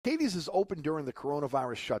Katie's is open during the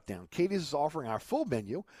coronavirus shutdown. Katie's is offering our full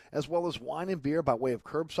menu as well as wine and beer by way of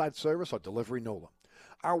curbside service or delivery NOLA.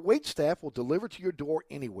 Our wait staff will deliver to your door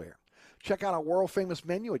anywhere. Check out our world-famous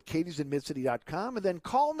menu at katiesinmidcity.com and then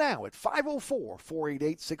call now at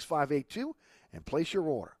 504-488-6582 and place your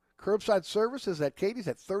order. Curbside service is at Katie's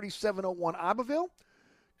at 3701 Iberville.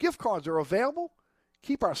 Gift cards are available.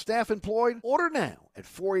 Keep our staff employed. Order now at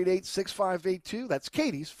 488-6582. That's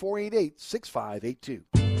Katie's, 488-6582.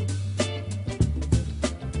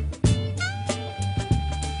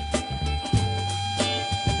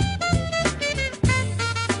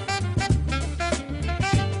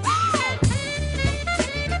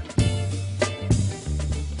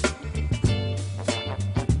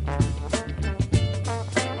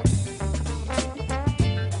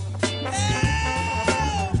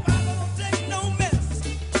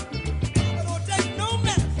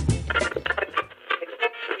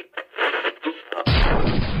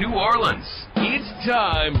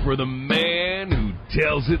 Time for the man who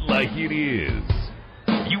tells it like it is.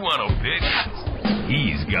 You want opinions?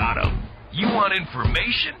 He's got them. You want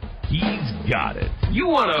information? He's got it. You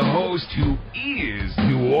want a host who is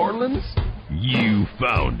New Orleans? You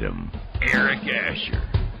found him. Eric Asher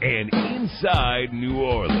and Inside New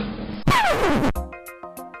Orleans.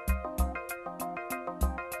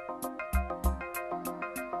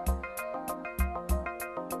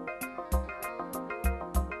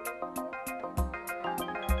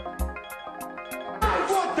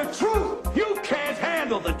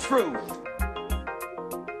 The truth.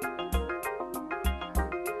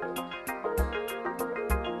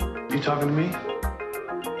 You talking to me?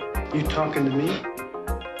 You talking to me?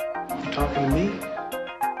 You talking to me?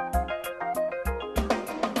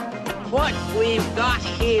 What we've got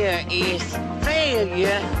here is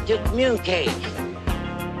failure to communicate.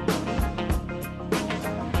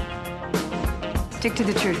 Stick to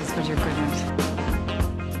the truth is what you're good at.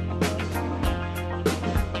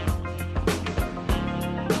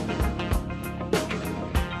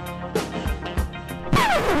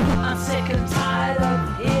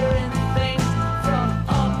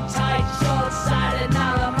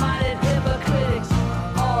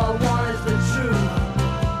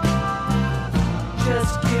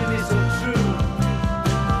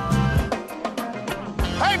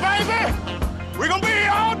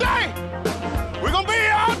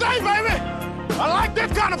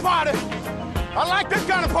 I like this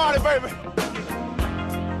kind of party, baby.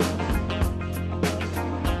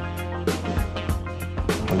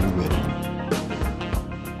 Are you ready?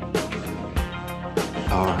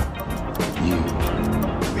 Are you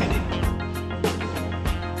ready?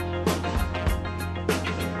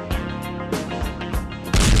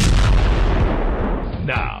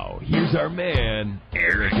 Now, here's our man,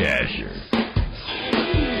 Eric Asher.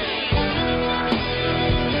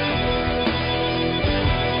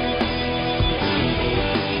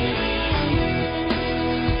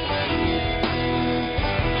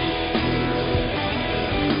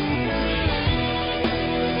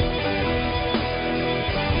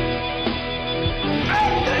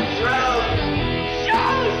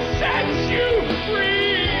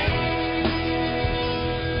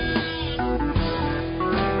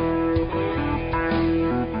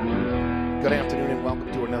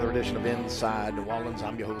 Of Inside New Orleans.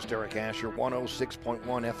 I'm your host, Eric Asher, 106.1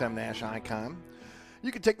 FM Nash Icon.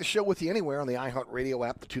 You can take the show with you anywhere on the iHeartRadio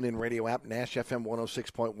app, the TuneIn Radio app, Nash FM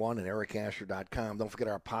 106.1, and ericasher.com. Don't forget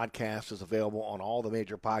our podcast is available on all the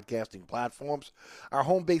major podcasting platforms. Our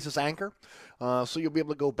home base is Anchor, so you'll be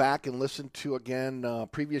able to go back and listen to, again,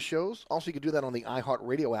 previous shows. Also, you can do that on the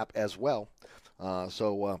iHeartRadio app as well.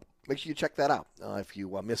 So make sure you check that out. If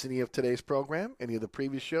you miss any of today's program, any of the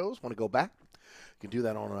previous shows, want to go back, you can do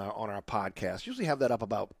that on our podcast. Usually have that up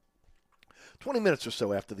about 20 minutes or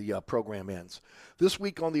so after the program ends. This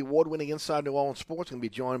week on the award-winning Inside New Orleans Sports, going to be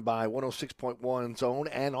joined by 106.1's own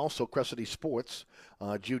and also Cressity Sports,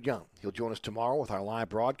 Jude Young. He'll join us tomorrow with our live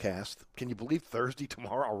broadcast. Can you believe Thursday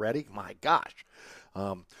tomorrow already? My gosh.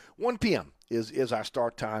 1 p.m. is our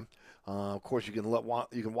start time. Of course, you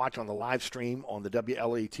can watch on the live stream on the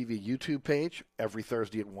WLAE TV YouTube page every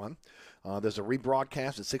Thursday at 1. There's a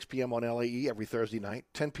rebroadcast at 6 p.m. on LAE every Thursday night,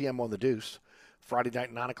 10 p.m. on The Deuce. Friday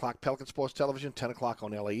night, 9 o'clock, Pelican Sports Television, 10 o'clock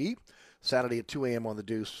on LAE. Saturday at 2 a.m. on The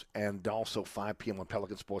Deuce, and also 5 p.m. on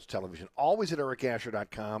Pelican Sports Television. Always at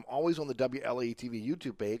ericasher.com, always on the WLAE TV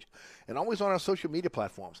YouTube page, and always on our social media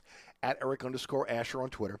platforms, at Eric_Asher on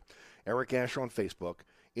Twitter, Eric Asher on Facebook,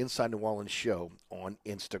 Inside New Orleans Show on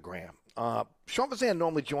Instagram. Sean Fazan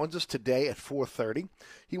normally joins us today at 4:30.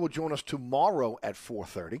 He will join us tomorrow at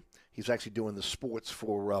 4:30. He's actually doing the sports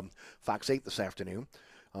for Fox 8 this afternoon.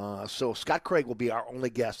 So Scott Craig will be our only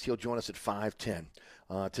guest. He'll join us at 5:10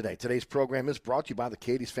 today. Today's program is brought to you by the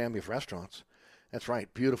Katie's family of restaurants. That's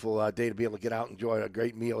right. Beautiful day to be able to get out and enjoy a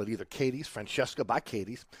great meal at either Katie's, Francesca by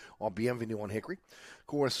Katie's, or Bienvenue on Hickory. Of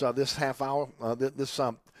course, this half hour, this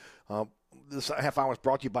half hour is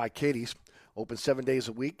brought to you by Katie's. Open 7 days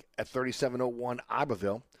a week at 3701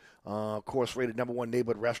 Iberville. Of course, rated #1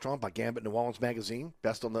 neighborhood restaurant by Gambit New Orleans Magazine.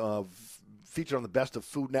 Featured on the best of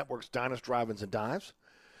Food Network's diners, drive-ins, and dives.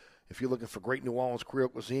 If you're looking for great New Orleans Creole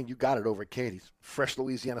cuisine, you got it over at Katie's. Fresh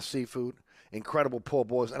Louisiana seafood, incredible po'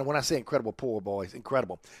 boys. And when I say incredible po' boys,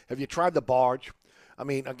 incredible. Have you tried the barge? I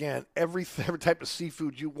mean, again, every type of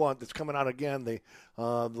seafood you want that's coming out, again, the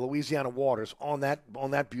Louisiana waters on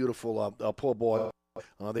that beautiful po' boy.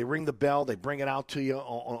 They ring the bell. They bring it out to you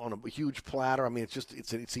on a huge platter. I mean,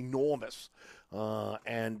 it's enormous.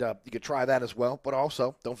 And you could try that as well. But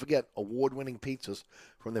also, don't forget, award-winning pizzas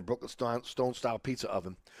from the Brooklyn Stone-Style Pizza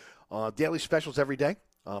Oven. Daily specials every day.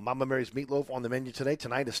 Mama Mary's Meatloaf on the menu today.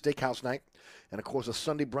 Tonight is Steakhouse Night. And, of course, a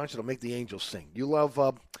Sunday brunch that'll make the angels sing. You love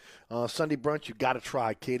Sunday brunch, you got to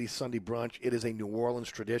try Katie's Sunday Brunch. It is a New Orleans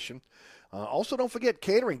tradition. Also, don't forget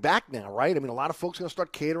catering back now, right? I mean, a lot of folks are going to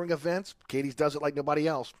start catering events. Katie's does it like nobody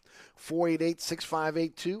else.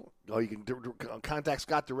 488-6582. Or you can contact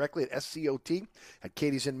Scott directly at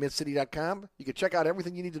scot@katiesinmidcity.com. You can check out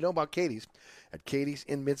everything you need to know about Katie's at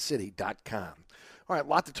katiesinmidcity.com. All right, a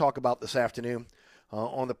lot to talk about this afternoon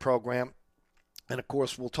on the program. And, of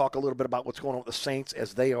course, we'll talk a little bit about what's going on with the Saints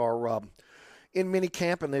as they are in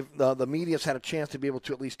minicamp, and the media's had a chance to be able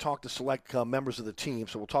to at least talk to select members of the team.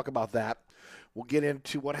 So we'll talk about that. We'll get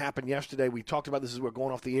into what happened yesterday. We talked about this as we were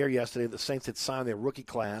going off the air yesterday. The Saints had signed their rookie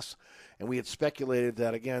class, and we had speculated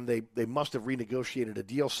that, again, they must have renegotiated a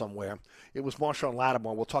deal somewhere. It was Marshawn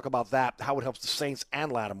Lattimore. We'll talk about that, how it helps the Saints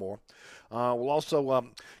and Lattimore. We'll also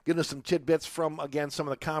get into some tidbits from, again, some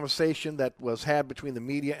of the conversation that was had between the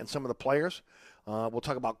media and some of the players. We'll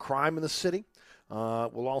talk about crime in the city.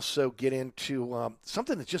 We'll also get into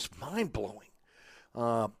something that's just mind-blowing.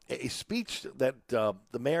 A speech that the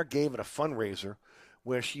mayor gave at a fundraiser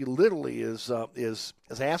where she literally is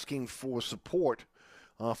asking for support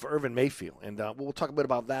for Irvin Mayfield. And we'll talk a bit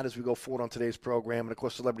about that as we go forward on today's program. And, of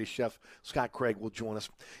course, celebrity chef Scott Craig will join us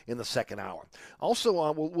in the second hour. Also,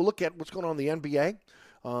 we'll look at what's going on in the NBA.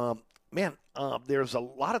 There's a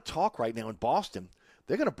lot of talk right now in Boston.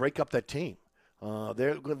 They're going to break up that team.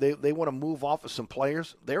 They want to move off of some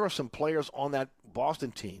players. There are some players on that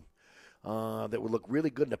Boston team that would look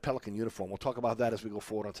really good in a Pelican uniform. We'll talk about that as we go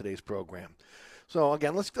forward on today's program. So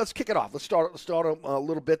again, let's kick it off. Let's start a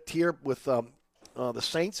little bit here with the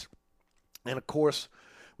Saints, and of course,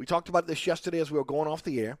 we talked about this yesterday as we were going off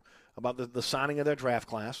the air about the signing of their draft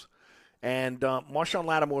class, and Marshawn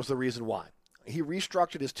Lattimore is the reason why. He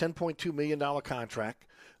restructured his $10.2 million contract.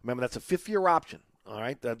 Remember, that's a 5-year option. All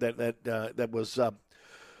right, that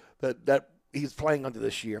he's playing under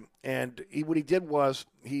this year, and what he did was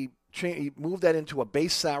he moved that into a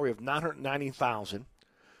base salary of $990,000.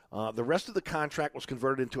 The rest of the contract was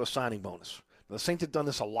converted into a signing bonus. Now, the Saints have done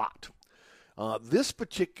this a lot. This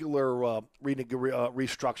particular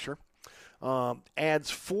restructure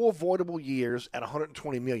adds 4 voidable years at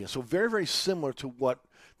 $120 million. So very, very similar to what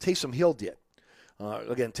Taysom Hill did.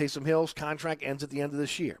 Again, Taysom Hill's contract ends at the end of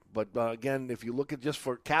this year. But, again, if you look at just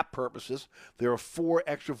for cap purposes, there are 4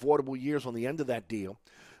 extra voidable years on the end of that deal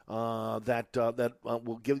that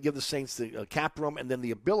will give the Saints the cap room and then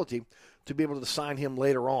the ability to be able to sign him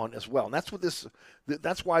later on as well. And that's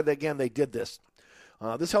why, they did this.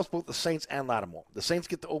 This helps both the Saints and Lattimore. The Saints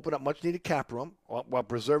get to open up much-needed cap room while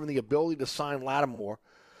preserving the ability to sign Lattimore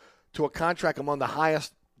to a contract among the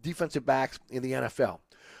highest defensive backs in the NFL.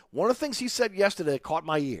 One of the things he said yesterday that caught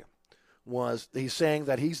my ear was he's saying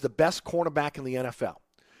that he's the best cornerback in the NFL.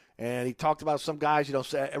 And he talked about some guys,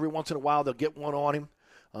 every once in a while they'll get one on him.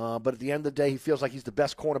 But at the end of the day, he feels like he's the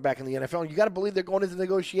best cornerback in the NFL. And you got to believe they're going into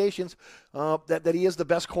negotiations that he is the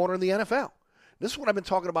best corner in the NFL. This is what I've been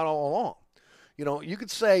talking about all along. You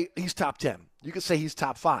could say he's top 10. You could say he's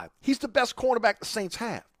top 5. He's the best cornerback the Saints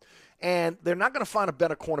have. And they're not going to find a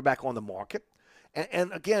better cornerback on the market.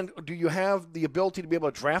 And again, do you have the ability to be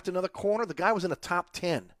able to draft another corner? The guy was in the top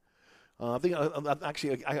 10. I think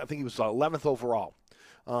he was 11th overall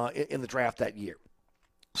in the draft that year.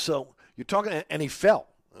 So you're talking, and he fell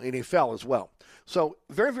as well. So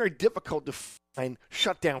very, very difficult to find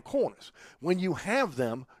shutdown corners. When you have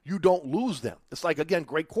them, you don't lose them. It's like, again,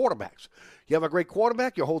 great quarterbacks. You have a great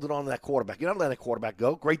quarterback, you're holding on to that quarterback. You're not letting that quarterback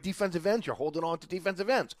go. Great defensive ends, you're holding on to defensive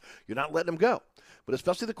ends. You're not letting them go. But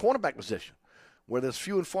especially the cornerback position, where there's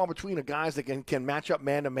few and far between of guys that can match up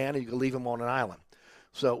man-to-man and you can leave them on an island.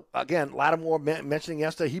 So, again, Lattimore mentioning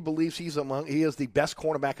yesterday, he believes he is the best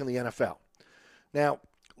cornerback in the NFL. Now,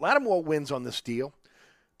 Lattimore wins on this deal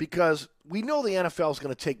because we know the NFL is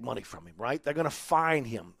going to take money from him, right? They're going to fine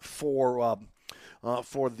him for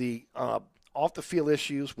the off-the-field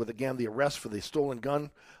issues with, again, the arrest for the stolen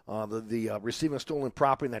gun, the receiving a stolen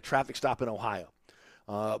property in that traffic stop in Ohio.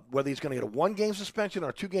 Whether he's going to get a 1-game suspension or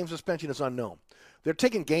a 2-game suspension is unknown. They're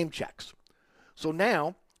taking game checks. So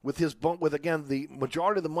now, with again, the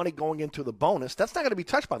majority of the money going into the bonus, that's not going to be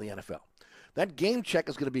touched by the NFL. That game check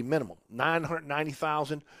is going to be minimal,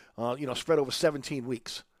 $990,000, spread over 17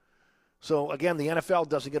 weeks. So, again, the NFL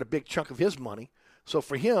doesn't get a big chunk of his money. So,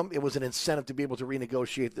 for him, it was an incentive to be able to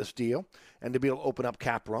renegotiate this deal and to be able to open up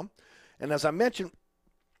cap room. And as I mentioned,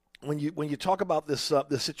 when you talk about this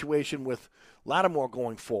situation with Lattimore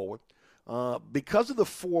going forward, because of the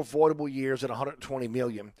 4 voidable years at $120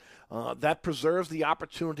 million, that preserves the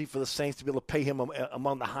opportunity for the Saints to be able to pay him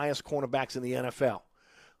among the highest cornerbacks in the NFL.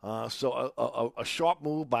 So a sharp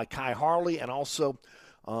move by Kai Harley and also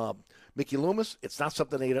Mickey Loomis. It's not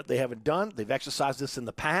something they haven't done. They've exercised this in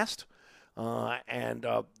the past.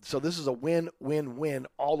 So this is a win-win-win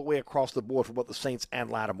all the way across the board for both the Saints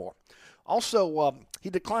and Lattimore. Also, he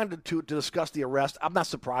declined to discuss the arrest. I'm not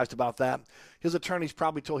surprised about that. His attorneys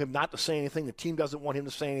probably told him not to say anything. The team doesn't want him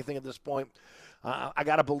to say anything at this point. I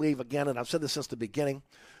got to believe, again, and I've said this since the beginning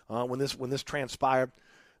when this transpired,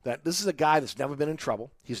 that this is a guy that's never been in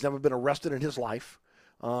trouble. He's never been arrested in his life.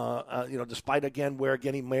 Despite, again, where,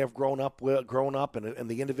 again, he may have grown up, and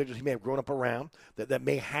the individuals he may have grown up around that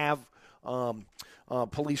may have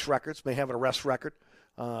police records, may have an arrest record.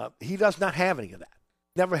 He does not have any of that.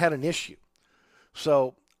 Never had an issue.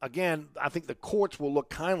 So, again, I think the courts will look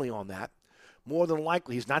kindly on that. More than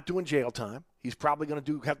likely, he's not doing jail time. He's probably going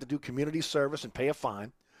to have to do community service and pay a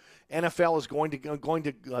fine. NFL is going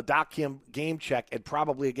to dock him game check and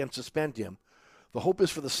probably again suspend him. The hope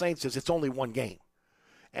is for the Saints is it's only 1 game,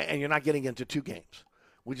 and you're not getting into 2 games,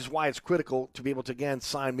 which is why it's critical to be able to, again,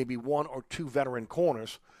 sign maybe 1 or 2 veteran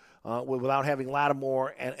corners without having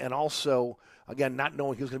Lattimore and also, again, not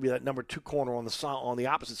knowing who's going to be that number 2 corner on the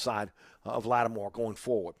opposite side of Lattimore going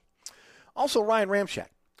forward. Also, Ryan Ramczyk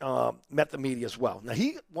met the media as well. Now,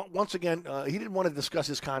 he didn't want to discuss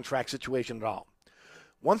his contract situation at all.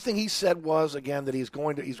 One thing he said was, again, that he's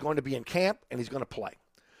going to be in camp and he's going to play.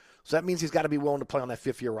 So that means he's got to be willing to play on that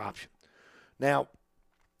 5th-year option. Now,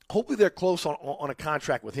 hopefully they're close on a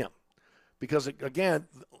contract with him because, again,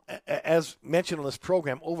 as mentioned on this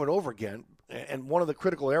program over and over again, and one of the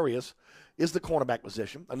critical areas is the cornerback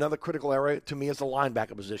position. Another critical area to me is the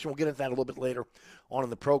linebacker position. We'll get into that a little bit later on in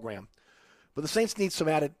the program. But the Saints need some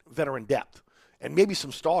added veteran depth and maybe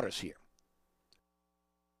some starters here.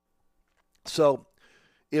 So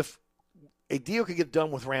if a deal could get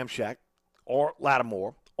done with Ramczyk or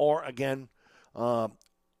Lattimore or, again,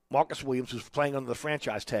 Marcus Williams, who's playing under the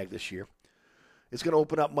franchise tag this year, it's going to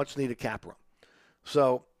open up much-needed cap room.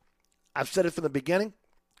 So I've said it from the beginning.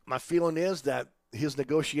 My feeling is that his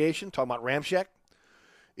negotiation, talking about Ramczyk,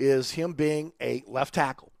 is him being a left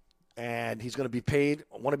tackle. And he's going to be paid,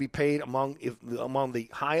 among the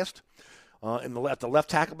highest at the left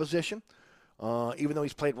tackle position, even though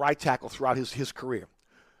he's played right tackle throughout his career.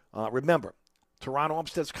 Remember, Teron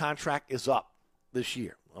Armstead's contract is up this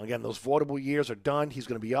year. Again, those voidable years are done. He's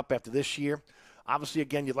going to be up after this year. Obviously,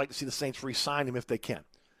 again, you'd like to see the Saints re-sign him if they can.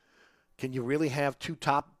 Can you really have 2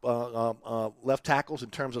 top left tackles in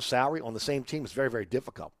terms of salary on the same team? It's very, very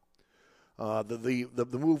difficult. The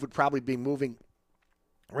move would probably be moving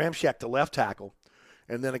Ramczyk to left tackle,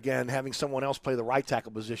 and then again having someone else play the right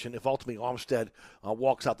tackle position if ultimately Armstead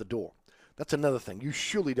walks out the door. That's another thing. You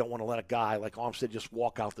surely don't want to let a guy like Armstead just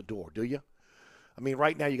walk out the door, do you? I mean,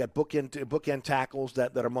 right now you got bookend tackles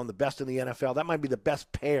that are among the best in the NFL. That might be the best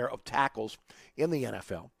pair of tackles in the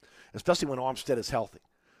NFL, especially when Armstead is healthy.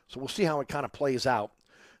 So we'll see how it kind of plays out.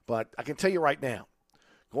 But I can tell you right now,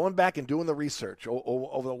 going back and doing the research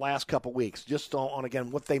over the last couple weeks, just on,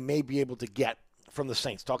 again, what they may be able to get from the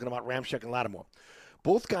Saints, talking about Ramczyk and Lattimore.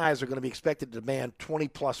 Both guys are going to be expected to demand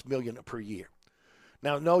 $20+ million per year.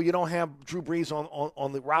 Now, no, you don't have Drew Brees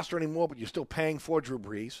on the roster anymore, but you're still paying for Drew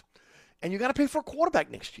Brees. And you got to pay for a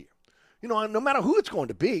quarterback next year. You know, no matter who it's going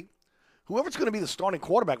to be, whoever's going to be the starting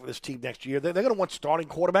quarterback for this team next year, they're going to want starting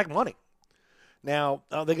quarterback money. Now,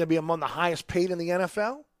 are they going to be among the highest paid in the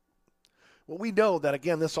NFL? Well, we know that,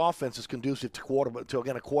 again, this offense is conducive to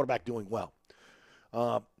a quarterback doing well.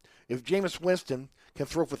 If Jameis Winston can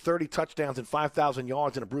throw for 30 touchdowns and 5,000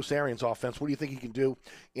 yards in a Bruce Arians offense, what do you think he can do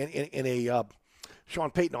in a Sean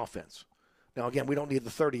Payton offense? Now, again, we don't need the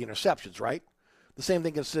 30 interceptions, right? The same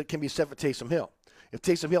thing can be said for Taysom Hill. If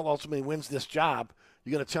Taysom Hill ultimately wins this job,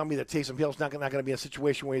 You're going to tell me that Taysom Hill's not going to be in a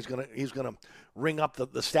situation where he's going to ring up the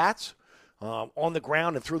stats on the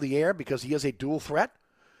ground and through the air because he is a dual threat?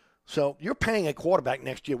 So you're paying a quarterback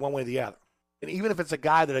next year one way or the other. And even if it's a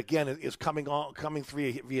guy that, again, is coming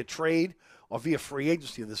through via trade or via free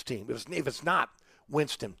agency of this team, if it's not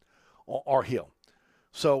Winston or Hill.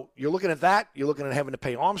 So you're looking at that. You're looking at having to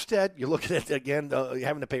pay Armstead. You're looking at, again,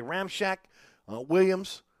 having to pay Ramczyk,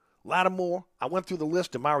 Williams, Lattimore. I went through the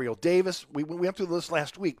list of Mario Davis. We went through the list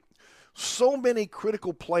last week. So many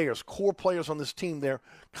critical players, core players on this team, their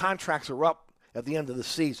contracts are up at the end of the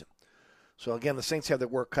season. So, again, the Saints have their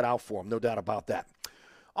work cut out for them, no doubt about that.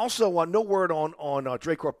 Also, no word on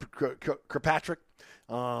Drake Kirkpatrick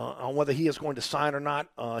on whether he is going to sign or not.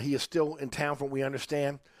 He is still in town from what we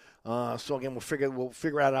understand. So, again, we'll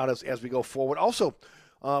figure that out as we go forward. Also,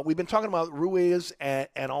 we've been talking about Ruiz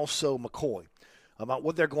and also McCoy about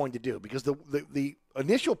what they're going to do because the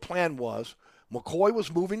initial plan was McCoy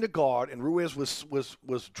was moving to guard and Ruiz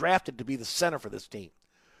was drafted to be the center for this team.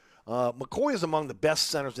 McCoy is among the best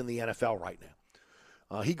centers in the NFL right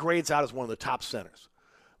now. He grades out as one of the top centers.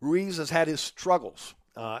 Ruiz has had his struggles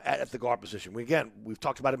at the guard position. We've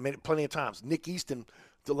talked about it plenty of times. Nick Easton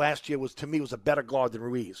the last year was a better guard than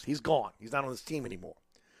Ruiz. He's gone. He's not on this team anymore.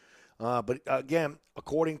 But again,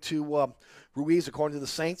 according to Ruiz, according to the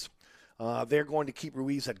Saints, they're going to keep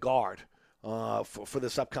Ruiz at guard for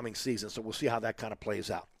this upcoming season. So we'll see how that kind of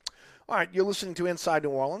plays out. All right, you're listening to Inside New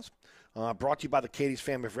Orleans, brought to you by the Katie's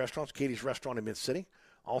family of restaurants, Katie's Restaurant in Mid-City.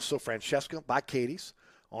 Also Francesca by Katie's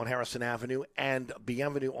on Harrison Avenue and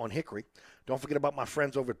Bienvenue on Hickory. Don't forget about my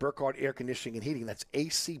friends over at Burkhardt Air Conditioning and Heating. That's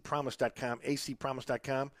acpromise.com,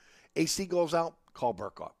 acpromise.com. AC goes out, call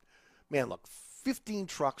Burkhardt. Man, look, 15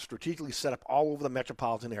 trucks strategically set up all over the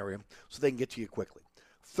metropolitan area so they can get to you quickly.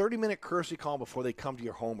 30-minute courtesy call before they come to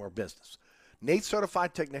your home or business. NATE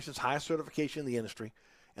certified technicians, highest certification in the industry,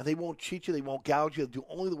 and they won't cheat you, they won't gouge you, they'll do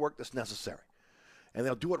only the work that's necessary. And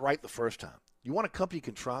they'll do it right the first time. You want a company you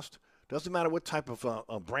can trust? Doesn't matter what type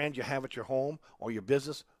of brand you have at your home or your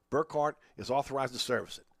business, Burkhardt is authorized to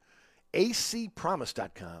service it.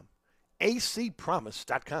 acpromise.com,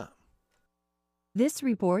 acpromise.com. This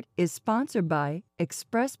report is sponsored by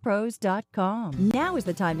ExpressPros.com. Now is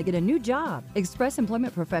the time to get a new job. Express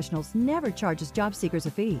Employment Professionals never charges job seekers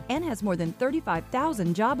a fee and has more than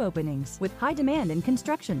 35,000 job openings with high demand in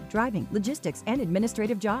construction, driving, logistics, and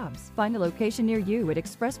administrative jobs. Find a location near you at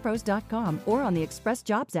ExpressPros.com or on the Express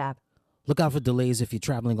Jobs app. Look out for delays if you're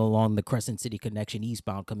traveling along the Crescent City Connection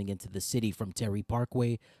eastbound coming into the city from Terry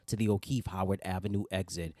Parkway to the O'Keefe Howard Avenue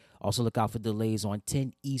exit. Also look out for delays on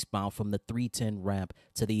 10 eastbound from the 310 ramp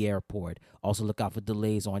to the airport. Also look out for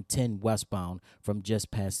delays on 10 westbound from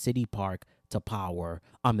just past City Park to Power.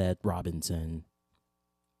 I'm Ed Robinson.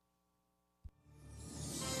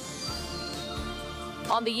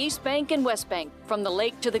 On the East Bank and West Bank, from the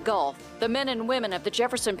lake to the Gulf, the men and women of the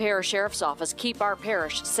Jefferson Parish Sheriff's Office keep our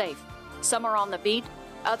parish safe. Some are on the beat,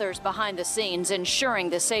 others behind the scenes,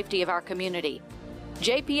 ensuring the safety of our community.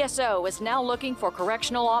 JPSO is now looking for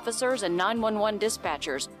correctional officers and 911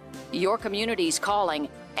 dispatchers. Your community's calling.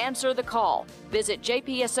 Answer the call. Visit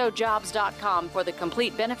jpsojobs.com for the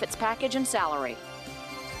complete benefits package and salary.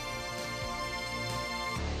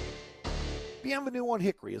 Bienvenue on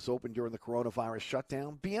Hickory is open during the coronavirus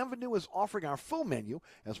shutdown. Bienvenue is offering our full menu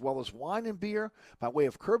as well as wine and beer by way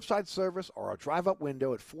of curbside service or a drive-up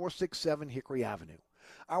window at 467 Hickory Avenue.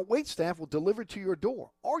 Our waitstaff will deliver to your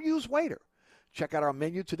door or use waiter. Check out our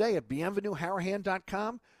menu today at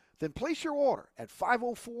bienvenueharahan.com. Then place your order at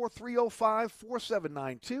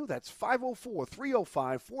 504-305-4792. That's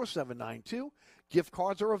 504-305-4792. Gift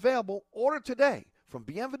cards are available. Order today from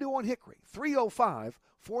Bienvenue on Hickory, 305-4792.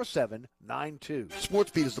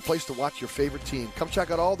 SportsBeat is the place to watch your favorite team. Come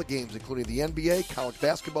check out all the games, including the NBA, college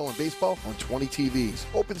basketball, and baseball on 20 TVs.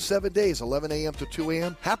 Open 7 days, 11 a.m. to 2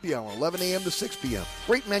 a.m. Happy hour, 11 a.m. to 6 p.m.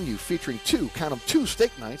 Great menu featuring two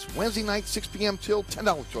steak nights. Wednesday night, 6 p.m. till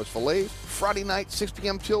 $10 choice fillets. Friday night, 6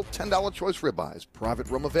 p.m. till $10 choice ribeyes. Private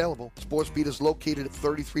room available. SportsBeat is located at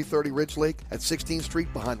 3330 Ridge Lake at 16th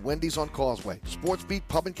Street behind Wendy's on Causeway. SportsBeat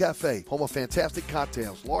Pub and Cafe, home of fantastic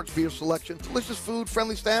cocktails, large beer selection, delicious food,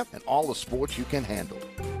 friendly staff, and all the sports you can handle.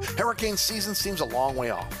 Hurricane season seems a long way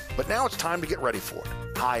off, but now it's time to get ready for it.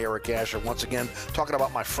 Hi, Eric Asher, once again, talking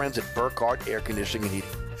about my friends at Burkhardt Air Conditioning and Heating.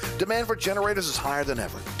 Demand for generators is higher than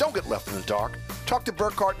ever. Don't get left in the dark. Talk to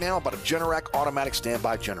Burkhardt now about a Generac automatic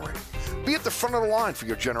standby generator. Be at the front of the line for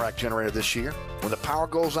your Generac generator this year. When the power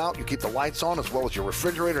goes out, you keep the lights on as well as your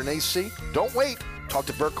refrigerator and AC. Don't wait. Talk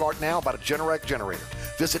to Burkhardt now about a Generac generator.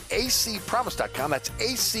 Visit acpromise.com. That's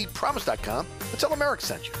acpromise.com. And tell them Eric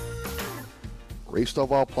sent you. Ray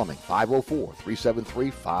Stovall Plumbing,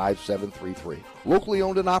 504-373-5733. Locally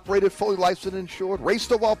owned and operated, fully licensed and insured, Ray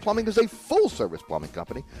Stovall Plumbing is a full-service plumbing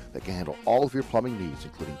company that can handle all of your plumbing needs,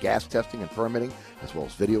 including gas testing and permitting, as well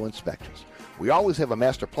as video inspections. We always have a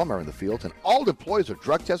master plumber in the field, and all employees are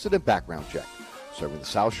drug tested and background checked. Serving the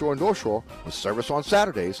South Shore and North Shore with service on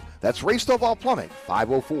Saturdays. That's Ray Stovall Plumbing,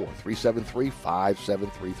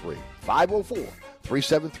 504-373-5733.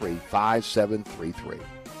 504-373-5733.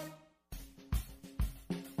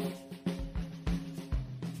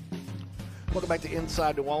 Welcome back to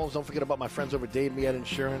Inside New Orleans. Don't forget about my friends over at Dave Miette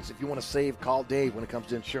Insurance. If you want to save, call Dave when it comes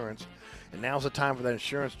to insurance. And now's the time for that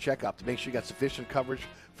insurance checkup to make sure you got sufficient coverage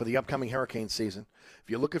for the upcoming hurricane season. If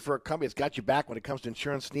you're looking for a company that's got you back when it comes to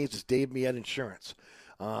insurance needs, it's Dave Miette Insurance.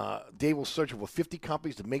 Dave will search over 50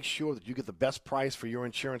 companies to make sure that you get the best price for your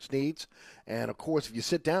insurance needs. And, of course, if you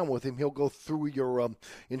sit down with him, he'll go through your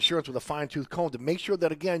insurance with a fine-tooth comb to make sure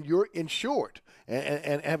that, again, you're insured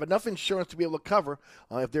and have enough insurance to be able to cover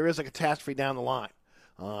if there is a catastrophe down the line.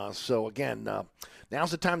 So, again,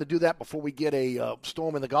 now's the time to do that before we get a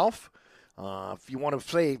storm in the Gulf. If you want to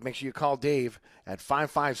save, make sure you call Dave at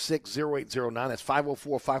 556-0809. That's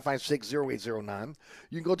 504-556-0809.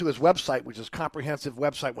 You can go to his website, which is a comprehensive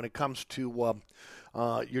website when it comes to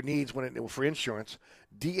your needs for insurance,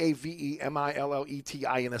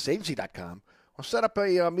 DAVEMILLETINS agency.com, or set up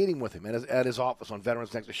a meeting with him at his office on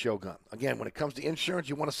Veterans Next to Shogun. Again, when it comes to insurance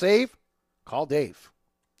you want to save, call Dave.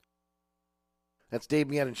 That's Dave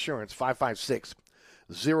Miette Insurance,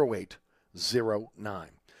 556-0809.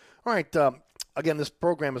 All right, again, this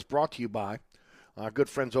program is brought to you by our good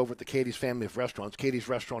friends over at the Katie's Family of Restaurants, Katie's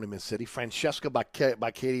Restaurant in Mid-City, Francesca by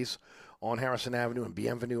Katie's on Harrison Avenue, and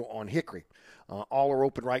Bienvenue on Hickory. All are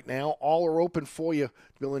open right now. All are open for you to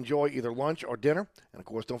be able to enjoy either lunch or dinner. And, of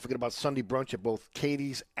course, don't forget about Sunday brunch at both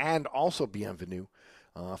Katie's and also Bienvenue.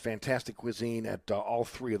 Fantastic cuisine at all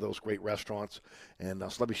three of those great restaurants. And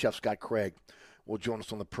celebrity chef Scott Craig will join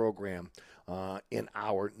us on the program in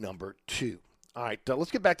hour number 2. All right,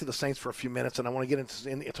 let's get back to the Saints for a few minutes, and I want to get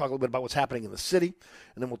into talk a little bit about what's happening in the city,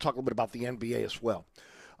 and then we'll talk a little bit about the NBA as well.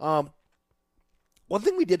 One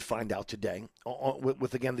thing we did find out today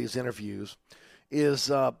with again, these interviews is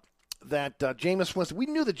that Jameis Winston, we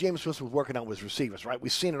knew that Jameis Winston was working out with his receivers, right?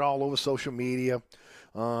 We've seen it all over social media.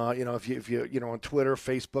 If you on Twitter,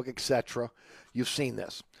 Facebook, etc., you've seen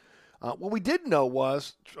this. What we did know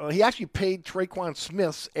was he actually paid Traquan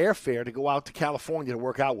Smith's airfare to go out to California to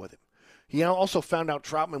work out with him. He also found out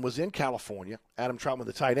Troutman was in California, Adam Troutman,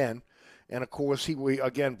 the tight end, and, of course, we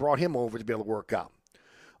again brought him over to be able to work out.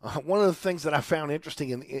 One of the things that I found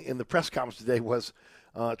interesting in the press conference today was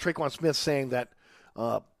Traquan Smith saying that,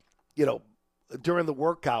 during the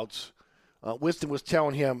workouts, Winston was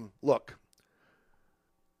telling him, look,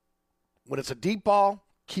 when it's a deep ball,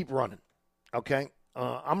 keep running, okay?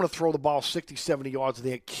 I'm going to throw the ball 60, 70 yards in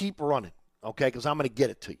the air. Keep running, okay, because I'm going to get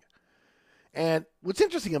it to you. And what's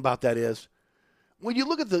interesting about that is when you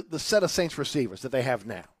look at the set of Saints receivers that they have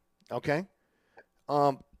now, okay,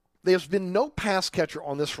 there's been no pass catcher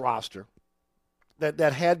on this roster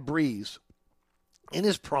that had Breeze in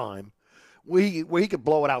his prime where he could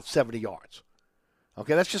blow it out 70 yards.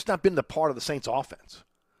 Okay, that's just not been the part of the Saints offense.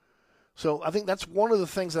 So I think that's one of the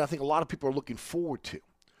things that I think a lot of people are looking forward to.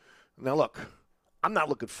 Now, look, I'm not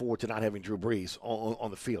looking forward to not having Drew Brees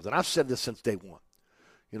on the field, and I've said this since day one.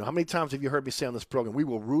 How many times have you heard me say on this program, we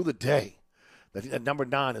will rue the day that number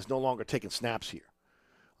 9 is no longer taking snaps here.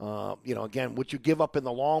 Again, what you give up in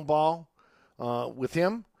the long ball with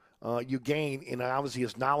him, you gain in obviously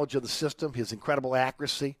his knowledge of the system, his incredible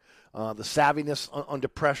accuracy, the savviness under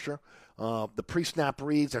pressure, the pre-snap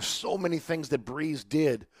reads. There's so many things that Brees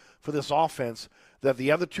did for this offense that the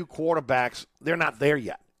other two quarterbacks, they're not there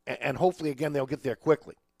yet. And hopefully, again, they'll get there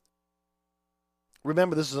quickly.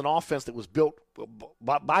 Remember, this is an offense that was built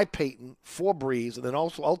by Peyton for Brees, and then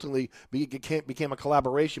also ultimately became a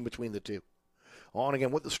collaboration between the two. On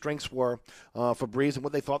again, what the strengths were for Brees and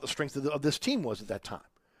what they thought the strength of this team was at that time.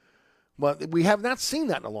 But we have not seen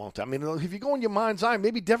that in a long time. I mean, if you go in your mind's eye,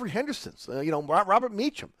 maybe Devery Henderson's, Robert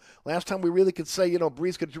Meacham. Last time we really could say,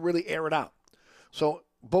 Brees could really air it out. So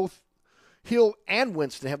both Hill and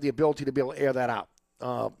Winston have the ability to be able to air that out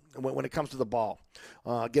when it comes to the ball,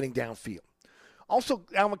 getting downfield. Also,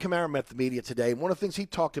 Alvin Kamara met the media today, and one of the things he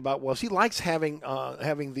talked about was he likes having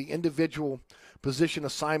the individual position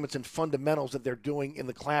assignments and fundamentals that they're doing in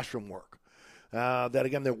the classroom work. That,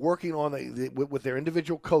 again, they're working on with their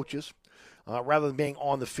individual coaches rather than being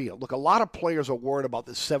on the field. Look, a lot of players are worried about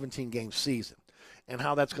this 17-game season and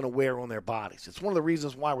how that's going to wear on their bodies. It's one of the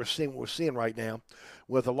reasons why we're seeing what we're seeing right now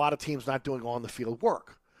with a lot of teams not doing on-the-field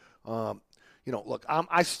work. look,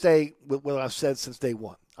 I stay with what I've said since day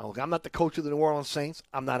one. Look, I'm not the coach of the New Orleans Saints.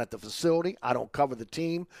 I'm not at the facility. I don't cover the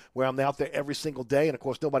team where I'm out there every single day. And, of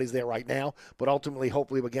course, nobody's there right now. But ultimately,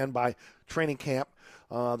 hopefully, again, by training camp,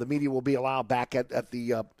 the media will be allowed back at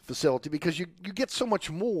the facility because you get so much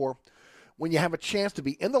more when you have a chance to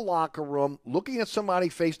be in the locker room, looking at somebody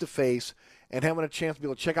face-to-face, and having a chance to be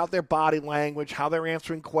able to check out their body language, how they're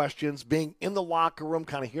answering questions, being in the locker room,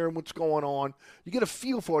 kind of hearing what's going on. You get a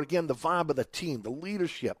feel for it, again, the vibe of the team, the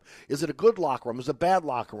leadership. Is it a good locker room? Is it a bad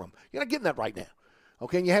locker room? You're not getting that right now,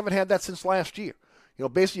 okay? And you haven't had that since last year.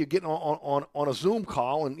 Basically you're getting on a Zoom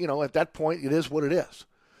call, and, at that point it is what it is.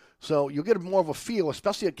 So you'll get more of a feel,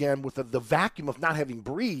 especially, again, with the vacuum of not having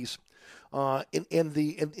Breeze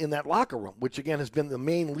in that locker room, which, again, has been the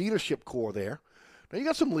main leadership core there. Now, you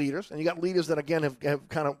got some leaders, and you got leaders that, again, have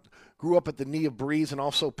kind of grew up at the knee of Breeze and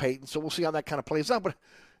also Peyton, so we'll see how that kind of plays out. But,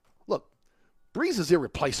 look, Breeze is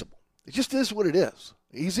irreplaceable. It just is what it is.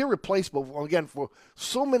 He's irreplaceable, again, for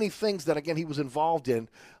so many things that, again, he was involved in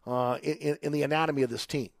the anatomy of this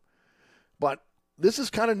team. But this is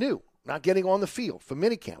kind of new, not getting on the field for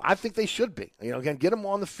minicamp. I think they should be. Again, get them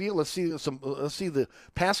on the field. Let's see the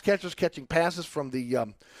pass catchers catching passes from the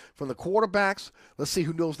quarterbacks. Let's see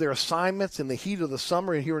who knows their assignments in the heat of the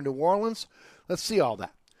summer here in New Orleans. Let's see all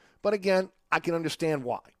that. But again, I can understand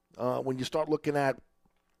why. When you start looking at,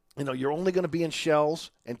 you're only going to be in shells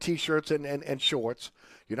and T-shirts and shorts.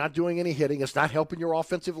 You're not doing any hitting. It's not helping your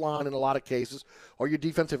offensive line in a lot of cases, or your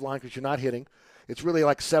defensive line because you're not hitting. It's really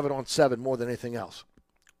like 7-on-7 more than anything else.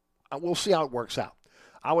 We'll see how it works out.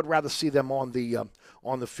 I would rather see them on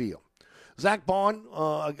the field. Zach Bond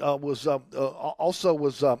had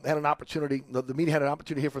an opportunity. The media had an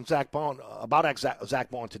opportunity to hear from Zach Bond about Zach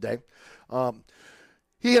Bond today.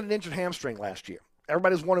 He had an injured hamstring last year.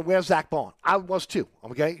 Everybody's wondering, where's Zach Bond? I was too.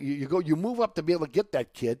 Okay, you move up to be able to get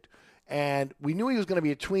that kid, and we knew he was going to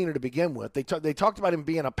be a tweener to begin with. They talked about him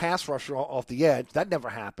being a pass rusher off the edge. That never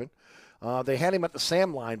happened. They had him at the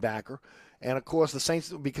Sam linebacker. And, of course, the Saints,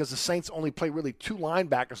 because the Saints only play really two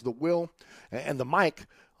linebackers, the Will and the Mike,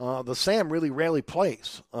 the Sam really rarely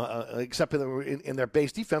plays, except in their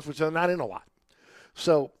base defense, which they're not in a lot.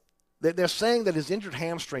 So they're saying that his injured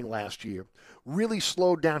hamstring last year really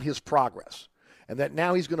slowed down his progress, and that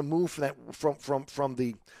now he's going to move from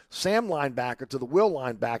the Sam linebacker to the Will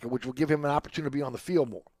linebacker, which will give him an opportunity to be on the field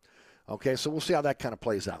more. Okay, so we'll see how that kind of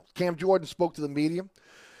plays out. Cam Jordan spoke to the media.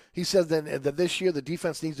 He says that this year the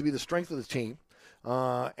defense needs to be the strength of the team,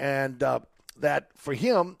 and that for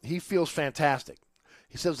him, he feels fantastic.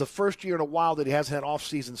 He says the first year in a while that he hasn't had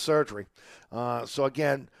off-season surgery. So,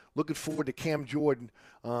 again, looking forward to Cam Jordan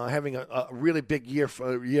having a really big year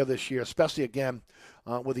this year, especially, again,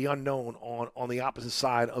 with the unknown on the opposite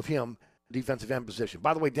side of him, defensive end position.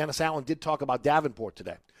 By the way, Dennis Allen did talk about Davenport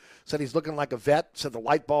today. Said he's looking like a vet, said the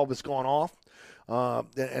light bulb has gone off,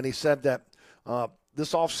 and he said that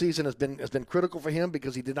this offseason has been critical for him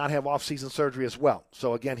because he did not have offseason surgery as well.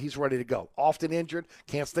 So, again, he's ready to go. Often injured,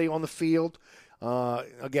 can't stay on the field.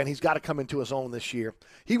 Again, he's got to come into his own this year.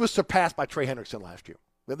 He was surpassed by Trey Hendrickson last year.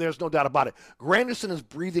 There's no doubt about it. Granderson is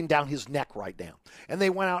breathing down his neck right now. And they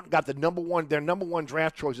went out and got their number one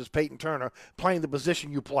draft choice is Peyton Turner, playing the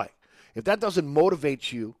position you play. If that doesn't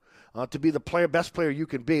motivate you to be the best player you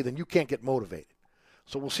can be, then you can't get motivated.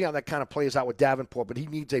 So we'll see how that kind of plays out with Davenport, but he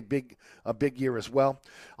needs a big year as well.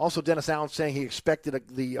 Also, Dennis Allen saying he expected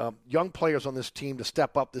the young players on this team to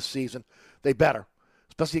step up this season. They better,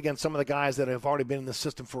 especially against some of the guys that have already been in the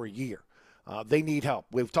system for a year. They need help.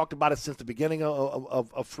 We've talked about it since the beginning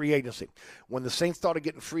of free agency. When the Saints started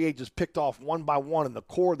getting free agents picked off one by one in the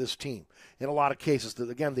core of this team, in a lot of cases,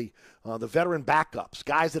 again, the veteran backups,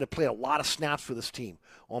 guys that have played a lot of snaps for this team,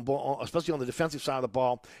 especially on the defensive side of the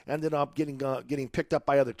ball, ended up getting picked up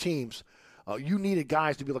by other teams. You needed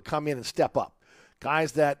guys to be able to come in and step up.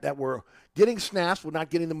 Guys that were getting snaps, were not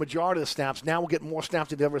getting the majority of the snaps, now will get more snaps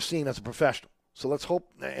than they've ever seen as a professional. So let's hope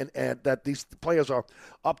and that these players are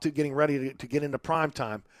up to getting ready to get into prime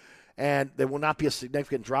time, and there will not be a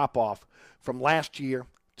significant drop-off from last year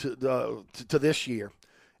to this year.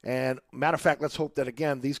 And matter of fact, let's hope that,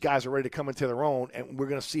 again, these guys are ready to come into their own, and we're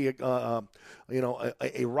going to see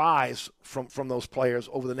a rise from those players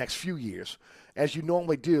over the next few years, as you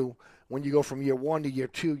normally do when you go from year 1 to year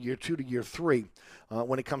 2 to year 3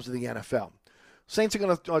 when it comes to the NFL. Saints are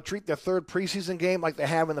going to treat their third preseason game like they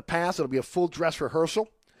have in the past. It'll be a full dress rehearsal.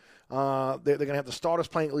 They're going to have the starters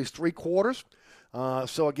playing at least 3 quarters.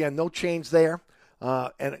 So, again, no change there.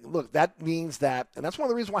 And, look, that means that – and that's one of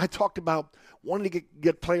the reasons why I talked about wanting to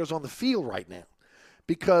get players on the field right now,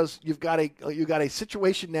 because you've got a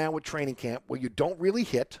situation now with training camp where you don't really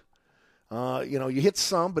hit. You hit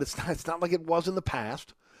some, but it's not like it was in the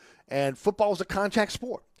past. And football is a contact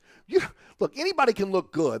sport. Look, anybody can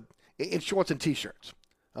look good in shorts and T-shirts,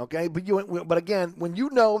 okay? But again, when you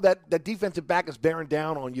know that defensive back is bearing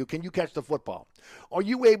down on you, can you catch the football? Are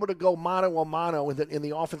you able to go mano a mano in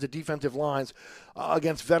the offensive defensive lines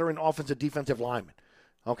against veteran offensive defensive linemen?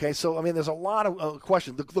 Okay, so, I mean, there's a lot of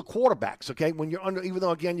questions. The quarterbacks, okay, when you're under, even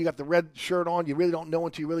though, again, you got the red shirt on, you really don't know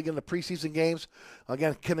until you really get in the preseason games.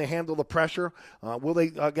 Again, can they handle the pressure? Will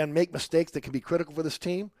they, again, make mistakes that can be critical for this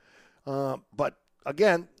team? But,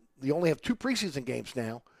 again, you only have 2 preseason games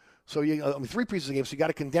now. So, 3 preseason games, so you got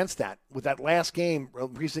to condense that with that last game,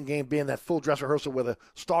 preseason game being that full dress rehearsal where the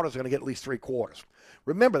starters are going to get at least 3 quarters.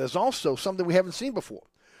 Remember, there's also something we haven't seen before.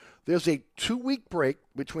 There's a 2-week break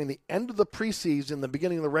between the end of the preseason and the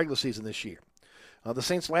beginning of the regular season this year. The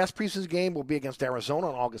Saints' last preseason game will be against Arizona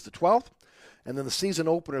on August the 12th, and then the season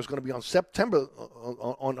opener is going to be on September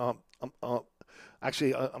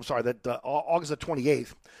August the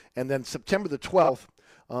 28th, and then September the 12th,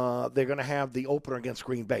 they're going to have the opener against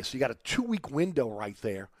Green Bay. So you got a 2-week window right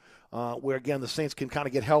there where, again, the Saints can kind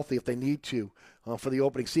of get healthy if they need to for the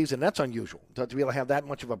opening season. That's unusual to be able to have that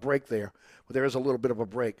much of a break there, but there is a little bit of a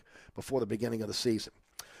break before the beginning of the season.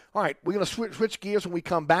 All right, we're going to switch gears when we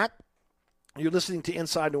come back. You're listening to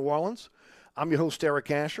Inside New Orleans. I'm your host, Eric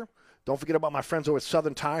Asher. Don't forget about my friends over at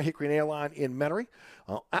Southern Tire, Hickory and Airline in Metairie.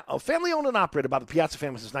 A family-owned and operated by the Piazza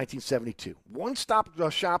family since 1972. One-stop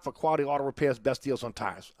shop for quality auto repairs, best deals on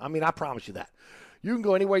tires. I mean, I promise you that. You can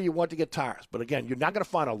go anywhere you want to get tires. But, again, you're not going to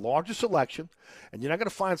find a larger selection, and you're not going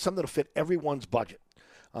to find something that will fit everyone's budget.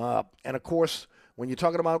 And, of course, when you're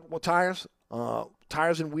talking about tires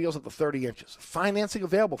and wheels up to 30 inches. Financing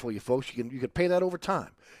available for you, folks. You can pay that over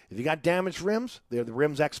time. If you got damaged rims, they're the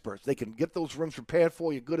rims experts. They can get those rims repaired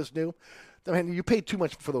for you good as new. I mean, you paid too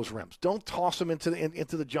much for those rims. Don't toss them into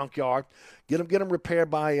the junkyard. Get them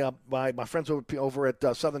repaired by my friends over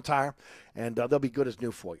at Southern Tire, and they'll be good as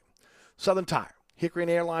new for you. Southern Tire, Hickory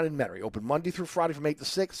and Airline in Metairie. Open Monday through Friday from 8 to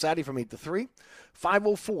 6, Saturday from 8 to 3.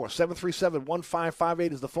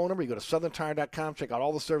 504-737-1558 is the phone number. You go to southerntire.com, check out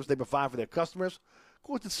all the service they provide for their customers. Of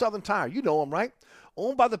course, it's Southern Tire. You know them, right?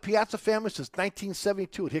 Owned by the Piazza family since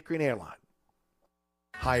 1972 at Hickory and Airline.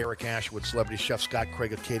 Hi, Eric Ashwood, celebrity chef Scott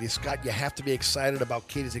Craig of Katie's. Scott, you have to be excited about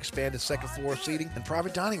Katie's expanded second-floor seating and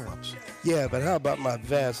private dining rooms. Yeah, but how about my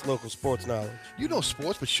vast local sports knowledge? You know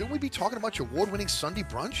sports, but shouldn't we be talking about your award-winning Sunday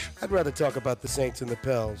brunch? I'd rather talk about the Saints and the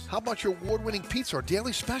Pels. How about your award-winning pizza or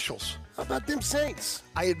daily specials? How about them Saints?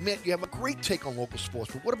 I admit you have a great take on local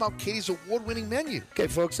sports, but what about Katie's award-winning menu? Okay,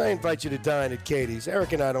 folks, I invite you to dine at Katie's.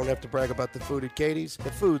 Eric and I don't have to brag about the food at Katie's.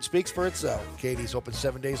 The food speaks for itself. Katie's open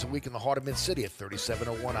 7 days a week in the heart of Mid-City at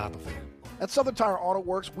 3701 Opperville. At Southern Tire Auto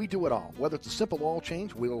Works, we do it all. Whether it's a simple oil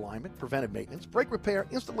change, wheel alignment, preventive maintenance, brake repair,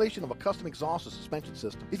 installation of a custom exhaust or suspension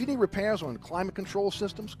system. If you need repairs on climate control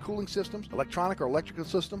systems, cooling systems, electronic or electrical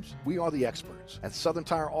systems, we are the experts. At Southern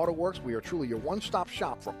Tire Auto Works, we are truly your one-stop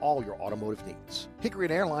shop for all your automotive needs. Hickory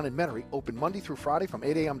and Airline in Metairie, open Monday through Friday from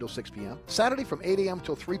 8 a.m. till 6 p.m., Saturday from 8 a.m.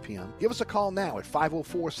 till 3 p.m. Give us a call now at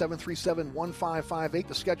 504-737-1558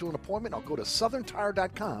 to schedule an appointment, or go to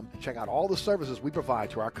southerntire.com and check out all the services we provide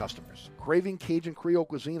to our customers. Craving Cajun Creole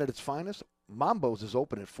cuisine at its finest? Mambo's is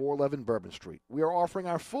open at 411 Bourbon Street. We are offering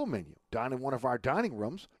our full menu. Dine in one of our dining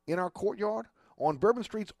rooms, in our courtyard, on Bourbon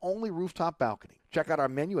Street's only rooftop balcony. Check out our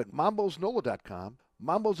menu at mambosnola.com.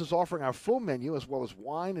 Mambo's is offering our full menu as well as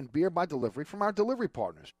wine and beer by delivery from our delivery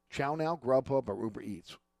partners, ChowNow, Grubhub, or Uber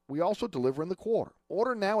Eats. We also deliver in the quarter.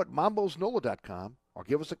 Order now at mambosnola.com or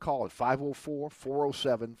give us a call at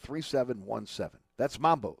 504-407-3717. That's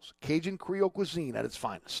Mambo's, Cajun Creole cuisine at its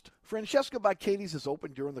finest. Francesca by Katie's is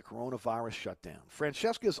open during the coronavirus shutdown.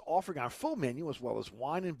 Francesca is offering our full menu as well as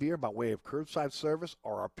wine and beer by way of curbside service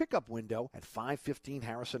or our pickup window at 515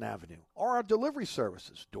 Harrison Avenue, or our delivery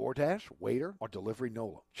services, DoorDash, Waiter, or Delivery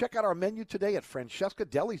Nola. Check out our menu today at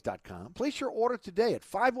francescadelis.com. Place your order today at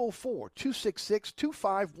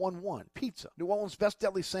 504-266-2511. Pizza, New Orleans' best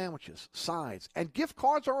deli sandwiches, sides, and gift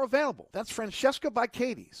cards are available. That's Francesca by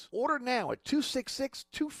Katie's. Order now at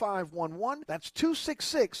 266-2511. That's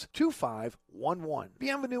 266-2511.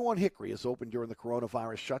 Bienvenue on Hickory is open during the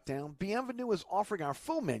coronavirus shutdown. Bienvenue is offering our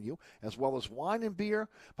full menu as well as wine and beer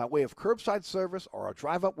by way of curbside service or our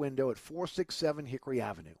drive-up window at 467 Hickory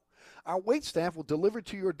Avenue. Our waitstaff will deliver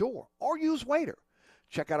to your door or use Waiter.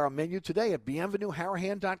 Check out our menu today at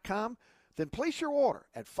bienvenueharahan.com. Then place your order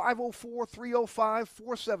at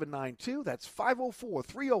 504-305-4792. That's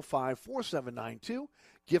 504-305-4792.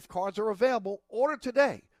 Gift cards are available. Order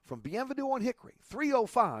today from Bienvenue on Hickory,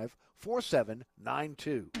 305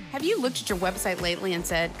 4792. Have you looked at your website lately and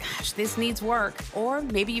said, gosh, this needs work? Or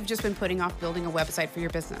maybe you've just been putting off building a website for your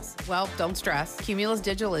business. Well, don't stress. Cumulus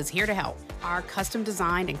Digital is here to help. Our custom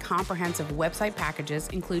designed and comprehensive website packages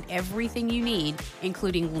include everything you need,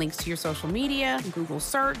 including links to your social media, Google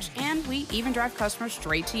search, and we even drive customers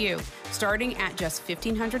straight to you. Starting at just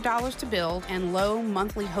 $1,500 to build and low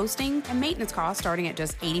monthly hosting and maintenance costs starting at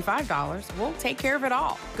just $85, we'll take care of it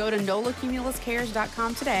all. Go to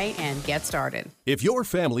NOLACumulusCares.com today and get started. If your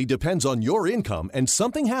family depends on your income and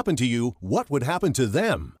something happened to you, what would happen to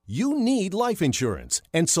them? You need life insurance,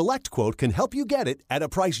 and SelectQuote can help you get it at a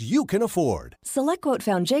price you can afford. SelectQuote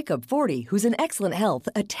found Jacob, 40, who's in excellent health,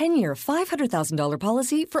 a 10-year, $500,000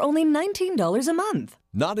 policy for only $19 a month.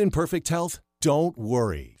 Not in perfect health? Don't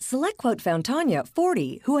worry. SelectQuote found Tanya,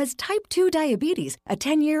 40, who has type 2 diabetes, a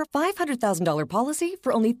 10-year, $500,000 policy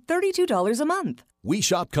for only $32 a month. We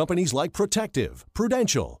shop companies like Protective,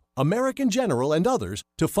 Prudential, American General, and others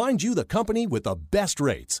to find you the company with the best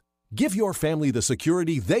rates. Give your family the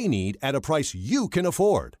security they need at a price you can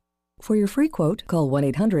afford. For your free quote, call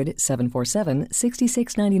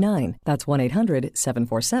 1-800-747-6699. That's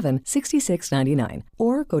 1-800-747-6699.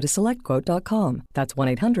 Or go to SelectQuote.com. That's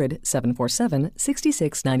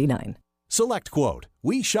 1-800-747-6699. SelectQuote.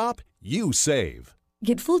 We shop, you save.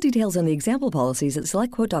 Get full details on the example policies at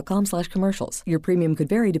SelectQuote.com/commercials. Your premium could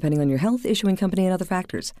vary depending on your health, issuing company, and other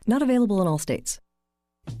factors. Not available in all states.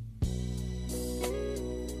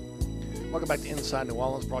 Welcome back to Inside New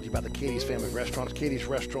Orleans, brought to you by the Katie's Family of Restaurants. Katie's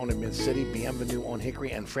Restaurant in Mid-City, Bienvenue on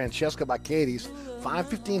Hickory, and Francesca by Katie's,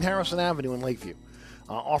 515 Harrison Avenue in Lakeview.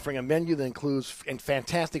 Offering a menu that includes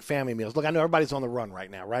fantastic family meals. Look, I know everybody's on the run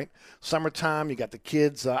right now, right? Summertime, you got the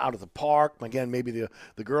kids out at the park. Again, maybe the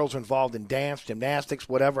girls are involved in dance, gymnastics,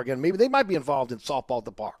 whatever. Again, maybe they might be involved in softball at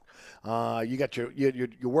the park. You got you're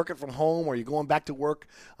working from home, or you're going back to work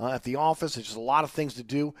at the office. There's just a lot of things to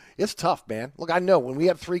do. It's tough, man. Look, I know when we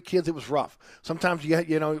had 3 kids, it was rough. Sometimes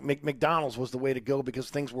McDonald's was the way to go because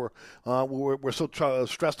things were so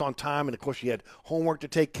stressed on time, and of course you had homework to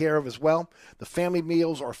take care of as well. The family meals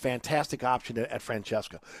are a fantastic option at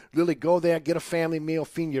Francesca. Really go there, get a family meal,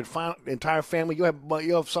 feed your entire family. You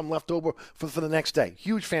have some left over for the next day.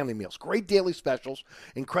 Huge family meals, great daily specials,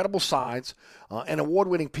 incredible sides, and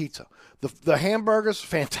award-winning pizza. The hamburgers,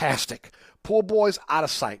 fantastic. Poor boys, out of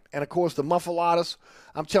sight. And, of course, the muffaladas,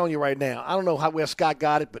 I'm telling you right now, I don't know where Scott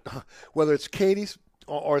got it, but whether it's Katie's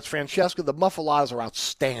or it's Francesca, the muffaladas are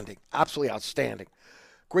outstanding, absolutely outstanding.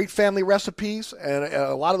 Great family recipes, and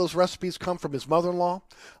a lot of those recipes come from his mother-in-law.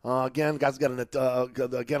 Again, guy's got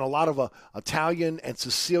a lot of Italian and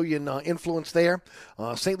Sicilian influence there.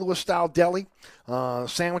 St. Louis-style deli,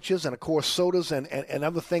 sandwiches, and, of course, sodas and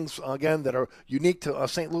other things, again, that are unique to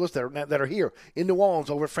St. Louis that are here in New Orleans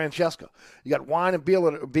over at Francesca. You got wine and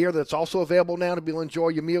beer that's also available now to be able to enjoy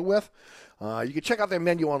your meal with. You can check out their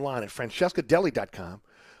menu online at francescadeli.com.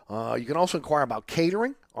 You can also inquire about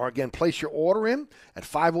catering, or, again, place your order in at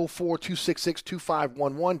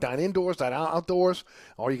 504-266-2511. Dine indoors, dine outdoors,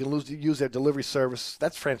 or you can use their delivery service.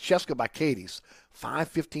 That's Francesca by Katie's,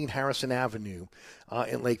 515 Harrison Avenue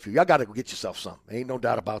in Lakeview. Y'all got to go get yourself some. Ain't no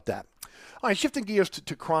doubt about that. All right, shifting gears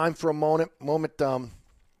to crime for a moment.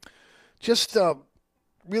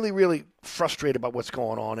 Really, really frustrated about what's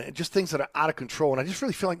going on, and just things that are out of control. And I just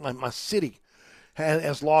really feel like my city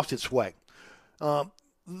has lost its way.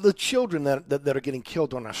 The children that are getting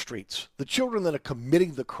killed on our streets, the children that are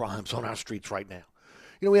committing the crimes on our streets right now.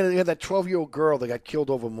 You know, we had that 12-year-old girl that got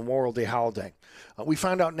killed over Memorial Day holiday. We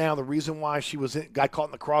found out now the reason why she got caught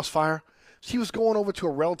in the crossfire. She was going over to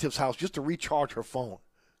a relative's house just to recharge her phone.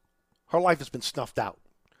 Her life has been snuffed out.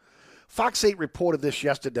 Fox 8 reported this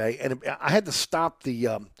yesterday, and I had to stop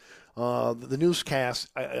the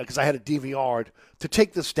newscast because I had it DVR'd to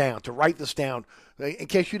take this down, to write this down, in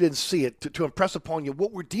case you didn't see it, to impress upon you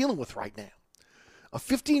what we're dealing with right now. A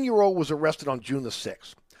 15-year-old was arrested on June the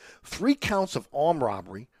 6th. 3 counts of armed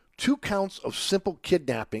robbery, 2 counts of simple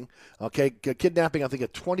kidnapping, kidnapping, I think, a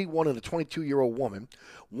 21 and a 22-year-old woman,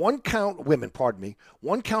 1 count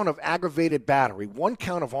of aggravated battery, 1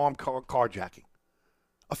 count of armed carjacking.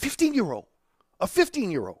 A 15-year-old.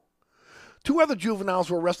 2 other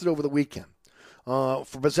juveniles were arrested over the weekend for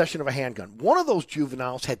possession of a handgun. One of those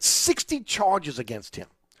juveniles had 60 charges against him,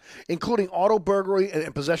 including auto burglary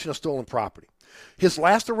and possession of stolen property. His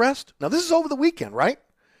last arrest, now this is over the weekend, right?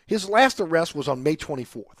 His last arrest was on May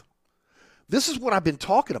 24th. This is what I've been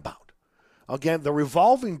talking about. Again, the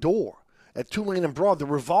revolving door at Tulane and Broad, the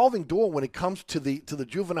revolving door when it comes to the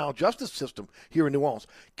juvenile justice system here in New Orleans.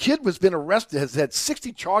 Kid has been arrested, has had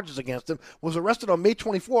 60 charges against him, was arrested on May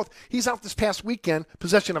 24th. He's out this past weekend,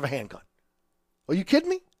 possession of a handgun. Are you kidding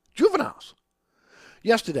me? Juveniles.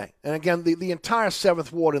 Yesterday, and again, the entire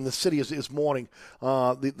 7th Ward in the city is mourning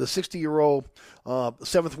the 60-year-old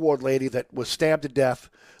 7th Ward lady that was stabbed to death,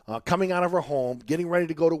 coming out of her home, getting ready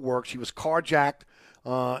to go to work. She was carjacked,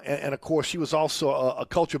 and of course, she was also a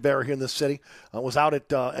culture bearer here in this city. Was out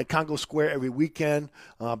at Congo Square every weekend,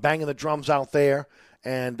 banging the drums out there.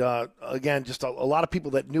 And again, just a lot of people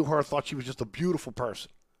that knew her thought she was just a beautiful person.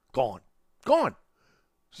 Gone.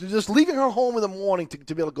 So just leaving her home in the morning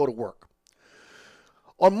to be able to go to work.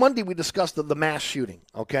 On Monday, we discussed the mass shooting,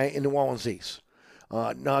 okay, in New Orleans East.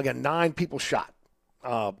 Now, again, 9 people shot.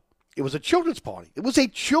 It was a children's party. It was a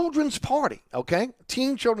children's party, okay,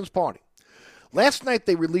 teen children's party. Last night,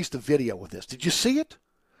 they released a video of this. Did you see it?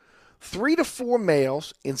 3 to 4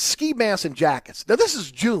 males in ski masks and jackets. Now, this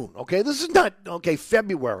is June, okay? This is not, okay,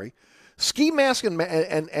 February. Ski masks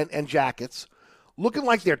and jackets looking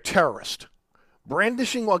like they're terrorists,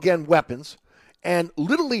 brandishing, again, weapons, and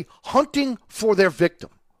literally hunting for their victim.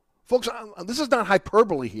 Folks, this is not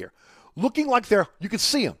hyperbole here. Looking like you could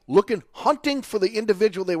see them, hunting for the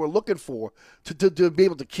individual they were looking for to be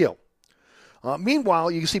able to kill. Meanwhile,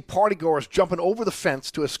 you can see partygoers jumping over the fence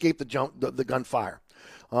to escape the gunfire.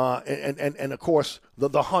 And of course,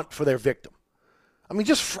 the hunt for their victim. I mean,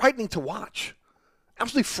 just frightening to watch.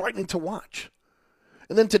 Absolutely frightening to watch.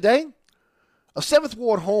 And then today, a 7th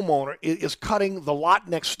Ward homeowner is cutting the lot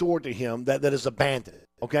next door to him that is abandoned.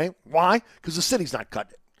 Okay? Why? Because the city's not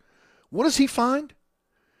cutting it. What does he find?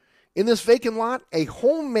 In this vacant lot, a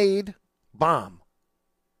homemade bomb.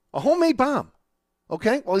 A homemade bomb.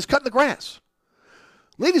 Okay? While he's cutting the grass.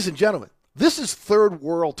 Ladies and gentlemen, this is third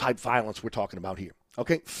world type violence we're talking about here.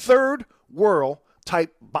 Okay? Third world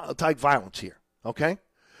type violence here. Okay?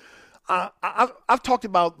 I've talked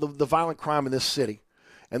about the violent crime in this city.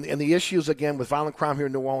 And the issues, again, with violent crime here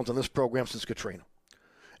in New Orleans on this program since Katrina.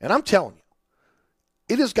 And I'm telling you,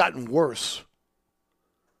 it has gotten worse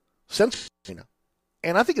since Katrina.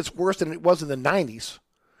 And I think it's worse than it was in the 90s,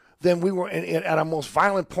 than we were at our most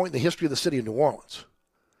violent point in the history of the city of New Orleans.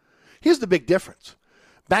 Here's the big difference.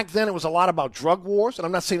 Back then, it was a lot about drug wars, and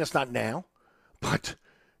I'm not saying it's not now. But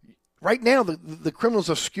right now, the criminals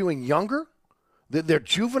are skewing younger. They're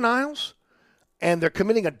juveniles. And they're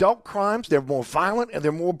committing adult crimes. They're more violent and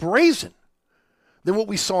they're more brazen than what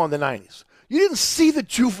we saw in the 90s. You didn't see the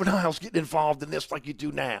juveniles getting involved in this like you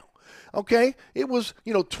do now. Okay? It was,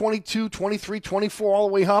 22, 23, 24, all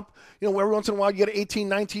the way up. Every once in a while you get an 18,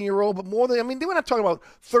 19-year-old. But more than, we're not talking about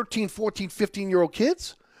 13, 14, 15-year-old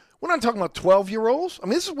kids. We're not talking about 12-year-olds.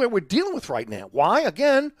 This is where we're dealing with right now. Why?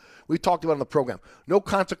 Again, we talked about it in the program. No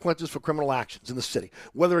consequences for criminal actions in the city.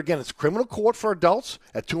 Whether, again, it's criminal court for adults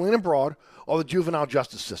at Tulane and Broad or the juvenile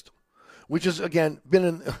justice system, which has, again,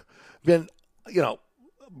 been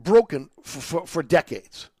broken for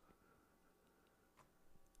decades.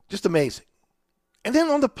 Just amazing. And then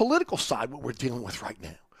on the political side, what we're dealing with right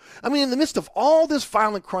now. In the midst of all this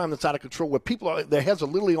violent crime that's out of control, where their heads are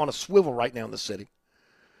literally on a swivel right now in the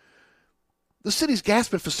city's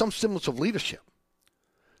gasping for some semblance of leadership.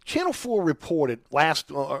 Channel 4 reported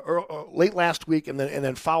late last week and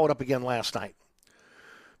then followed up again last night.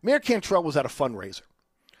 Mayor Cantrell was at a fundraiser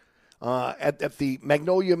at the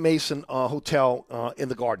Magnolia Mason Hotel in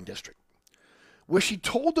the Garden District, where she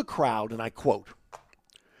told the crowd, and I quote,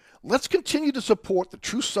 "Let's continue to support the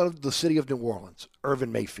true son of the city of New Orleans,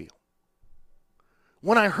 Irvin Mayfield."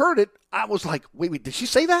 When I heard it, I was like, wait, did she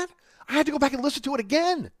say that? I had to go back and listen to it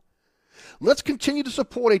again. Let's continue to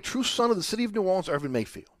support a true son of the city of New Orleans, Irvin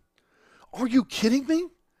Mayfield. Are you kidding me?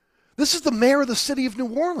 This is the mayor of the city of New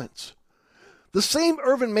Orleans. The same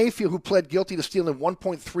Irvin Mayfield who pled guilty to stealing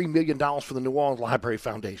 $1.3 million from the New Orleans Library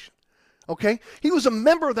Foundation. Okay? He was a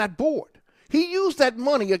member of that board. He used that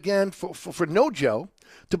money, again, for no Joe,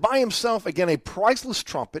 to buy himself, again, a priceless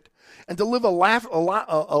trumpet and to live a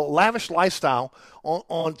lavish lifestyle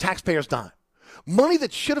on taxpayers' dime. Money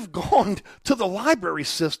that should have gone to the library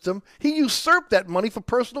system, he usurped that money for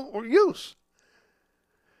personal use.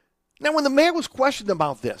 Now, when the mayor was questioned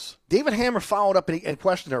about this, David Hammer followed up and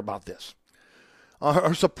questioned her about this.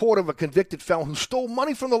 Her support of a convicted felon who stole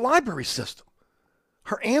money from the library system.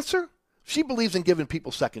 Her answer? She believes in giving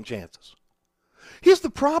people second chances. Here's the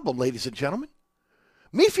problem, ladies and gentlemen.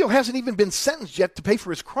 Mayfield hasn't even been sentenced yet to pay for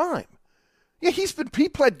his crime. Yeah, he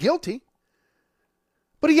pled guilty,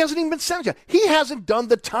 but he hasn't even been sentenced yet. He hasn't done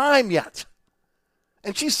the time yet.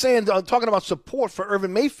 And she's saying, talking about support for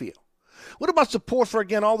Irvin Mayfield. What about support for,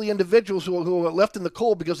 again, all the individuals who are left in the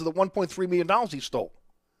cold because of the $1.3 million he stole?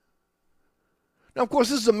 Now, of course,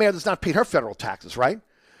 this is a mayor that's not paid her federal taxes, right?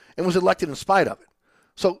 And was elected in spite of it.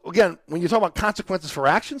 So, again, when you talk about consequences for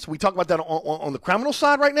actions, we talk about that on the criminal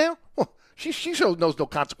side right now. Well, She knows no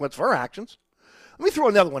consequence for her actions. Let me throw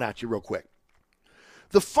another one at you real quick.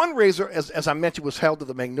 The fundraiser, as I mentioned, was held at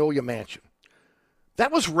the Magnolia Mansion.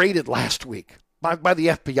 That was raided last week by the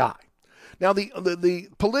FBI. Now, the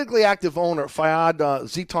politically active owner, Fayad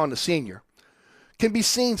Ziton Sr., can be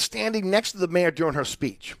seen standing next to the mayor during her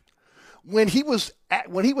speech. When he was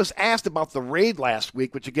asked about the raid last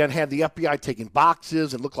week, which again had the FBI taking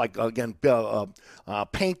boxes and looked like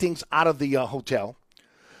paintings out of the hotel,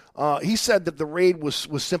 he said that the raid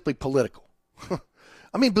was simply political.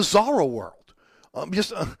 I mean, bizarro world.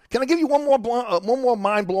 Can I give you one more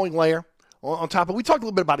mind-blowing layer on top of it? We talked a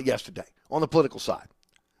little bit about it yesterday on the political side.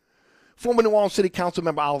 Former New Orleans City Council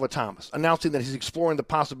member Oliver Thomas announcing that he's exploring the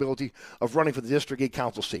possibility of running for the District 8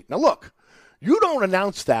 Council seat. Now, look, you don't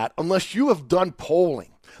announce that unless you have done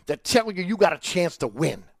polling that tell you got a chance to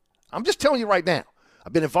win. I'm just telling you right now.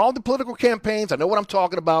 I've been involved in political campaigns. I know what I'm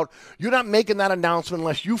talking about. You're not making that announcement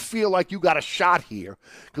unless you feel like you got a shot here,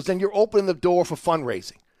 because then you're opening the door for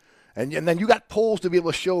fundraising. And then you got polls to be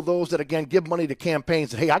able to show those that, again, give money to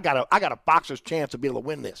campaigns that, hey, I got a boxer's chance to be able to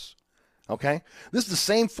win this. Okay? This is the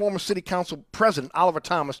same former city council president, Oliver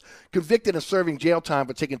Thomas, convicted and serving jail time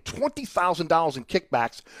for taking $20,000 in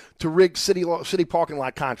kickbacks to rig city parking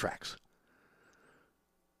lot contracts.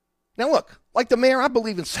 Now, look, like the mayor, I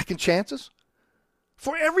believe in second chances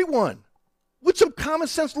for everyone with some common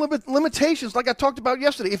sense limitations like I talked about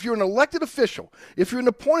yesterday. If you're an elected official, if you're an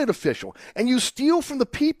appointed official, and you steal from the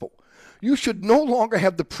people, you should no longer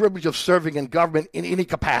have the privilege of serving in government in any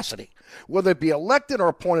capacity, whether it be elected or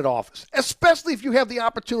appointed office, especially if you have the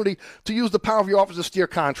opportunity to use the power of your office to steer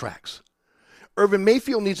contracts. Irvin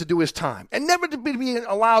Mayfield needs to do his time and never to be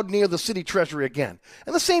allowed near the city treasury again.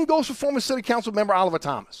 And the same goes for former city council member Oliver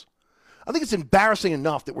Thomas. I think it's embarrassing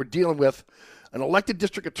enough that we're dealing with an elected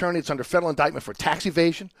district attorney that's under federal indictment for tax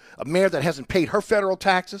evasion, a mayor that hasn't paid her federal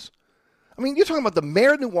taxes. I mean, you're talking about the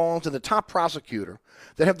mayor of New Orleans and the top prosecutor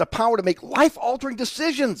that have the power to make life-altering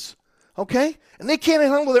decisions, okay? And they can't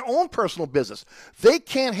handle their own personal business. They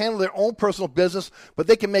can't handle their own personal business, but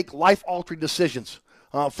they can make life-altering decisions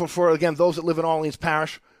for, again, those that live in Orleans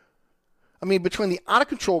Parish. I mean, between the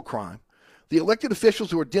out-of-control crime, the elected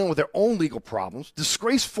officials who are dealing with their own legal problems,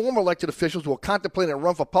 disgraced former elected officials who are contemplating a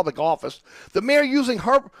run for public office, the mayor using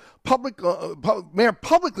her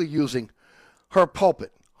publicly using her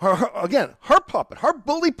pulpit, her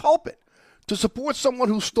bully pulpit, to support someone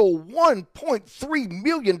who stole $1.3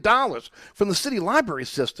 million from the city library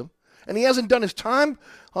system, and he hasn't done his time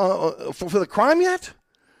for the crime yet?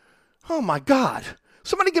 Oh, my God.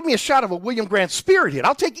 Somebody give me a shot of a William Grant spirit here.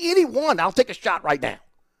 I'll take any one. I'll take a shot right now.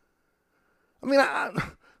 I mean,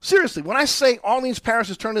 seriously, when I say Orleans Parish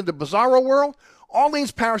has turned into Bizarro World,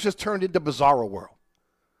 Orleans Parish has turned into Bizarro World.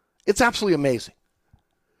 It's absolutely amazing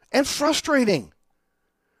and frustrating.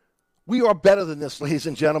 We are better than this, ladies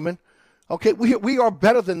and gentlemen. Okay, we are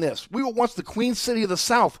better than this. We were once the Queen City of the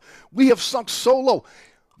South. We have sunk so low.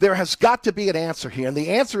 There has got to be an answer here, and the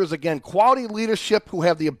answer is, again, quality leadership who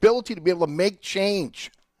have the ability to be able to make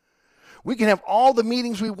change. We can have all the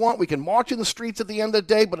meetings we want. We can march in the streets at the end of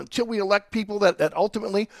the day, but until we elect people that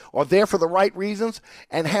ultimately are there for the right reasons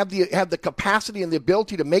and have the capacity and the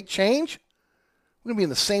ability to make change, we're going to be in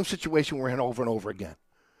the same situation we're in over and over again.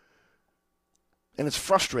 And it's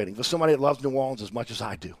frustrating for somebody that loves New Orleans as much as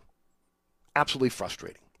I do. Absolutely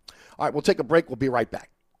frustrating. All right, we'll take a break. We'll be right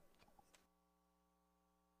back.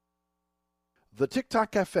 The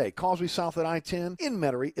TikTok Cafe, Causeway South at I-10 in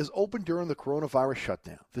Metairie, is open during the coronavirus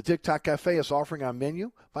shutdown. The TikTok Cafe is offering our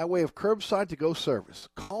menu by way of curbside to-go service.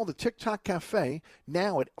 Call the TikTok Cafe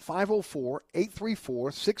now at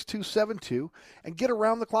 504-834-6272 and get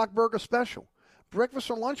around-the-clock burger special, breakfast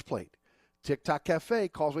or lunch plate. TikTok Cafe,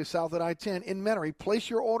 Causeway South at I-10 in Metairie. Place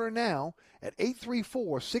your order now at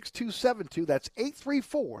 834-6272. That's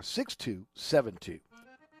 834-6272.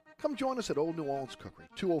 Come join us at Old New Orleans Cookery,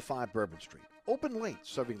 205 Bourbon Street. Open late,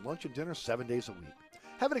 serving lunch and dinner 7 days a week.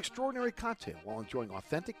 Have an extraordinary cocktail while enjoying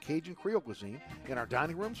authentic Cajun Creole cuisine in our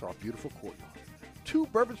dining rooms or our beautiful courtyard. 2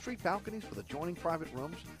 Bourbon Street balconies with adjoining private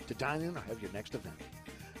rooms to dine in or have your next event.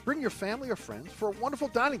 Bring your family or friends for a wonderful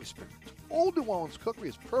dining experience. Old New Orleans Cookery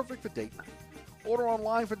is perfect for date night. Order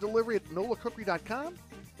online for delivery at nolacookery.com.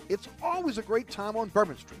 It's always a great time on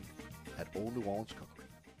Bourbon Street at Old New Orleans Cookery.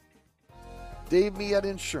 Dave Miette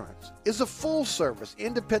Insurance is a full-service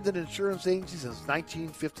independent insurance agency since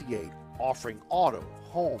 1958, offering auto,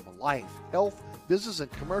 home, life, health, business, and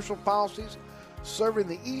commercial policies, serving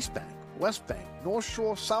the East Bank, West Bank, North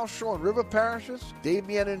Shore, South Shore, and River parishes. Dave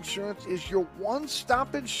Miette Insurance is your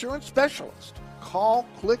one-stop insurance specialist. Call,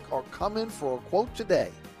 click, or come in for a quote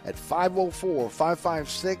today at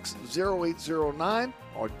 504-556-0809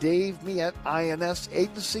 or Dave me at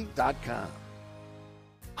insagency.com.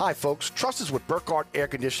 Hi, folks. Trust is what Burkhardt Air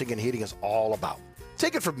Conditioning and Heating is all about.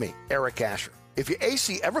 Take it from me, Eric Asher. If your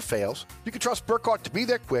AC ever fails, you can trust Burkhardt to be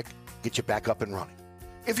there quick, get you back up and running.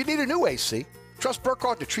 If you need a new AC, trust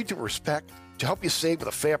Burkhardt to treat you with respect, to help you save with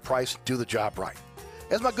a fair price and do the job right.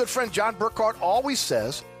 As my good friend John Burkhardt always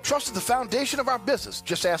says, trust is the foundation of our business.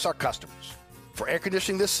 Just ask our customers. For air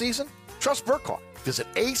conditioning this season, trust Burkhardt. Visit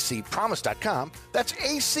acpromise.com. That's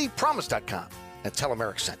acpromise.com. And tell them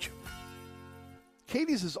Eric sent you.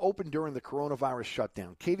 Katie's is open during the coronavirus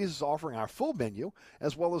shutdown. Katie's is offering our full menu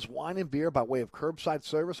as well as wine and beer by way of curbside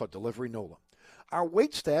service or delivery NOLA. Our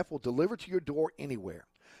wait staff will deliver to your door anywhere.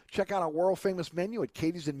 Check out our world-famous menu at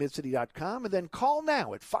katiesinmidcity.com and then call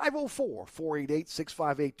now at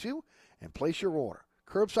 504-488-6582 and place your order.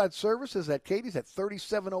 Curbside service is at Katie's at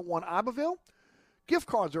 3701 Iberville. Gift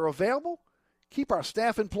cards are available. Keep our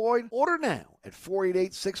staff employed. Order now at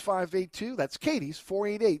 488-6582. That's Katie's,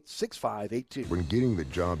 488-6582. When getting the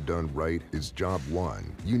job done right is job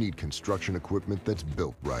one, you need construction equipment that's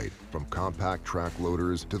built right. From compact track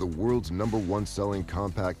loaders to the world's #1 selling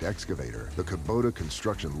compact excavator, the Kubota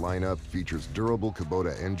construction lineup features durable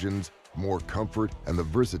Kubota engines, more comfort, and the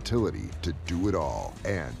versatility to do it all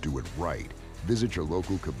and do it right. Visit your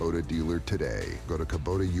local Kubota dealer today. Go to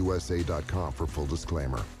KubotaUSA.com for full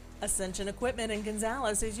disclaimer. Ascension Equipment in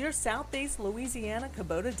Gonzales is your Southeast Louisiana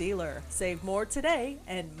Kubota dealer. Save more today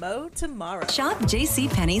and mow tomorrow. Shop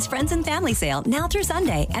JCPenney's Friends and Family Sale now through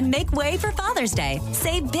Sunday and make way for Father's Day.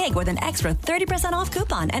 Save big with an extra 30% off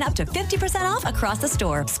coupon and up to 50% off across the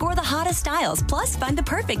store. Score the hottest styles, plus find the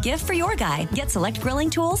perfect gift for your guy. Get select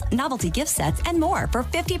grilling tools, novelty gift sets, and more for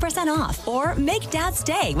 50% off. Or make Dad's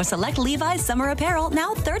Day with select Levi's summer apparel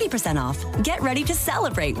now 30% off. Get ready to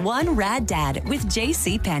celebrate one rad dad with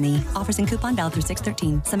JCPenney. Offers and coupon valid through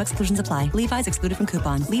 6/13. Some exclusions apply. Levi's excluded from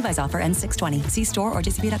coupon. Levi's offer ends 6/20. See store or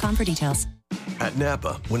jcp.com for details. At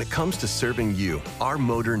Napa, when it comes to serving you, our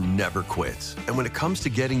motor never quits. And when it comes to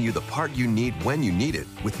getting you the part you need when you need it,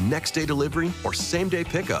 with next day delivery or same day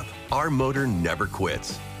pickup, our motor never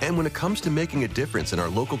quits. And when it comes to making a difference in our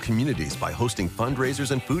local communities by hosting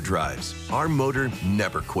fundraisers and food drives, our motor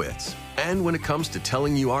never quits. And when it comes to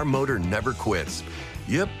telling you our motor never quits,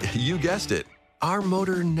 yep, you guessed it. Our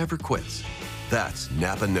motor never quits. That's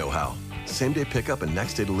Napa know-how. Same-day pickup and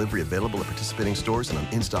next-day delivery available at participating stores and on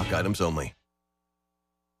in-stock items only.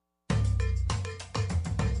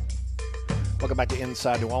 Welcome back to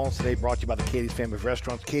Inside New Orleans. Today brought to you by the Katie's family of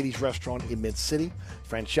restaurants. Katie's Restaurant in Mid-City.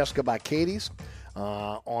 Francesca by Katie's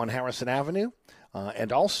on Harrison Avenue.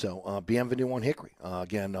 And also Bienvenue on Hickory.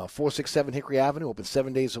 Again, 467 Hickory Avenue, open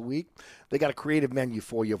 7 days a week. They got a creative menu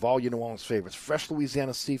for you of all your New Orleans favorites. Fresh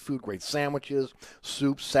Louisiana seafood, great sandwiches,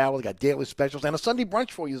 soups, salad. They got daily specials, and a Sunday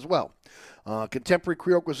brunch for you as well. Contemporary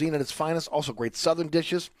Creole cuisine at its finest, also great southern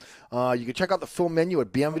dishes. You can check out the full menu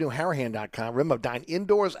at bienvenueharahan.com. Remember, dine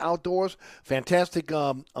indoors, outdoors. Fantastic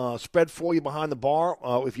spread for you behind the bar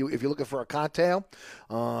if you're looking for a cocktail.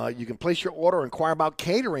 You can place your order or inquire about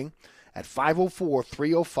catering at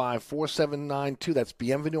 504-305-4792. That's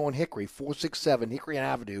Bienvenue on Hickory, 467 Hickory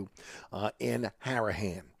Avenue in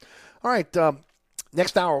Harahan. All right,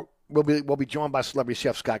 next hour we'll be joined by celebrity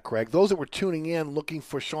chef Scott Craig. Those that were tuning in looking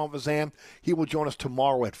for Sean Vazan, he will join us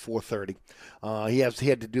tomorrow at 4:30. He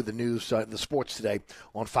had to do the news, the sports today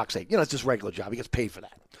on Fox 8. You know, it's his regular job. He gets paid for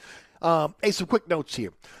that. Hey, some quick notes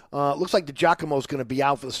here. Looks like DiGiacomo's going to be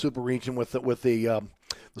out for the Super Region with the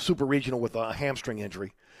Super Regional with a hamstring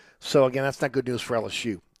injury. So, again, that's not good news for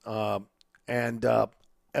LSU. And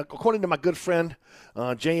according to my good friend,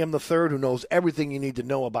 J.M. III, who knows everything you need to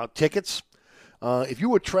know about tickets, if you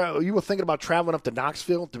were thinking about traveling up to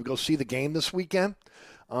Knoxville to go see the game this weekend,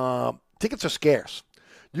 tickets are scarce.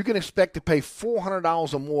 You can expect to pay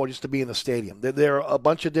 $400 or more just to be in the stadium. There are a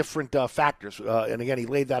bunch of different factors. And, again, he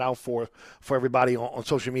laid that out for everybody on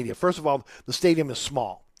social media. First of all, the stadium is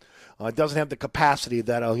small. It doesn't have the capacity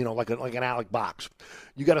that, like an Alec Box.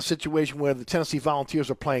 You got a situation where the Tennessee Volunteers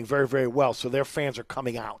are playing very, very well, so their fans are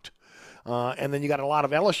coming out. And then you got a lot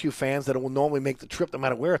of LSU fans that will normally make the trip no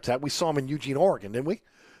matter where it's at. We saw them in Eugene, Oregon, didn't we?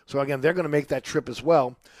 So, again, they're going to make that trip as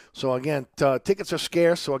well. So, again, tickets are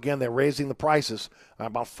scarce. So, again, they're raising the prices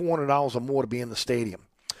about $400 or more to be in the stadium.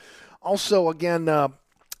 Also, again,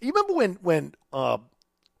 you remember when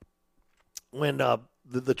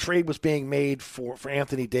the trade was being made for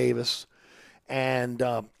Anthony Davis, and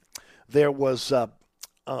there was the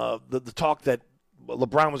talk that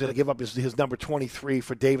LeBron was going to give up his number 23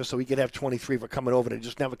 for Davis so he could have 23 for coming over, and it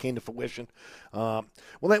just never came to fruition.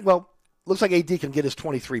 looks like AD can get his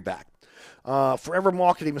 23 back. Forever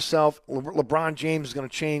marketing himself, LeBron James is going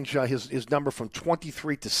to change his number from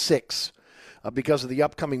 23 to 6 because of the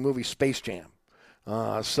upcoming movie Space Jam.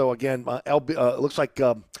 So again, it looks like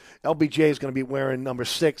LBJ is going to be wearing number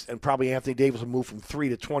 6, and probably Anthony Davis will move from 3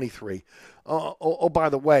 to 23. By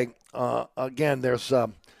the way, again, there's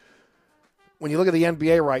when you look at the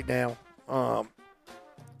NBA right now,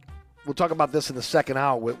 we'll talk about this in the second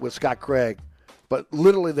hour with Scott Craig, but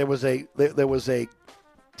literally there was a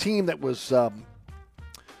team that was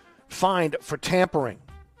fined for tampering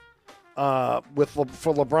for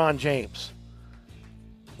LeBron James.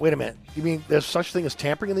 Wait a minute. You mean there's such thing as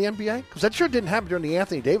tampering in the NBA? Because that sure didn't happen during the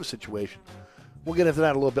Anthony Davis situation. We'll get into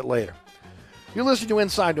that a little bit later. You're listening to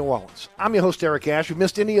Inside New Orleans. I'm your host, Eric Asher. If you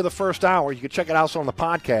missed any of the first hour, you can check it out on the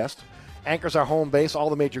podcast. Anchor's our home base, all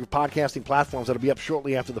the major podcasting platforms that'll be up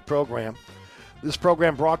shortly after the program. This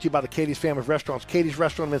program brought to you by the Katie's family of restaurants, Katie's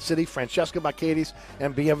Restaurant in Mid-City, Francesca by Katie's,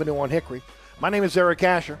 and Bienvenue on Hickory. My name is Eric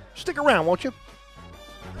Asher. Stick around, won't you?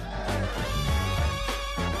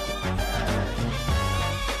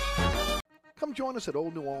 Come join us at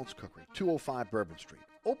Old New Orleans Cookery, 205 Bourbon Street.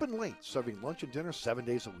 Open late, serving lunch and dinner 7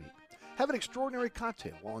 days a week. Have an extraordinary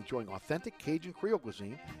cocktail while enjoying authentic Cajun Creole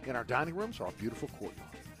cuisine in our dining rooms or our beautiful courtyard.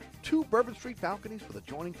 2 Bourbon Street balconies with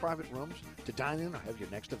adjoining private rooms to dine in or have your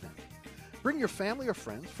next event. Bring your family or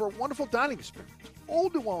friends for a wonderful dining experience.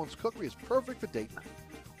 Old New Orleans Cookery is perfect for date night.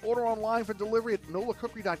 Order online for delivery at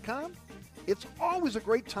nolacookery.com. It's always a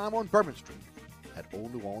great time on Bourbon Street at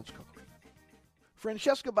Old New Orleans Cookery.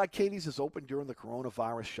 Francesca by Katie's is open during the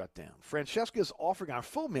coronavirus shutdown. Francesca is offering our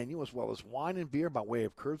full menu as well as wine and beer by way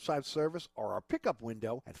of curbside service or our pickup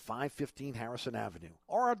window at 515 Harrison Avenue,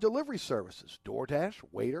 or our delivery services, DoorDash,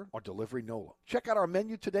 Waiter, or Delivery Nola. Check out our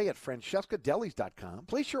menu today at francescadelis.com.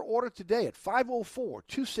 Place your order today at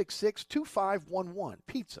 504-266-2511.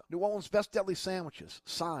 Pizza, New Orleans' best deli sandwiches,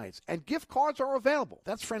 sides, and gift cards are available.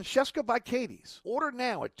 That's Francesca by Katie's. Order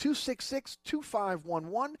now at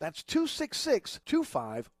 266-2511. That's 266-2511.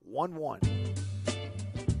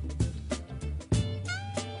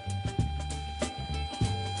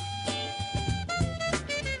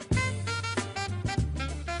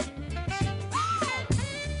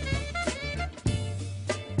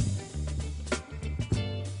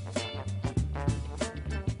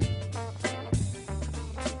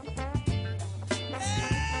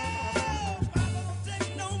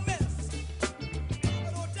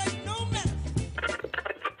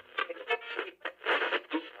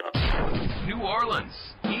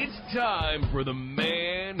 Time for the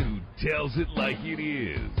man who tells it like it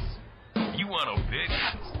is. You want a pitch?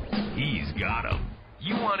 He's got 'em.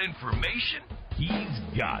 You want information? He's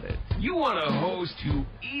got it. You want a host who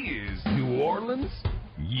is New Orleans?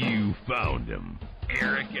 You found him.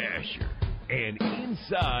 Eric Asher and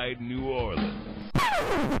Inside New Orleans.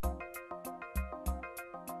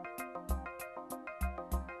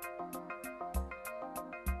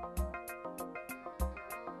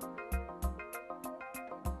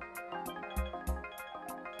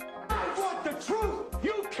 The truth!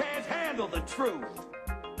 You can't handle the truth!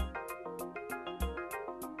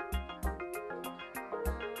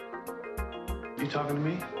 You talking to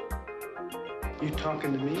me? You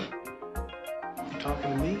talking to me? You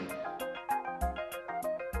talking to me?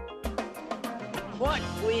 What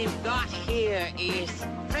we've got here is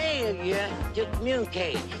failure to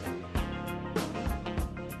communicate.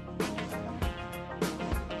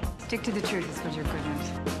 Stick to the truth is what you're good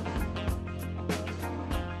at.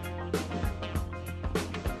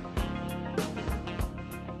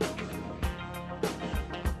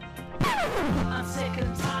 I'm sick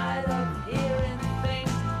and tired of hearing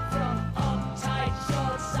things from uptight,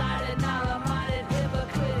 short-sighted, narrow-minded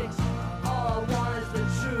hypocrites. All I want is the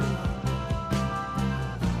truth.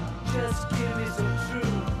 Just give me some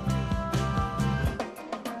truth.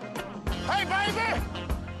 Hey, baby!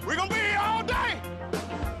 We're gonna be here all day!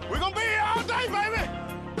 We're gonna be here all day, baby!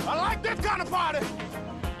 I like this kind of party!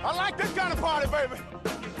 I like this kind of party, baby!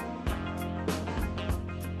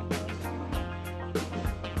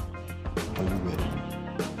 Are you ready?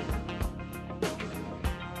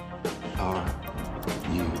 Are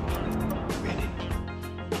you ready?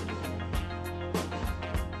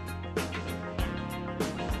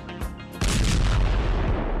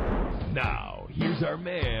 Now, here's our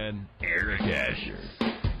man, Eric Asher.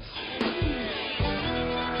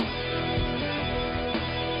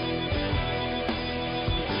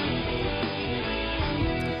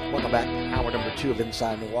 Welcome back. Hour number 2 of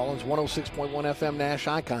Inside New Orleans, 106.1 FM Nash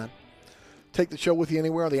Icon. Take the show with you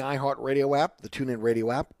anywhere on the iHeartRadio app, the TuneIn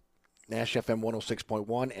Radio app, Nash FM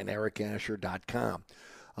 106.1, and ericasher.com.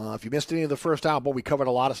 If you missed any of the first hour, we covered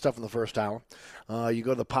a lot of stuff in the first hour. You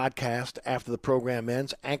go to the podcast after the program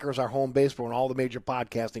ends. Anchor is our home base. We're on all the major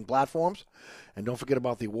podcasting platforms. And don't forget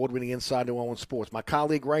about the award-winning Inside New Orleans Sports. My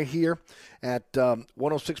colleague right here at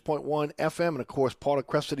 106.1 FM and, of course, part of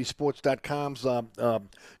CrestCitySports.com's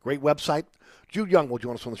great website. Jude Young will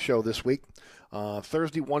join us on the show this week.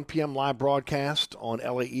 Thursday, 1 p.m. live broadcast on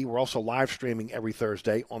LAE. We're also live streaming every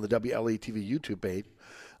Thursday on the WLE TV YouTube page.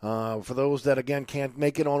 For those that, again, can't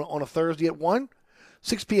make it on a Thursday at 1,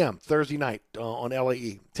 6 p.m. Thursday night on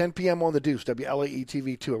LAE. 10 p.m. on the Deuce, WLAE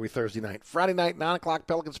TV 2 every Thursday night. Friday night, 9 o'clock,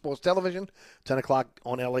 Pelican Sports Television, 10 o'clock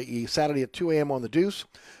on LAE. Saturday at 2 a.m. on the Deuce,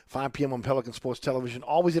 5 p.m. on Pelican Sports Television.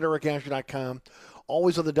 Always at ericasher.com.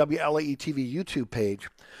 Always on the WLAE TV YouTube page.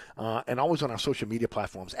 And always on our social media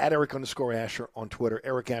platforms. At Eric_Asher on Twitter,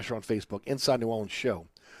 Eric Asher on Facebook, Inside New Orleans Show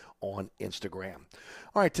on Instagram.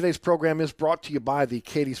 All right, today's program is brought to you by the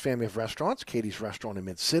Katie's family of restaurants. Katie's Restaurant in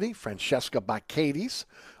Mid-City, Francesca by Katie's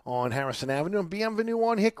on Harrison Avenue, and Bienvenue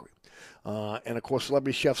on Hickory. And, of course,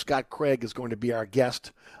 celebrity chef Scott Craig is going to be our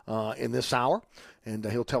guest in this hour. And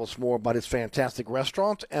he'll tell us more about his fantastic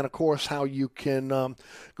restaurant and, of course, how you can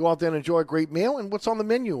go out there and enjoy a great meal and what's on the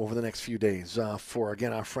menu over the next few days for,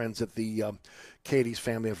 again, our friends at the Katie's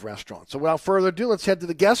family of restaurants. So without further ado, let's head to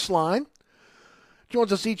the guest line.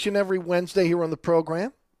 Joins us each and every Wednesday here on the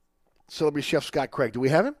program, celebrity chef Scott Craig. Do we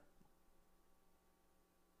have him?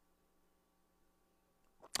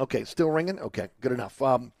 Okay, still ringing? Okay, good enough.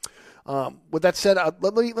 With that said,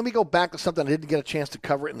 let me go back to something I didn't get a chance to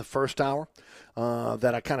cover in the first hour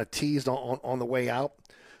that I kind of teased on the way out.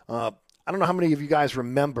 I don't know how many of you guys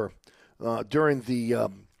remember during the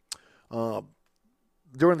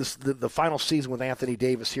final season with Anthony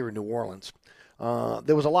Davis here in New Orleans,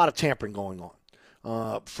 there was a lot of tampering going on.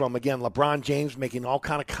 From, again, LeBron James making all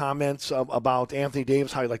kind of comments about Anthony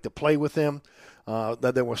Davis, how he liked to play with him.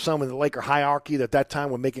 That there were some in the Laker hierarchy that at that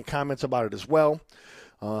time were making comments about it as well.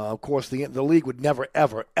 Of course, the league would never,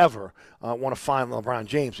 ever, ever want to fine LeBron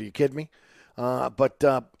James. Are you kidding me?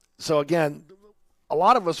 So, again, a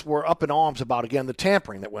lot of us were up in arms about, again, the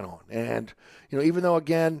tampering that went on. And, even though,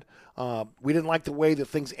 again, we didn't like the way that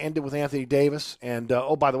things ended with Anthony Davis. And,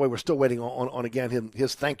 by the way, we're still waiting on again,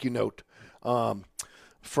 his thank you note.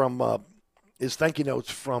 From his thank you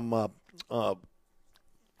notes to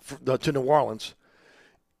New Orleans.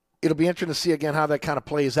 It'll be interesting to see again how that kind of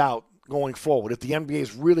plays out going forward. If the NBA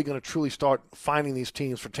is really going to truly start finding these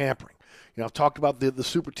teams for tampering, I've talked about the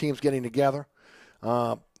super teams getting together.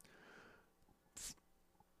 The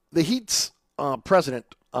Heat's president,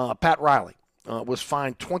 Pat Riley, was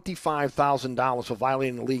fined $25,000 for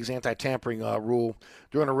violating the league's anti-tampering rule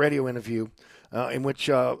during a radio interview. In which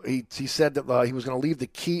he said that he was going to leave the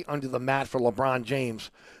key under the mat for LeBron James,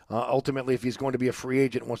 ultimately, if he's going to be a free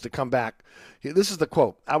agent and wants to come back. This is the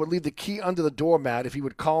quote: "I would leave the key under the doormat if he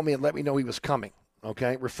would call me and let me know he was coming."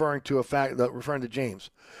 Okay, referring to James.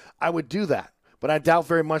 I would do that, but I doubt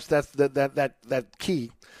very much that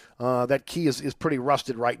key is pretty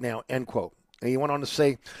rusted right now. End quote. And he went on to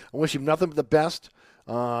say, "I wish him nothing but the best,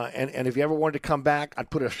 and if he ever wanted to come back, I'd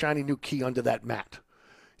put a shiny new key under that mat."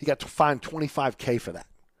 He got fined $25,000 for that.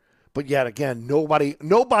 But yet again, nobody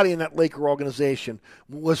in that Laker organization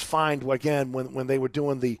was fined again when they were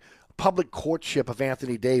doing the public courtship of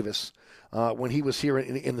Anthony Davis when he was here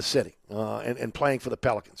in the city and playing for the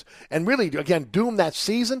Pelicans. And really, again, doomed that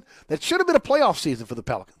season. That should have been a playoff season for the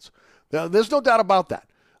Pelicans. There's no doubt about that.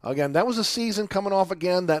 Again, that was a season coming off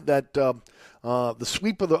again that the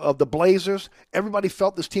sweep of the Blazers. Everybody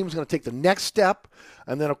felt this team was going to take the next step,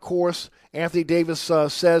 and then of course Anthony Davis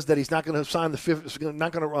says that he's not going to sign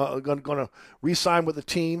not going to re-sign with the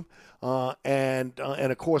team, and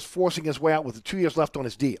of course forcing his way out with the 2 years left on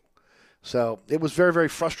his deal. So it was very, very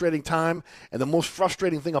frustrating time, and the most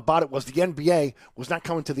frustrating thing about it was the NBA was not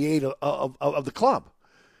coming to the aid of the club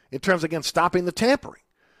in terms of, again, stopping the tampering.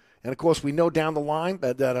 And of course, we know down the line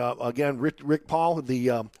that again, Rich Paul,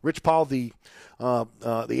 the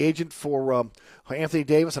agent for Anthony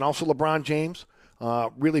Davis and also LeBron James,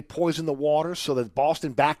 really poisoned the waters so that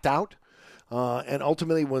Boston backed out, and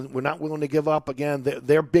ultimately we're not willing to give up again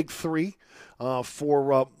their big three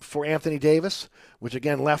for Anthony Davis, which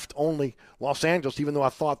again left only Los Angeles. Even though I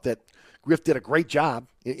thought that Griff did a great job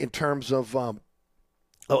in terms of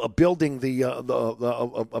building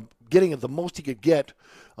getting the most he could get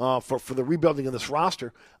for the rebuilding of this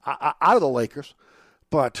roster out of the Lakers.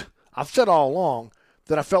 But I've said all along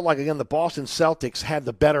that I felt like, again, the Boston Celtics had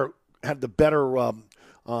the better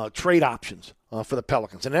trade options for the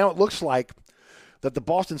Pelicans. And now it looks like that the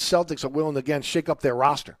Boston Celtics are willing to, again, shake up their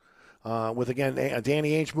roster. With, again,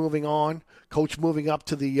 Danny Ainge moving on, coach moving up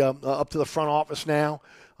to the front office now.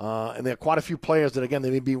 And there are quite a few players that, again, they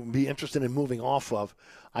may be interested in moving off of.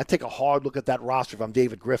 I take a hard look at that roster if I'm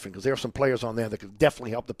David Griffin, because there are some players on there that could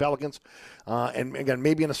definitely help the Pelicans. And again,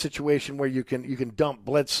 maybe in a situation where you can dump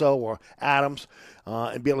Bledsoe or Adams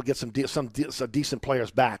and be able to get some decent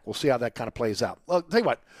players back. We'll see how that kind of plays out. Well, I'll tell you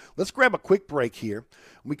what, let's grab a quick break here.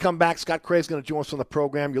 When we come back, Scott Craig's going to join us on the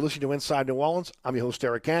program. You're listening to Inside New Orleans. I'm your host,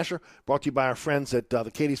 Eric Asher, brought to you by our friends at the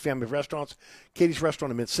Katie's Family of Restaurants, Katie's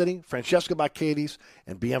Restaurant in Mid-City, Francesca by Katie's,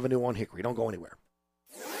 and Bienvenue on Hickory. Don't go anywhere.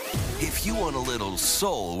 If you want a little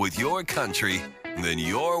soul with your country, then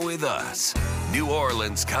you're with us. New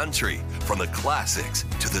Orleans Country. From the classics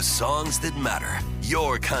to the songs that matter.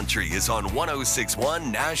 Your country is on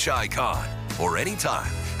 106.1 Nash Icon. Or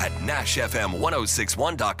anytime at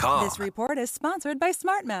NashFM1061.com. This report is sponsored by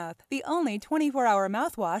SmartMouth, the only 24-hour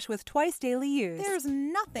mouthwash with twice daily use. There's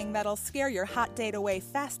nothing that'll scare your hot date away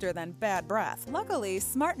faster than bad breath. Luckily,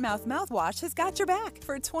 SmartMouth mouthwash has got your back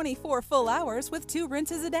for 24 full hours with 2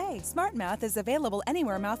 rinses a day. SmartMouth is available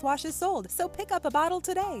anywhere mouthwash is sold, so pick up a bottle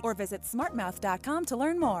today or visit smartmouth.com to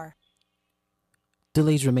learn more.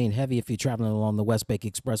 Delays remain heavy if you're traveling along the West Bank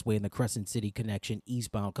Expressway and the Crescent City connection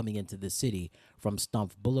eastbound coming into the city from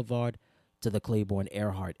Stumpf Boulevard to the Claiborne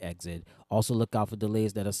Earhart exit. Also look out for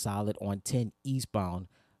delays that are solid on 10 eastbound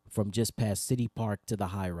from just past City Park to the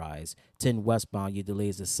high rise. 10 westbound, your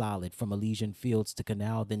delays are solid from Elysian Fields to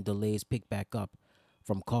Canal, then delays pick back up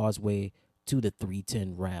from Causeway to the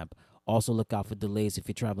 310 ramp. Also look out for delays if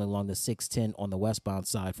you're traveling along the 610 on the westbound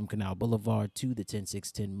side from Canal Boulevard to the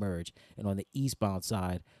 10610 merge, and on the eastbound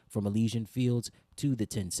side from Elysian Fields to the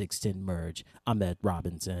 10610 merge. I'm Ed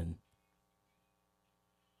Robinson.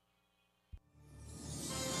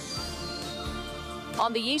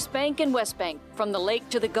 On the East Bank and West Bank, from the lake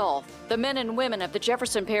to the Gulf, the men and women of the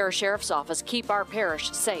Jefferson Parish Sheriff's Office keep our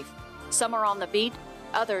parish safe. Some are on the beat,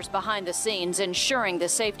 others behind the scenes, ensuring the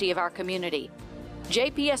safety of our community.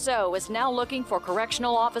 JPSO is now looking for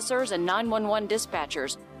correctional officers and 911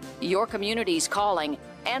 dispatchers. Your community's calling.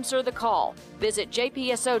 Answer the call. Visit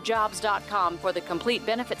jpsojobs.com for the complete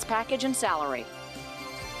benefits package and salary.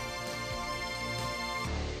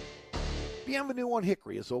 Bienvenue on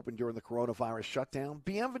Hickory is open during the coronavirus shutdown.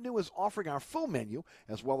 Bienvenue is offering our full menu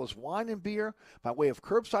as well as wine and beer by way of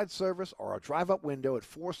curbside service or a drive-up window at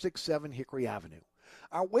 467 Hickory Avenue.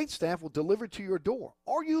 Our waitstaff will deliver to your door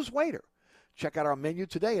or use waiter. Check out our menu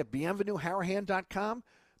today at bienvenueharahan.com.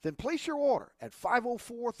 Then place your order at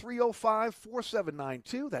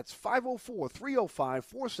 504-305-4792. That's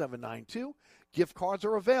 504-305-4792. Gift cards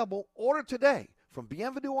are available. Order today from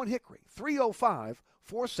Bienvenue on Hickory, 305-4792.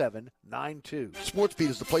 SportsBeat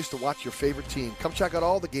is the place to watch your favorite team. Come check out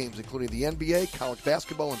all the games, including the NBA, college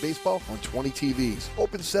basketball, and baseball on 20 TVs.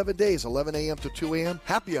 Open 7 days, 11 a.m. to 2 a.m.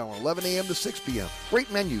 Happy hour, 11 a.m. to 6 p.m.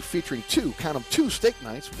 Great menu featuring two steak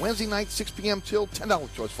nights. Wednesday night, 6 p.m. till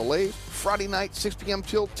 $10 choice fillets. Friday night, 6 p.m.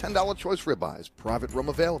 till $10 choice ribeyes. Private room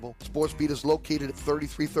available. SportsBeat is located at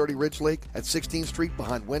 3330 Ridge Lake at 16th Street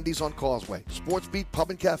behind Wendy's on Causeway. SportsBeat Pub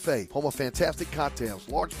and Cafe, home of fantastic cocktails,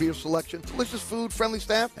 large beer selection, delicious food, friendly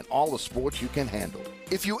staff, and all the sports you can handle.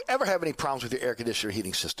 If you ever have any problems with your air conditioner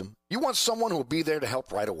heating system, you want someone who will be there to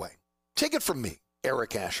help right away. Take it from me,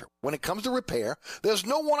 Eric Asher. When it comes to repair, there's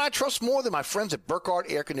no one I trust more than my friends at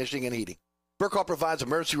Burkhardt Air Conditioning and Heating. Burkhardt provides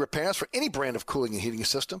emergency repairs for any brand of cooling and heating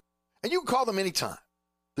system, and you can call them anytime.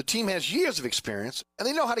 The team has years of experience, and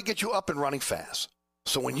they know how to get you up and running fast.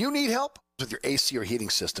 So when you need help with your AC or heating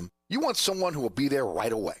system, you want someone who will be there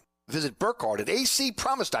right away. Visit Burkhardt at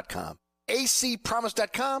acpromise.com,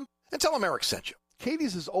 acpromise.com, and tell them Eric sent you.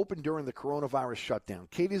 Katie's is open during the coronavirus shutdown.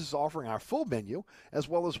 Katie's is offering our full menu as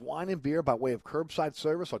well as wine and beer by way of curbside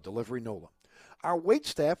service or delivery NOLA. Our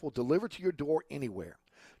waitstaff will deliver to your door anywhere.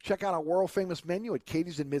 Check out our world-famous menu at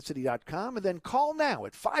katiesinmidcity.com and then call now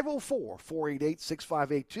at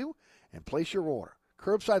 504-488-6582 and place your order.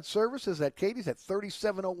 Curbside service is at Katie's at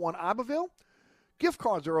 3701 Iberville. Gift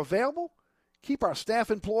cards are available. Keep our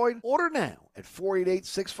staff employed. Order now at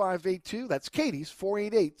 488-6582. That's Katie's,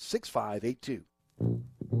 488-6582.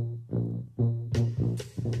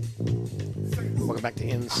 Welcome back to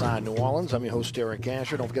Inside New Orleans. I'm your host, Eric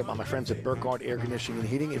Asher. Don't forget about my friends at Burkhardt Air Conditioning and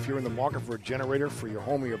Heating. If you're in the market for a generator for your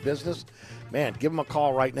home or your business, man, give them a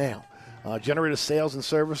call right now. Generator sales and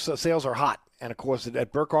service sales are hot. And, of course,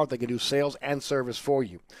 at Burkhardt, they can do sales and service for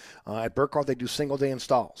you. At Burkhardt, they do single-day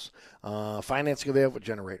installs. Financing available with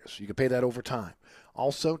generators. You can pay that over time.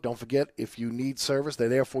 Also, don't forget, if you need service, they're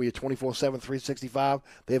there for you 24/7, 365.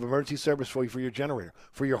 They have emergency service for you for your generator,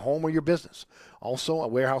 for your home or your business. Also, a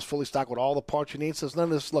warehouse fully stocked with all the parts you need. So none of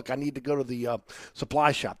this, look, I need to go to the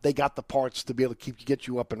supply shop. They got the parts to be able to get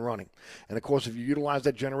you up and running. And, of course, if you utilize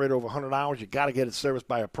that generator over 100 hours, you got to get it serviced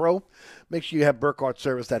by a pro. Make sure you have Burkhardt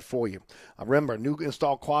service that for you. Remember, new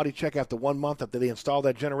install quality check after 1 month after they install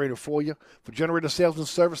that generator for you. For generator sales and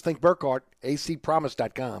service, think Burkhardt,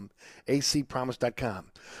 acpromise.com, acpromise.com.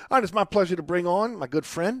 All right, it's my pleasure to bring on my good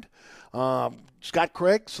friend, Scott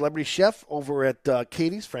Craig, celebrity chef over at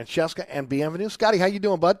Katie's, Francesca, and Bienvenue. Scotty, how you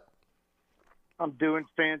doing, bud? I'm doing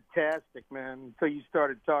fantastic, man, until you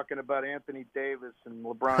started talking about Anthony Davis and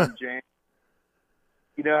LeBron James.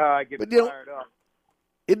 You know how I get fired up.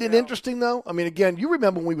 Isn't it interesting, though? I mean, again, you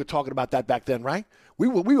remember when we were talking about that back then, right? We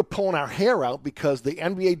were pulling our hair out because the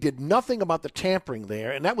NBA did nothing about the tampering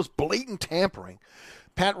there, and that was blatant tampering.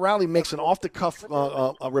 Pat Riley makes an off-the-cuff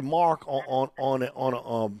remark on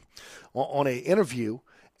an interview,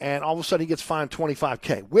 and all of a sudden he gets fined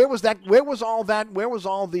 $25K. Where was that? Where was all that? Where was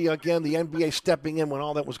all the NBA stepping in when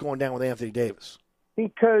all that was going down with Anthony Davis?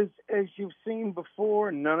 Because, as you've seen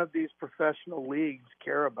before, none of these professional leagues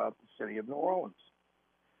care about the city of New Orleans.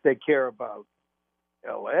 They care about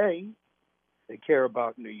L.A. They care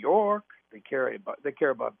about New York. They care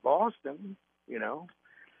about Boston. You know,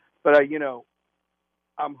 but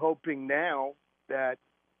I'm hoping now that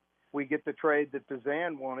we get the trade that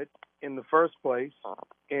Dezan wanted in the first place,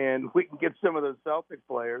 and we can get some of those Celtic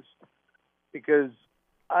players, because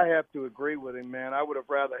I have to agree with him, man. I would have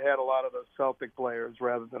rather had a lot of those Celtic players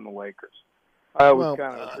rather than the Lakers. I always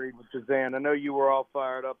kind of agreed with Dezan. I know you were all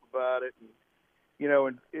fired up about it, and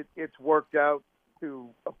it's worked out to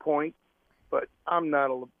a point, but I'm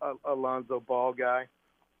not a Lonzo Ball guy.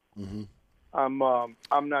 Mm-hmm.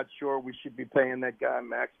 I'm not sure we should be paying that guy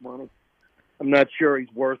max money. I'm not sure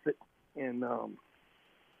he's worth it, and I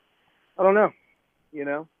don't know.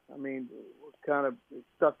 I mean, we're kind of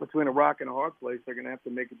stuck between a rock and a hard place. They're going to have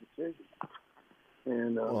to make a decision.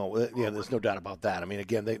 And there's no doubt about that. I mean,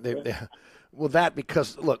 again, they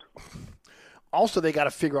because look, also they got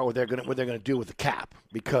to figure out what they're going to do with the cap,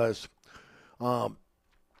 because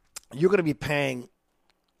you're going to be paying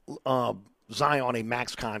Zion a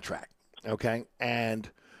max contract. Okay, and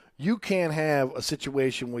you can't have a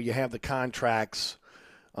situation where you have the contracts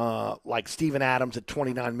like Steven Adams at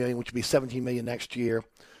 $29 million, which would be $17 million next year,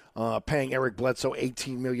 paying Eric Bledsoe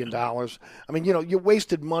 $18 million. I mean, you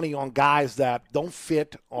wasted money on guys that don't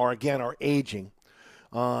fit or, again, are aging.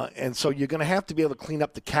 And so you're going to have to be able to clean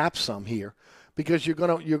up the cap some here, because you're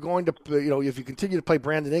going to if you continue to play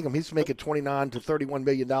Brandon Ingram, he's making $29 to $31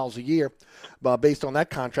 million a year based on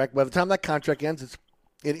that contract. By the time that contract ends, it's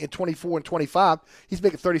in 24 and 25, he's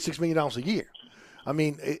making $36 million a year. I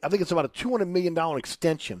mean, I think it's about a $200 million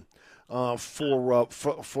extension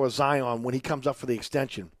for Zion when he comes up for the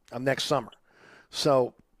extension next summer.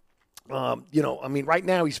 So, I mean, right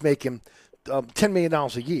now he's making $10 million a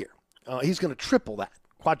year. He's going to triple that,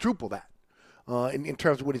 quadruple that in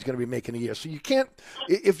terms of what he's going to be making a year. So you can't,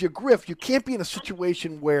 if you're Griff, you can't be in a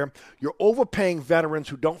situation where you're overpaying veterans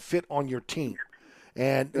who don't fit on your team.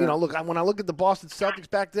 And, look, when I look at the Boston Celtics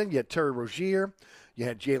back then, you had Terry Rozier, you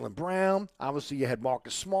had Jaylen Brown, obviously you had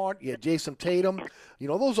Marcus Smart, you had Jason Tatum.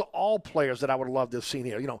 Those are all players that I would have loved to have seen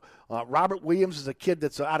here. Robert Williams is a kid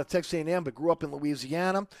that's out of Texas A&M but grew up in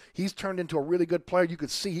Louisiana. He's turned into a really good player. You could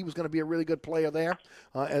see he was going to be a really good player there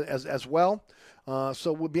as well.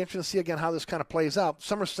 So we'll be interested to see, again, how this kind of plays out.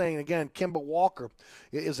 Some are saying, again, Kemba Walker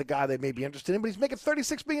is a guy they may be interested in, but he's making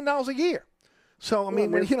 $36 million a year. So, I mean,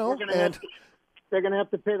 they're going to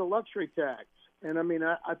have to pay the luxury tax. And, I mean,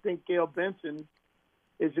 I think Gail Benson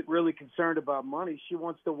isn't really concerned about money. She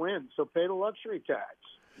wants to win, so pay the luxury tax.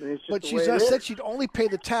 I mean, but she said she'd only pay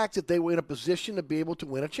the tax if they were in a position to be able to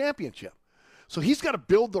win a championship. So he's got to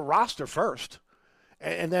build the roster first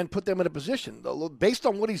and then put them in a position. Based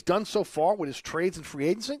on what he's done so far with his trades and free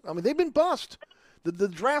agency, I mean, they've been bust. The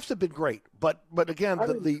drafts have been great. But again,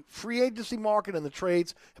 the free agency market and the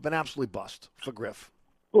trades have been absolutely bust for Griff.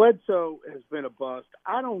 Bledsoe has been a bust.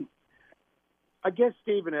 I guess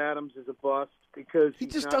Steven Adams is a bust because he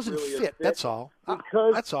he's just not doesn't really fit. That's all.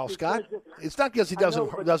 That's all, Scott. It's not because he doesn't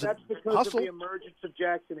that's because hustle. of the emergence of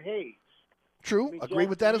Jackson Hayes. True, agree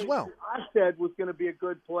with that as well. I said was going to be a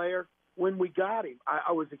good player when we got him.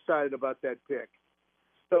 I was excited about that pick.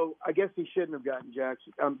 So I guess he shouldn't have gotten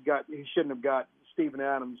Jackson. He shouldn't have got Steven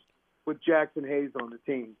Adams with Jackson Hayes on the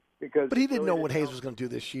team. because. But he didn't know what Hayes was going to do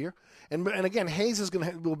this year. And again, Hayes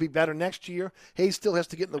will be better next year. Hayes still has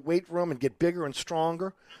to get in the weight room and get bigger and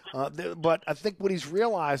stronger. But I think what he's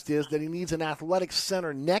realized is that he needs an athletic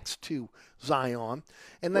center next to Zion.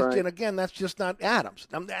 And again, that's just not Adams.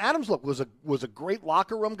 Adams, look, was a great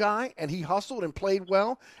locker room guy, and he hustled and played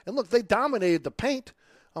well. And look, they dominated the paint.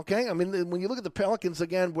 Okay, I mean, when you look at the Pelicans,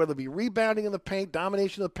 again, whether it be rebounding in the paint,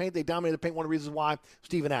 domination of the paint, they dominated the paint. One of the reasons why,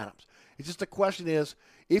 Steven Adams. It's just the question is,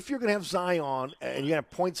 if you're going to have Zion and you're going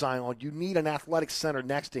to point Zion, you need an athletic center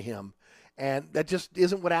next to him. And that just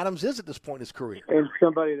isn't what Adams is at this point in his career. And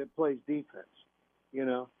somebody that plays defense,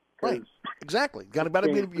 Right, exactly. You got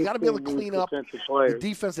to be able to clean up the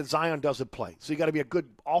defense that Zion doesn't play. So you got to be a good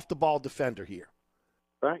off-the-ball defender here.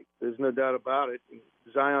 Right, there's no doubt about it.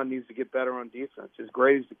 Zion needs to get better on defense. As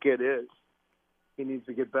great as the kid is, he needs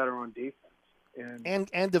to get better on defense.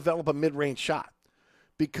 And develop a mid-range shot.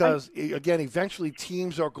 Because, again, eventually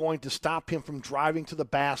teams are going to stop him from driving to the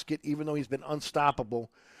basket, even though he's been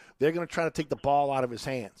unstoppable. They're going to try to take the ball out of his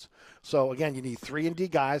hands. So, again, you need 3-and-D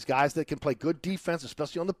guys that can play good defense,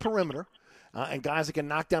 especially on the perimeter, and guys that can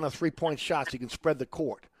knock down a three-point shot so you can spread the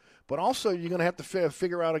court. But also, you're going to have to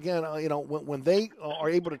figure out, again, when they are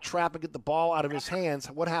able to trap and get the ball out of his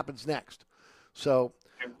hands, what happens next? So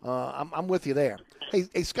I'm with you there.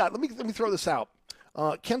 Hey, Scott, let me throw this out.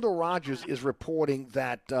 Kendall Rogers is reporting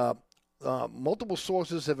that multiple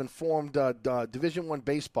sources have informed Division I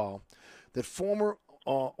baseball that former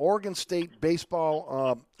Oregon State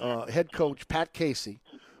baseball head coach Pat Casey,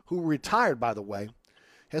 who retired, by the way,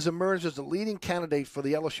 has emerged as the leading candidate for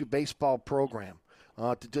the LSU baseball program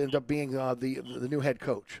to end up being the new head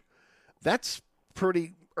coach. That's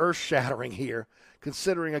pretty earth-shattering here,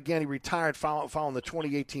 considering, again, he retired following the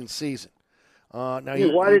 2018 season. Now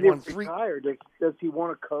why did he retire? Does he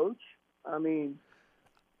want to coach? I mean,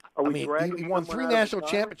 he won 3 national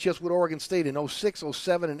championships with Oregon State in 06,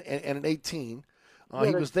 07, and in 18.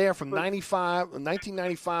 He was there from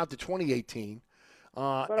 1995 to 2018.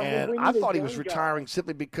 And I thought he was retiring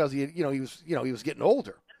simply because he was getting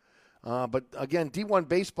older. But again, D1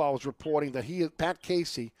 Baseball is reporting that Pat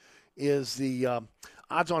Casey is the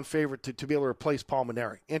odds-on favorite to be able to replace Paul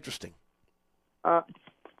Mainieri. Interesting. I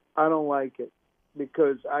don't like it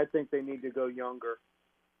because I think they need to go younger.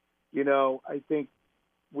 I think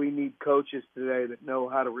we need coaches today that know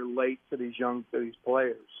how to relate to these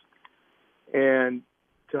players, and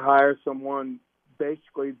to hire someone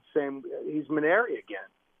basically the same. He's Mainieri again.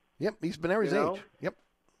 Yep, he's Mainieri's age. Yep.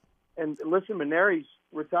 And listen, Mainieri's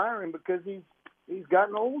retiring because he's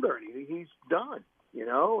gotten older and he's done.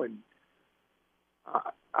 And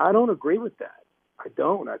I don't agree with that. I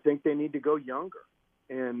don't. I think they need to go younger.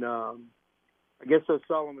 And I guess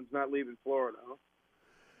O'Sullivan's not leaving Florida,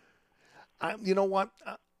 huh? You know what?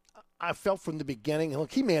 I felt from the beginning,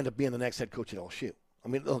 look, he may end up being the next head coach at LSU. I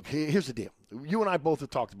mean, look, here's the deal. You and I both have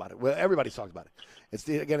talked about it. Well, everybody's talked about it. It's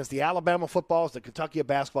the Alabama football, it's the Kentucky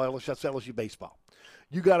basketball, it's LSU baseball.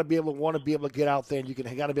 You got to want to be able to get out there, and you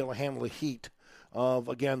got to be able to handle the heat of,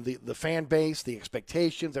 again, the fan base, the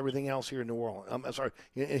expectations, everything else here in New Orleans.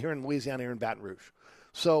 Here in Louisiana, here in Baton Rouge.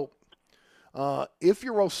 So if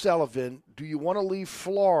you're O'Sullivan, do you want to leave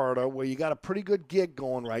Florida, where you got a pretty good gig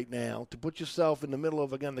going right now, to put yourself in the middle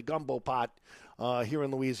of, again, the gumbo pot here in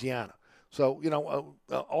Louisiana? So,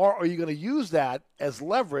 or are you going to use that as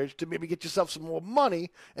leverage to maybe get yourself some more money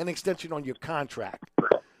and extension on your contract?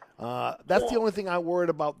 That's the only thing I worried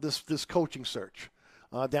about this coaching search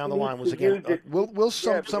down the line was, again, will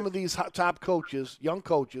some of these top coaches, young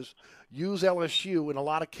coaches, use LSU in a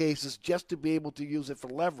lot of cases just to be able to use it for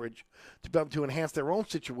leverage to be able to enhance their own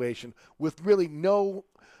situation with really no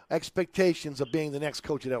expectations of being the next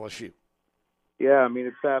coach at LSU? Yeah, I mean,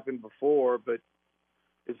 it's happened before, but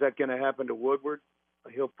is that going to happen to Woodward?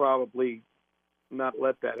 He'll probably not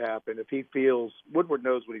let that happen. If he feels – Woodward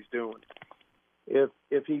knows what he's doing.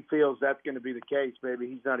 If he feels that's going to be the case, maybe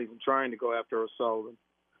he's not even trying to go after O'Sullivan.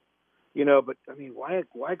 But, I mean, why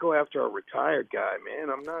go after a retired guy, man?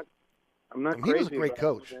 I'm not crazy. He was a great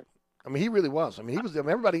coach. I mean, he really was. I mean, he was –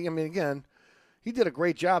 everybody – I mean, again, he did a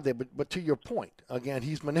great job there. But to your point, again,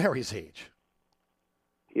 he's Mainieri's age.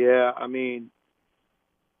 Yeah, I mean –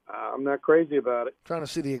 I'm not crazy about it. Trying to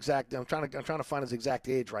see the exact. I'm trying to find his exact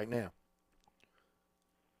age right now.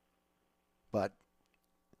 But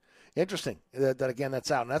interesting that again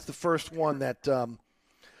that's out, and that's the first one that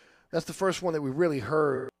we really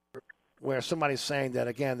heard where somebody's saying that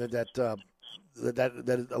again that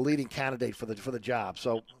a leading candidate for the job.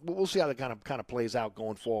 So we'll see how that kind of plays out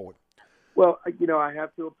going forward. Well, I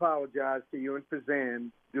have to apologize to you and Fazan.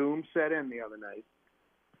 Doom set in the other night.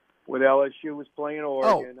 When LSU was playing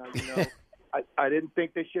Oregon, I didn't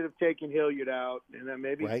think they should have taken Hilliard out, and then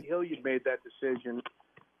maybe Right. Hilliard made that decision.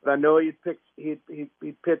 But I know he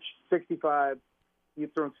pitched 65. He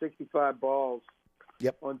had thrown 65 balls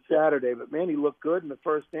on Saturday. But man, he looked good in the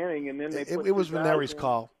first inning, and then It was Maneri's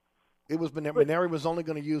call. It was Maneri was only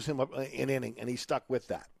going to use him an inning, and he stuck with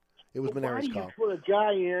that. It was Maneri's call. Why do you put a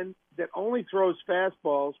guy in that only throws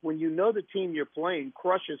fastballs when you know the team you're playing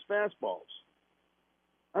crushes fastballs?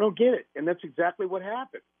 I don't get it, and that's exactly what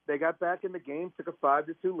happened. They got back in the game, took a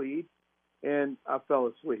 5-2 lead, and I fell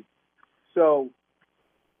asleep. So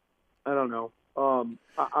I don't know.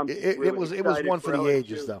 It was one for the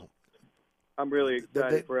ages, though. I'm really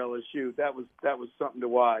excited for LSU. That was something to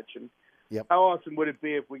watch. And Yep. how awesome would it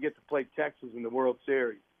be if we get to play Texas in the World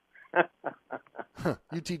Series?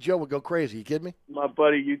 UT Joe would go crazy. You kidding me? My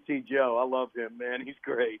buddy UT Joe, I love him, man. He's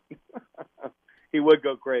great. He would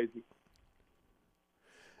go crazy.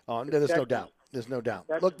 Oh, there's no doubt. There's no doubt.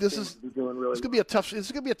 Texas Look, this seems is to be doing really this could be a tough. This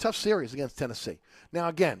is going to be a tough series against Tennessee. Now,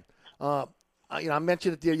 again, I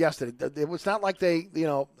mentioned it there yesterday. It was not like they,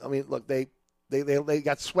 I mean, look, they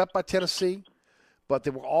got swept by Tennessee, but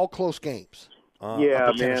they were all close games. Yeah,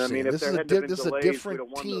 up at man. I Tennessee. mean, if this there is a hadn't been this is a delays, we'd different have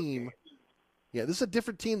won those team. games. Yeah, this is a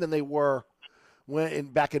different team than they were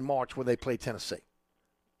back in March when they played Tennessee.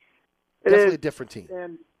 Definitely a different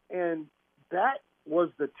team. And that was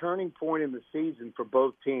the turning point in the season for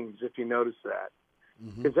both teams, if you notice that.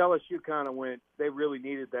 Because LSU kind of went, they really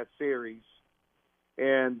needed that series.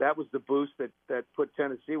 And that was the boost that put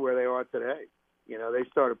Tennessee where they are today. They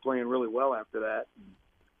started playing really well after that.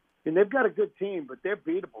 And they've got a good team, but they're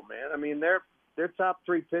beatable, man. I mean, their top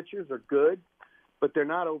three pitchers are good, but they're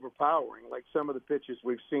not overpowering like some of the pitchers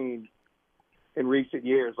we've seen in recent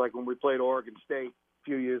years. Like when we played Oregon State a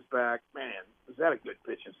few years back, man, was that a good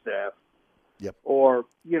pitching staff? Yep. Or,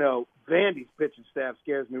 Vandy's pitching staff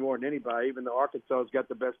scares me more than anybody, even though Arkansas's got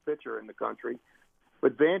the best pitcher in the country.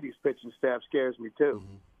 But Vandy's pitching staff scares me too,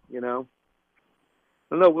 I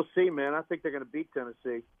don't know. We'll see, man. I think they're going to beat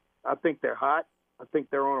Tennessee. I think they're hot. I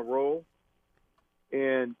think they're on a roll.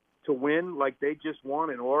 And to win like they just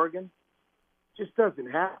won in Oregon just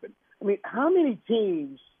doesn't happen. I mean, how many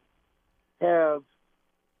teams have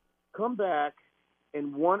come back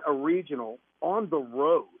and won a regional on the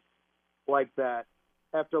road like that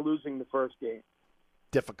after losing the first game?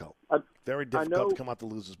 Difficult. Very difficult to come out the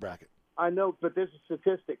losers bracket. I know, but there's a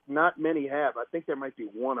statistic. Not many have. I think there might be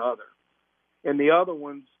one other. And the other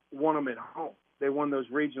ones won them at home. They won those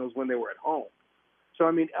regionals when they were at home. So,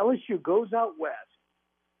 I mean, LSU goes out west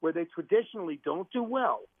where they traditionally don't do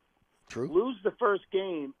well. True. Lose the first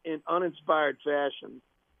game in uninspired fashion.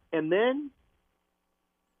 And then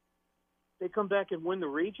they come back and win the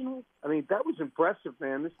regional. I mean, that was impressive,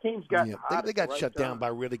 man. This team's got hot They at got the right shut time. down by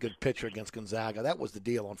a really good pitcher against Gonzaga. That was the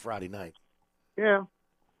deal on Friday night. Yeah.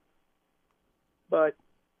 But,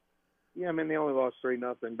 yeah, I mean, they only lost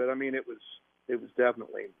 3-0. But, I mean, it was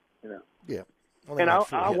definitely, Yeah. And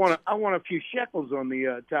I want a few shekels on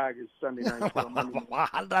the Tigers Sunday night.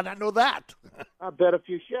 How did I not know that? I bet a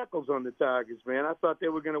few shekels on the Tigers, man. I thought they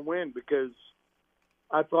were going to win because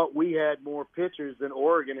I thought we had more pitchers than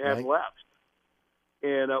Oregon had left.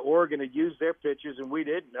 And Oregon had used their pitchers, and we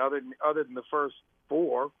didn't, other than the first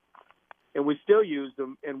four. And we still used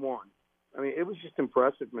them and won. I mean, it was just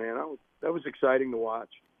impressive, man. That was exciting to watch.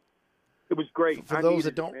 It was great. For those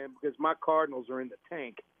that don't, man, because my Cardinals are in the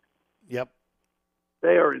tank. Yep.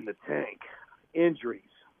 They are in the tank. Injuries.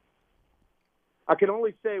 I can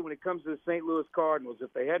only say when it comes to the St. Louis Cardinals,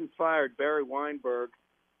 if they hadn't fired Barry Weinberg,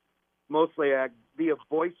 mostly via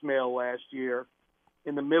voicemail last year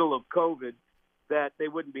in the middle of COVID, that they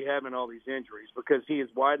wouldn't be having all these injuries because he is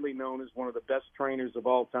widely known as one of the best trainers of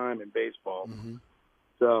all time in baseball.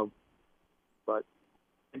 So, but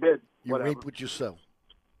he did. You whatever. reap what you sow.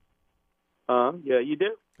 Yeah, you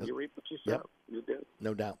do. You reap what you sow. Yep. You do.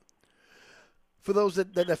 No doubt. For those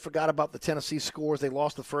that forgot about the Tennessee scores, they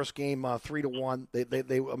lost the first game 3-1.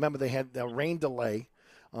 They remember they had a rain delay,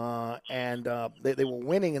 and they were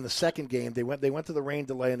winning in the second game. They went to the rain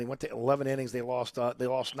delay and they went to 11 innings. They lost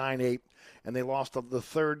 9-8, and they lost the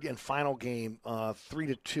third and final game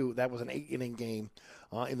 3-2. That was an 8-inning game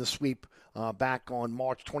in the sweep back on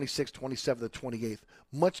March 26th, 27th, and 28th.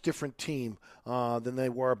 Much different team than they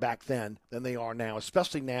were back then than they are now,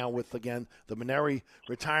 especially now with, again, the Maneri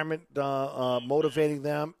retirement motivating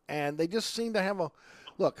them. And they just seem to have a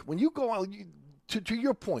 – look, when you go out – to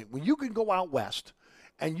your point, when you can go out west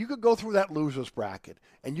And you could go through that losers bracket,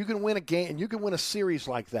 and you can win a game, and you can win a series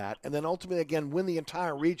like that, and then ultimately, again, win the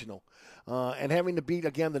entire regional, and having to beat,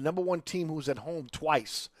 again, the number one team who's at home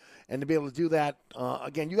twice. And to be able to do that,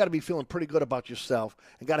 again, you got to be feeling pretty good about yourself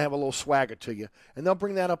and got to have a little swagger to you. And they'll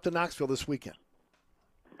bring that up to Knoxville this weekend.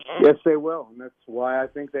 Yes, they will, and that's why I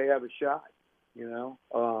think they have a shot.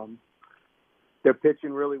 They're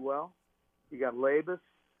pitching really well. You got Labus,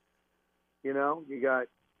 you got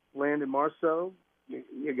Landon Marceau.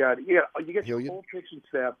 You get the full pitching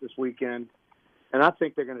staff this weekend, and I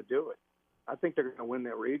think they're going to do it. I think they're going to win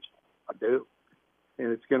that region. I do,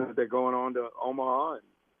 and they're going on to Omaha, and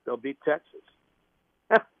they'll beat Texas.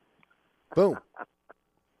 Boom.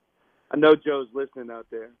 I know Joe's listening out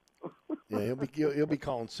there. Yeah, he'll be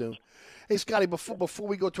calling soon. Hey, Scotty, before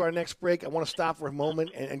we go to our next break, I want to stop for a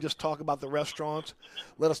moment and just talk about the restaurants.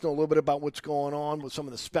 Let us know a little bit about what's going on with some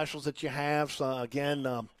of the specials that you have. So, again,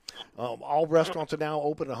 all restaurants are now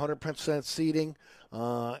open, 100% seating.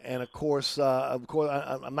 And, of course,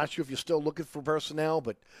 I'm not sure if you're still looking for personnel,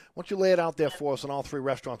 but why don't you lay it out there for us on all three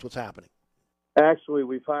restaurants, what's happening? Actually,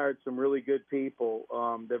 we've hired some really good people.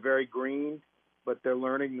 They're very green, but they're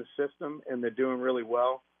learning the system, and they're doing really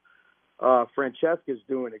well. Francesca's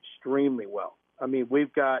doing extremely well. I mean,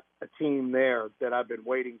 we've got a team there that I've been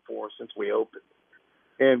waiting for since we opened,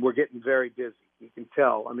 and we're getting very busy. You can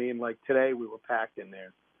tell. I mean, like today we were packed in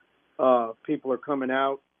there. People are coming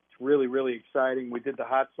out. It's really, really exciting. We did the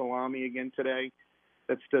hot salami again today.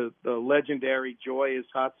 That's the legendary Joy's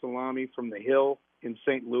hot salami from the Hill in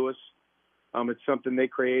St. Louis. It's something they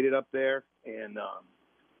created up there, and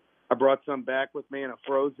I brought some back with me, and I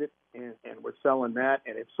froze it, and we're selling that,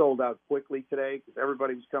 and it sold out quickly today because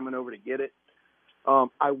everybody was coming over to get it.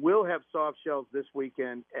 I will have soft shells this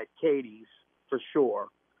weekend at Katie's for sure.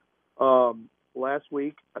 Last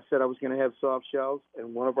week, I said I was going to have soft shells,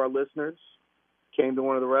 and one of our listeners came to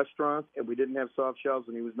one of the restaurants, and we didn't have soft shells,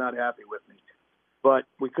 and he was not happy with me. But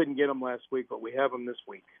we couldn't get them last week, but we have them this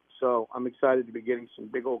week. So I'm excited to be getting some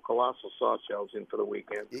big old colossal soft shells in for the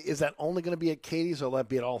weekend. Is that only going to be at Katie's, or will that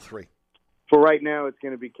be at all three? For right now, it's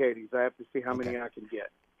going to be Katie's. I have to see how many I can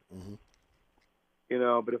get. Mm-hmm.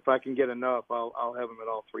 But if I can get enough, I'll have them at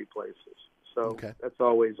all three places. So that's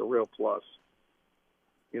always a real plus.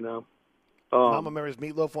 Mama Mary's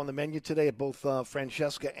meatloaf on the menu today at both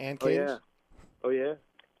Francesca and Katie's. Oh yeah.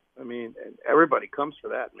 I mean, everybody comes for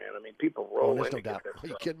that, man. I mean, people roll in. There's no doubt. Are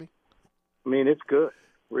you kidding me? I mean, it's good.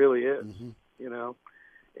 Really is. Mm-hmm.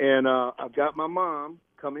 And I've got my mom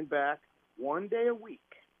coming back one day a week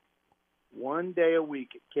at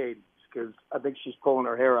Katie's because I think she's pulling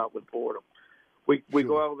her hair out with boredom. We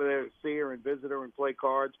go over there to see her and visit her and play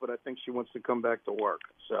cards, but I think she wants to come back to work.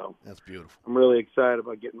 So that's beautiful. I'm really excited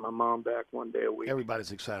about getting my mom back one day a week.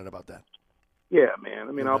 Everybody's excited about that. Yeah, man.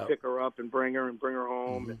 I mean, I'll pick her up and bring her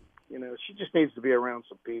home. Mm-hmm. And, she just needs to be around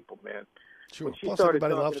some people, man. Sure. When she Plus, started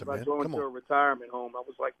everybody talking loves her, about man. going Come to on. a retirement home, I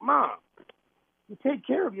was like, Mom, you take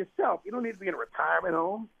care of yourself. You don't need to be in a retirement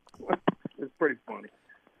home. It's pretty funny.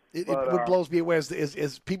 What blows me away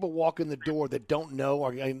is people walk in the door that don't know,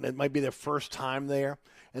 or it might be their first time there,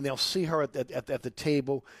 and they'll see her at the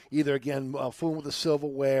table, either again fooling with the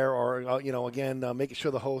silverware, or again making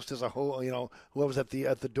sure the host is whoever's at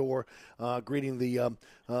the door greeting the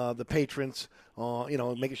patrons,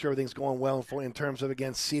 making sure everything's going well in terms of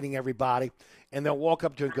again seating everybody, and they'll walk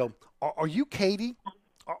up to her and go, "Are you Katie?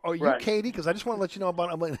 Are you Katie? Because I just want to let you know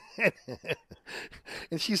about."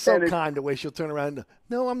 And she's so kind the way she'll turn around. And,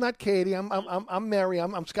 no, I'm not Katie. I'm Mary.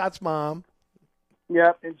 I'm Scott's mom.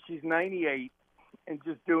 Yep, and she's 98 and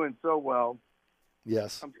just doing so well.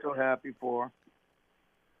 Yes, I'm so happy for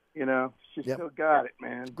her. She still got it,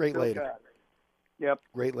 man. Great lady. Yep.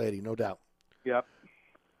 Great lady, no doubt. Yep.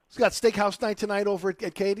 Scott, steakhouse night tonight over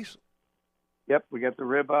at Katie's. Yep, we got the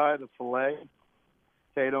ribeye, the filet,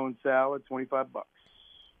 potato and salad, $25.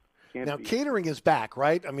 Now, catering is back,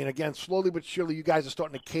 right? I mean, again, slowly but surely, you guys are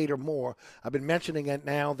starting to cater more. I've been mentioning it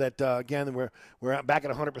now that, again, we're back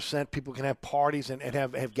at 100%. People can have parties and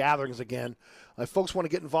have gatherings again. If folks want to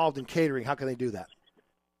get involved in catering, how can they do that?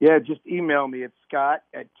 Yeah, just email me at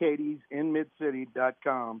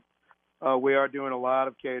scott@katiesinmidcity.com. We are doing a lot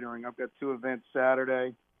of catering. I've got 2 events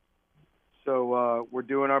Saturday. So we're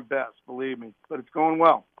doing our best, believe me. But it's going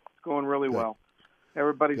well. It's going really well.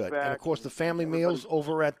 Everybody's Good. back. And, of course, the family meals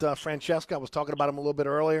over at Francesca. I was talking about them a little bit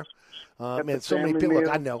earlier. Man, so many people. Look,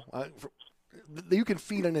 I know. You can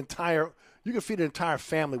feed an entire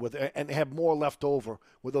family with and have more left over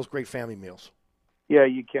with those great family meals. Yeah,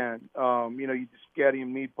 you can. You do spaghetti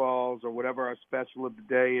and meatballs or whatever our special of the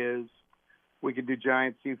day is. We can do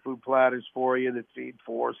giant seafood platters for you that feed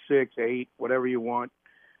 4, 6, 8, whatever you want.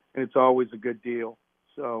 And it's always a good deal.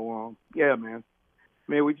 So, yeah, man.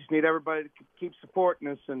 I mean, we just need everybody to keep supporting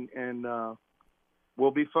us, and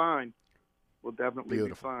we'll be fine. We'll definitely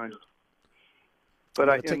be fine. But I'm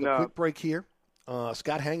going to take a quick break here.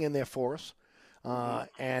 Scott, hang in there for us.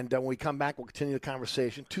 And when we come back, we'll continue the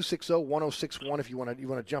conversation. 260-1061 if you want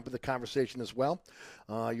to jump in the conversation as well.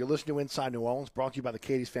 You're listening to Inside New Orleans, brought to you by the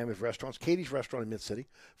Katie's family of restaurants. Katie's Restaurant in Mid-City.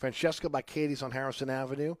 Francesca by Katie's on Harrison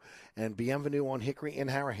Avenue. And Bienvenue on Hickory in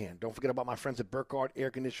Harahan. Don't forget about my friends at Burkhardt Air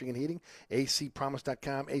Conditioning and Heating.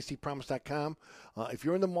 acpromise.com, acpromise.com. If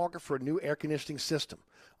you're in the market for a new air conditioning system,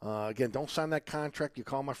 again, don't sign that contract. You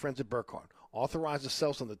call my friends at Burkhardt. Authorized to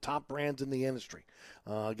sell some of the top brands in the industry.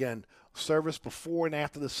 Again, service before and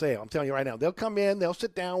after the sale. I'm telling you right now, they'll come in, they'll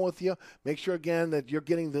sit down with you, make sure, again, that you're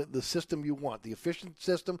getting the system you want, the efficient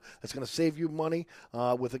system that's going to save you money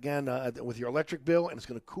with your electric bill, and it's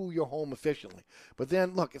going to cool your home efficiently. But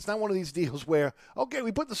then, look, it's not one of these deals where, okay,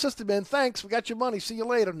 we put the system in, thanks, we got your money, see you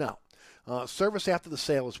later. No. Service after the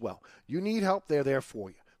sale as well. You need help, they're there for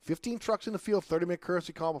you. 15 trucks in the field, 30-minute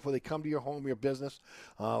courtesy call before they come to your home, your business.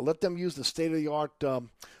 Let them use the state-of-the-art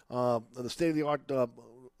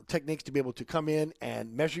techniques to be able to come in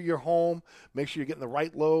and measure your home, make sure you're getting the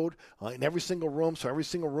right load in every single room, so every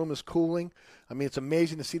single room is cooling. I mean, it's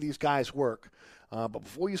amazing to see these guys work. But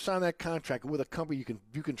before you sign that contract with a company you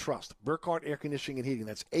can trust, Burkhardt Air Conditioning and Heating,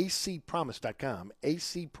 that's acpromise.com,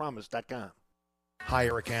 acpromise.com. Hi,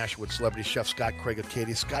 Eric Ashwood, celebrity chef Scott Craig of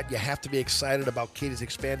Katie's. Scott, you have to be excited about Katie's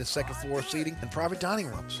expanded second floor seating and private dining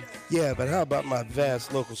rooms. Yeah, but how about my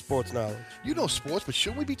vast local sports knowledge? You know sports, but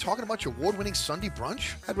shouldn't we be talking about your award-winning Sunday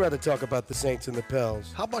brunch? I'd rather talk about the Saints and the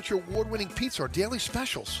Pels. How about your award-winning pizza or daily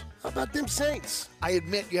specials? How about them Saints? I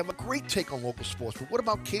admit you have a great take on local sports, but what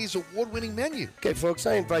about Katie's award-winning menu? Okay, folks,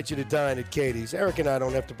 I invite you to dine at Katie's. Eric and I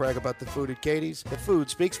don't have to brag about the food at Katie's. The food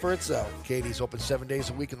speaks for itself. Katie's open 7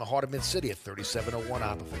 days a week in the heart of Mid-City at 3701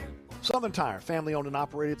 Oppenheimer. Southern Tire, family owned and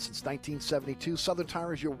operated since 1972. Southern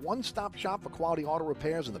Tire is your one-stop shop for quality auto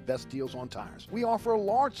repairs and the best deals on tires. We offer a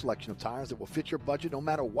large selection of tires that will fit your budget no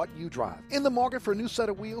matter what you drive. In the market for a new set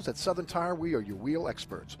of wheels at Southern Tire, we are your wheel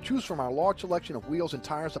experts. Choose from our large selection of wheels and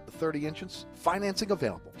tires up to 30 inches. Financing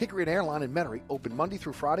available. Hickory and Airline in Metairie, open Monday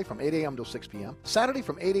through Friday from 8 a.m. till 6 p.m. Saturday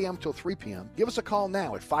from 8 a.m. till 3 p.m. Give us a call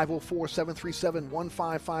now at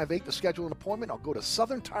 504-737-1558 to schedule an appointment, or go to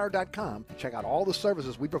southerntire.com and check out all the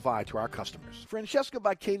services we provide to our customers. Francesca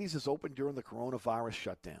by Katie's is open during the coronavirus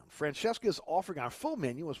shutdown. Francesca is offering our full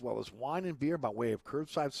menu as well as wine and beer by way of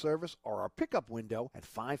curbside service or our pickup window at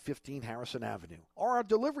 515 Harrison Avenue, or our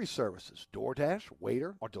delivery services, DoorDash,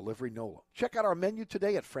 Waiter, or Delivery Nolo. Check out our menu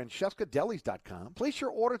today at francescadelis.com. Place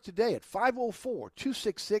your order today at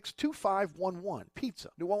 504-266-2511. Pizza,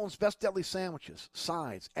 New Orleans' best deli sandwiches,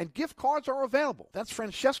 sides, and gift cards are available. That's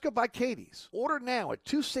Francesca by Katie's. Order now at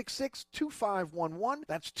 266-2511.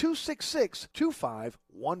 That's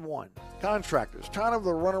 266-2511. Contractors, tired of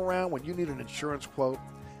the runaround when you need an insurance quote?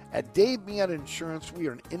 At Dave Miata Insurance, we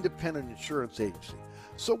are an independent insurance agency,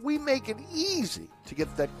 so we make it easy to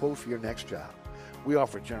get that quote for your next job. We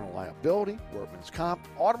offer general liability, workman's comp,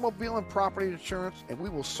 automobile and property insurance, and we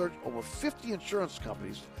will search over 50 insurance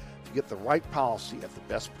companies to get the right policy at the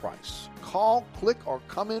best price. Call, click, or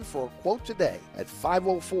come in for a quote today at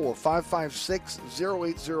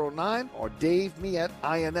 504-556-0809 or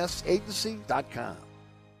DaveMeAtINSAgency.com.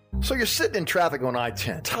 So you're sitting in traffic on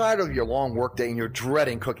I-10, tired of your long workday and you're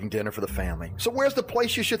dreading cooking dinner for the family. So where's the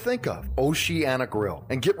place you should think of? Oceana Grill.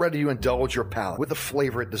 And get ready to indulge your palate with the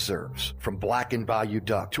flavor it deserves. From blackened bayou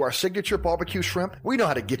duck to our signature barbecue shrimp, we know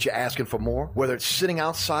how to get you asking for more. Whether it's sitting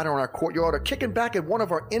outside or in our courtyard or kicking back at one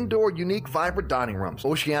of our indoor, unique, vibrant dining rooms,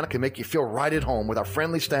 Oceana can make you feel right at home with our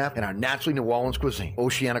friendly staff and our naturally New Orleans cuisine.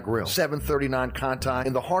 Oceana Grill, 739 Conti,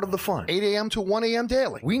 in the heart of the fun, 8 a.m. to 1 a.m.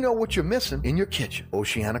 daily. We know what you're missing in your kitchen.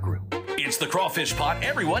 Oceana Grill. It's the crawfish pot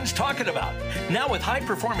everyone's talking about. Now with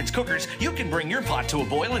high-performance cookers, you can bring your pot to a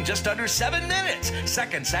boil in just under 7 minutes.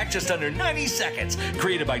 Second sack just under 90 seconds.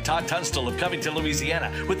 Created by Todd Tunstall of Covington,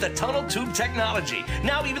 Louisiana, with the tunnel tube technology.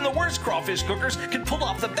 Now even the worst crawfish cookers can pull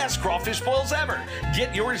off the best crawfish boils ever.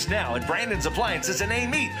 Get yours now at Brandon's Appliances in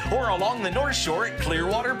A-Meat or along the North Shore at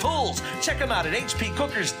Clearwater Pools. Check them out at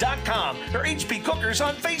hpcookers.com or HP Cookers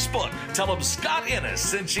on Facebook. Tell them Scott Ennis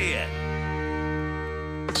sent you in.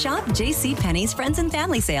 Shop JCPenney's Friends and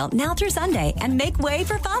Family Sale now through Sunday and make way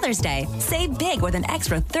for Father's Day. Save big with an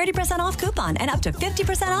extra 30% off coupon and up to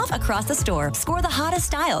 50% off across the store. Score the hottest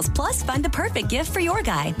styles, plus find the perfect gift for your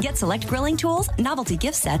guy. Get select grilling tools, novelty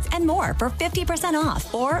gift sets, and more for 50%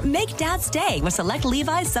 off. Or make Dad's Day with select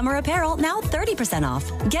Levi's summer apparel now 30%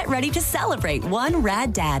 off. Get ready to celebrate one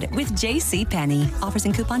rad dad with JCPenney. Offers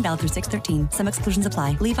and coupon valid through 6/13. Some exclusions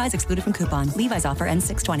apply. Levi's excluded from coupon. Levi's offer ends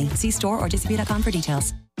 6/20. See store or jcp.com for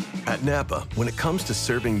details. At Napa, when it comes to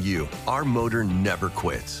serving you, our motor never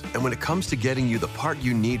quits. And when it comes to getting you the part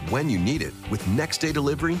you need when you need it, with next day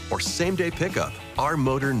delivery or same day pickup, our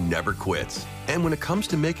motor never quits. And when it comes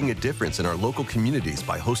to making a difference in our local communities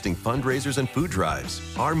by hosting fundraisers and food drives,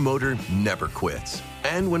 our motor never quits.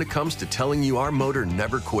 And when it comes to telling you our motor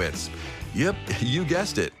never quits, yep, you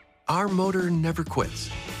guessed it, our motor never quits.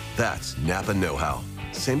 That's Napa know-how.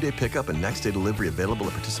 Same day pickup and next day delivery available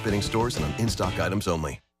at participating stores and on in-stock items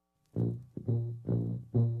only.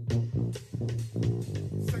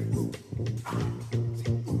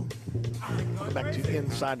 Welcome back to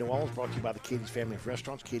Inside New Orleans, brought to you by the Katie's Family of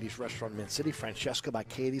Restaurants, Katie's Restaurant in Mid-City, Francesca by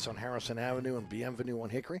Katie's on Harrison Avenue and Bienvenue on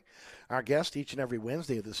Hickory. Our guest each and every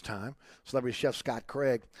Wednesday at this time, celebrity chef Scott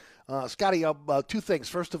Craig. Scotty, two things.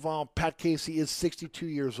 First of all, Pat Casey is 62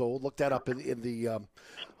 years old. Looked that up in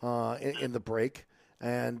the break.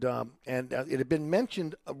 And it had been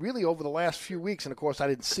mentioned really over the last few weeks, and of course I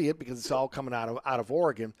didn't see it because it's all coming out of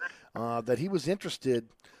Oregon, that he was interested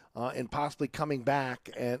in possibly coming back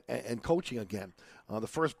and coaching again. The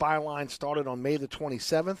first byline started on May the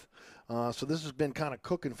 27th, so this has been kind of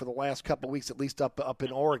cooking for the last couple of weeks, at least up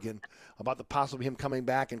in Oregon, about the possibility of him coming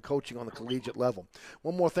back and coaching on the collegiate level.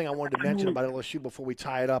 One more thing I wanted to mention about LSU before we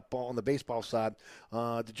tie it up on the baseball side.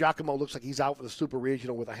 DiGiacomo looks like he's out for the Super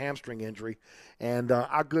Regional with a hamstring injury, and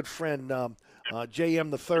our good friend JM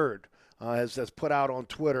the Third has put out on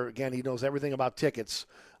Twitter, again, he knows everything about tickets.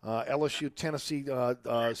 LSU Tennessee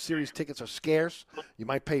series tickets are scarce. You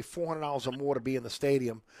might pay $400 or more to be in the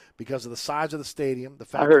stadium because of the size of the stadium, the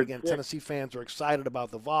fact that, again, Tennessee fans are excited about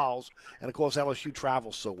the Vols, and, of course, LSU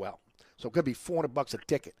travels so well. So it could be $400 a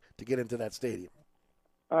ticket to get into that stadium.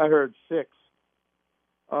 I heard 6.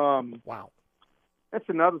 Wow. That's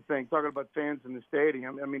another thing, talking about fans in the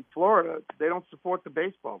stadium. I mean, Florida, they don't support the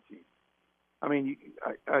baseball team. I mean,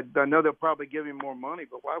 I know they'll probably give you more money,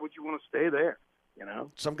 but why would you want to stay there? You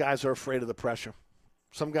know, some guys are afraid of the pressure.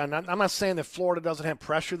 Some guys. I'm not saying that Florida doesn't have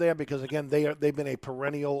pressure there because again they've been a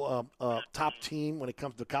perennial top team when it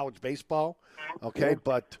comes to college baseball. Okay,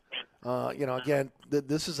 but again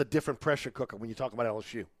this is a different pressure cooker when you talk about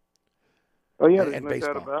LSU. Oh yeah, there's no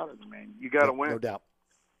doubt about it. I mean, you got to win. No doubt.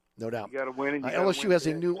 You got to win. And LSU has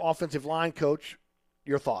a new offensive line coach.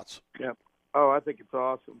 Your thoughts? Yeah. Oh, I think it's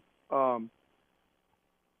awesome.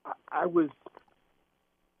 I was,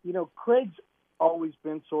 Craig's always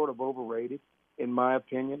been sort of overrated, in my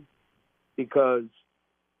opinion, because,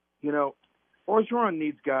 Orgeron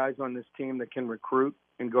needs guys on this team that can recruit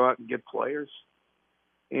and go out and get players.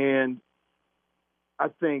 And I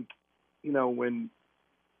think, when,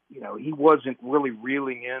 he wasn't really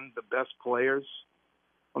reeling in the best players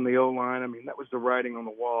on the O-line, I mean, that was the writing on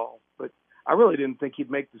the wall. But I really didn't think he'd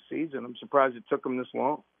make the season. I'm surprised it took him this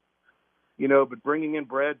long. But bringing in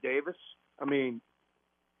Brad Davis, I mean,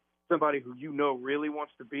 somebody who really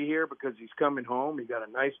wants to be here because he's coming home. He got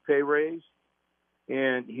a nice pay raise,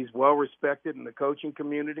 and he's well respected in the coaching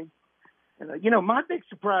community. And my big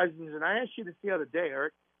surprise is, and I asked you this the other day,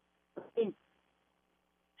 Eric, I think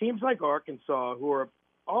teams like Arkansas who are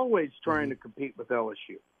always trying to compete with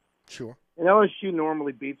LSU. Sure. And LSU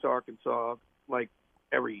normally beats Arkansas like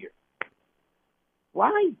every year.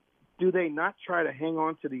 Why do they not try to hang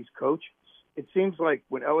on to these coaches? It seems like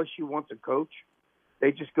when LSU wants a coach,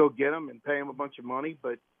 they just go get them and pay them a bunch of money,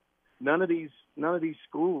 but none of these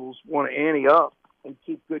schools want to ante up and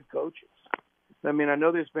keep good coaches. I mean, I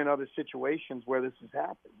know there's been other situations where this has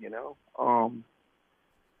happened, I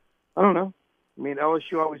don't know. I mean,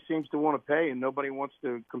 LSU always seems to want to pay, and nobody wants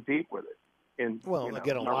to compete with it. And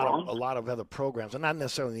again, a lot of other programs, and not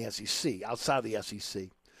necessarily in the SEC, outside of the SEC,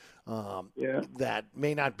 that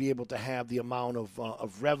may not be able to have the amount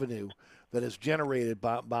of revenue that is generated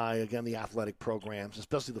by again, the athletic programs,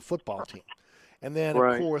 especially the football team. And then,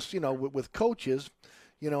 of course, with coaches,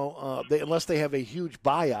 unless they have a huge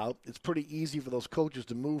buyout, it's pretty easy for those coaches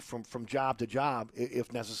to move from job to job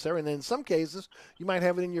if necessary. And then in some cases, you might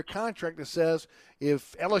have it in your contract that says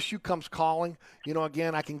if LSU comes calling,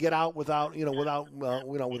 again, I can get out with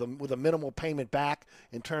a minimal payment back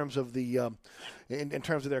in terms of the in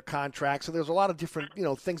terms of their contract. So there's a lot of different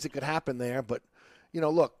things that could happen there, but.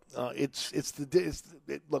 look,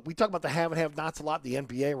 look. We talk about the have and have-nots a lot in the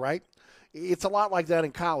NBA, right? It's a lot like that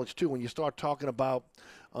in college too. When you start talking about,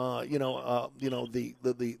 the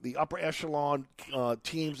upper echelon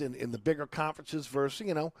teams in the bigger conferences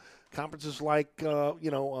versus conferences like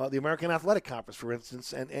the American Athletic Conference, for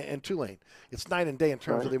instance, and Tulane. It's night and day in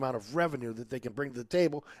terms of the amount of revenue that they can bring to the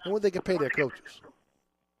table and what they can pay their coaches.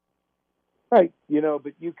 Right,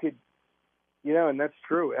 but you could, and that's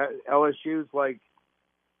true. LSU's like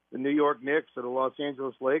the New York Knicks or the Los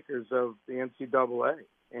Angeles Lakers of the NCAA,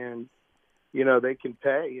 and they can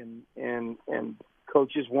pay, and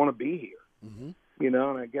coaches want to be here. Mm-hmm.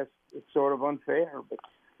 And I guess it's sort of unfair. But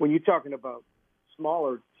when you're talking about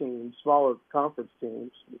smaller teams, smaller conference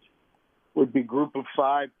teams, which would be group of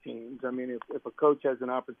 5 teams, I mean, if a coach has an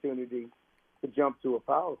opportunity to jump to a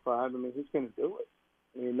Power 5, I mean, he's going to do it.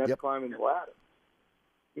 I mean, that's climbing the ladder.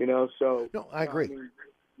 So no, I agree.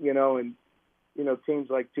 Teams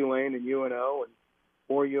like Tulane and UNO, and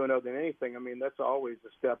more UNO than anything. I mean, that's always a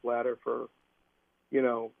step ladder for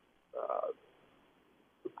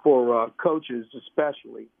coaches,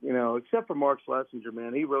 especially. Except for Mark Schlesinger,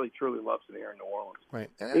 man, he really truly loves it here in New Orleans. Right.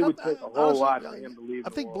 It would take a whole lot for him to leave. I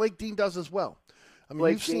think Blake Dean does as well. I mean,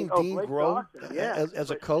 Blake you've seen Dean, Dean Blake grow Dawson,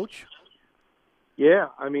 as a coach. Yeah,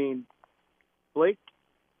 I mean, Blake's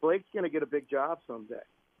going to get a big job someday.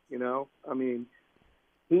 I mean,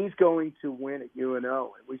 he's going to win at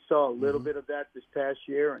UNO, and we saw a little bit of that this past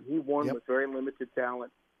year, and he won with very limited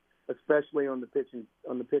talent, especially on the pitching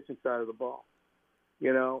side of the ball.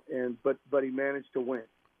 But he managed to win,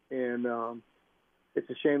 and it's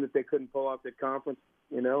a shame that they couldn't pull off that conference,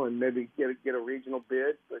 and maybe get a regional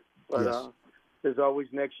bid. But there's always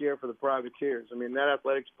next year for the Privateers. I mean, that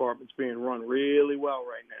athletics department's being run really well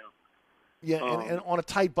right now. Yeah, and on a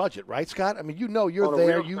tight budget, right, Scott? I mean, you're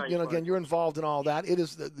there. Again, you're involved in all that. It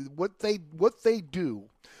is what they do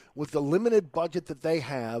with the limited budget that they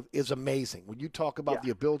have is amazing. When you talk about the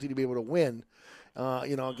ability to be able to win,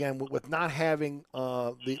 again, with not having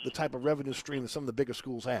the type of revenue stream that some of the bigger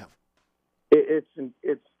schools have.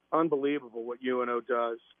 It's unbelievable what UNO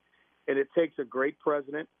does, and it takes a great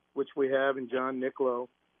president, which we have in John Niccolo,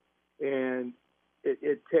 and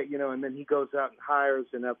and then he goes out and hires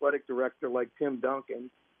an athletic director like Tim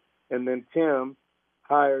Duncan, and then Tim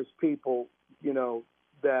hires people,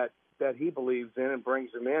 that he believes in and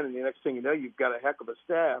brings them in, and the next thing you know, you've got a heck of a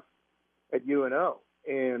staff at UNO.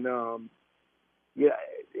 And,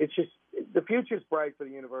 it's just the future's bright for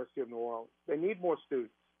the University of New Orleans. They need more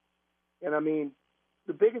students. And, I mean,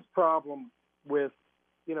 the biggest problem with,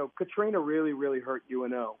 Katrina really, really hurt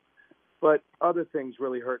UNO, but other things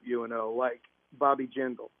really hurt UNO, like Bobby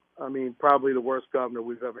Jindal. I mean, probably the worst governor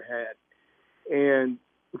we've ever had, and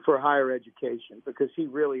for higher education, because he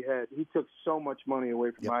took so much money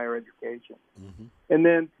away from higher education. Mm-hmm. And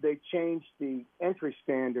then they changed the entry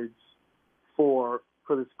standards for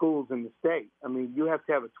the schools in the state. I mean, you have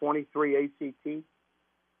to have a 23 ACT,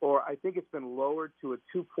 or I think it's been lowered to a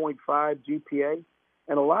 2.5 GPA,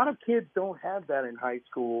 and a lot of kids don't have that in high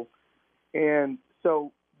school, and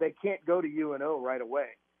so they can't go to UNO right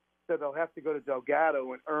away. So they'll have to go to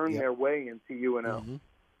Delgado and earn their way into UNO. Mm-hmm.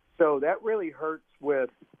 So that really hurts with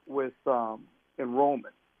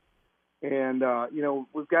enrollment. And,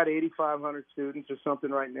 we've got 8,500 students or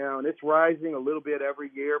something right now, and it's rising a little bit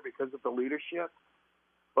every year because of the leadership.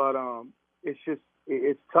 But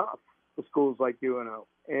it's tough for schools like UNO.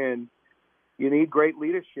 And you need great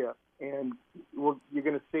leadership. And you're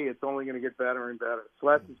going to see it's only going to get better and better.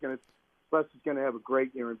 Celeste is going to have a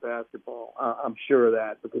great year in basketball. I'm sure of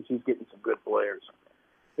that, because he's getting some good players.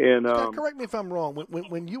 And Scott, correct me if I'm wrong.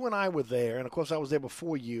 When you and I were there, and of course I was there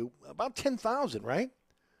before you, about 10,000, right?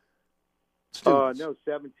 No,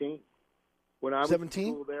 17. When I was 17?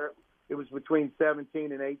 in school there, it was between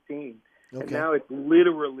 17 and 18, okay. And now it's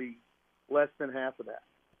literally less than half of that.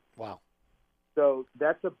 Wow. So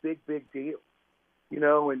that's a big, big deal,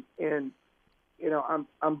 And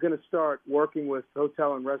I'm going to start working with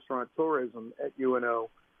hotel and restaurant tourism at UNO.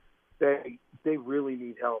 They really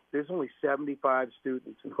need help. There's only 75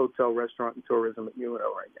 students in hotel, restaurant, and tourism at UNO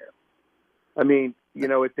right now. I mean,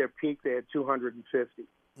 at their peak they had 250,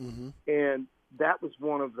 mm-hmm. and that was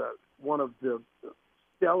one of the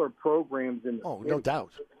stellar programs in the no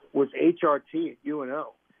doubt, was HRT at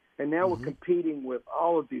UNO, and now mm-hmm. we're competing with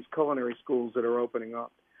all of these culinary schools that are opening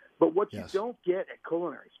up. But what you don't get at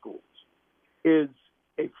culinary schools is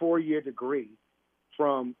a 4-year degree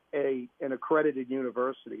from an accredited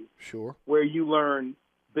university. Sure. Where you learn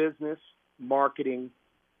business, marketing,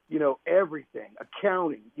 everything,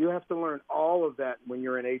 accounting. You have to learn all of that when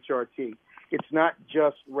you're in HRT. It's not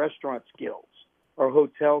just restaurant skills or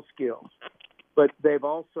hotel skills. But they've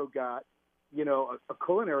also got, a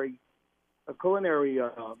culinary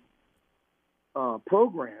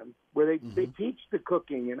program where they teach the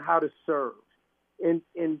cooking and how to serve. And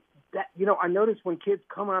that, I notice when kids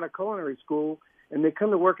come out of culinary school and they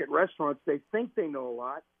come to work at restaurants, they think they know a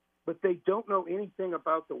lot, but they don't know anything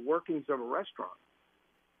about the workings of a restaurant.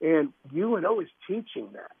 And UNO is teaching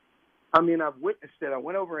that. I mean, I've witnessed it. I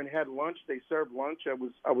went over and had lunch. They served lunch.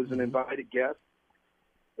 I was an invited guest.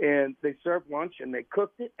 And they served lunch, and they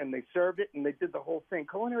cooked it, and they served it, and they did the whole thing.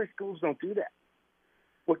 Culinary schools don't do that.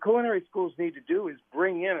 What culinary schools need to do is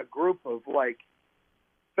bring in a group of like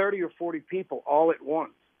 30 or 40 people all at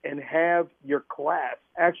once and have your class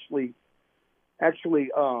actually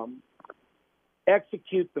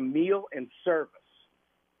execute the meal and service.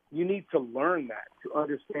 You need to learn that to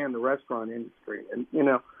understand the restaurant industry. And,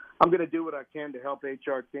 I'm going to do what I can to help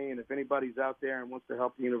HRT, and if anybody's out there and wants to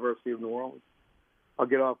help the University of New Orleans, I'll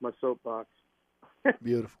get off my soapbox.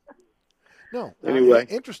 Beautiful. No, anyway,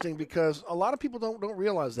 interesting because a lot of people don't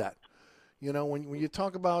realize that. When you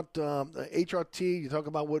talk about HRT, you talk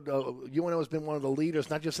about what UNO has been one of the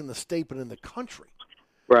leaders, not just in the state but in the country.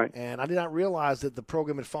 Right. And I did not realize that the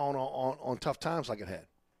program had fallen on tough times like it had.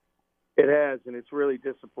 It has, and it's really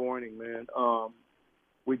disappointing, man.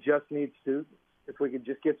 We just need students. If we could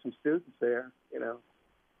just get some students there,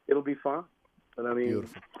 it'll be fine. But I mean,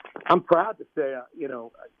 beautiful. I'm proud to say,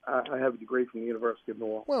 I have a degree from the University of New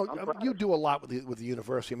Orleans. Well, you do a lot with the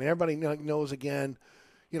university. I mean, everybody knows, again,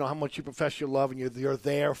 how much you profess your love and you're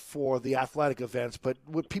there for the athletic events. But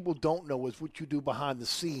what people don't know is what you do behind the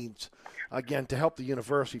scenes, again, to help the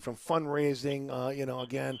university from fundraising,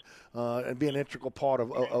 and be an integral part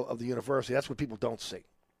of the university. That's what people don't see.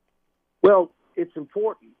 Well, it's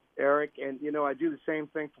important, Eric, and, I do the same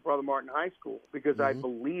thing for Brother Martin High School because I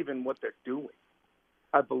believe in what they're doing.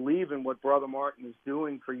 I believe in what Brother Martin is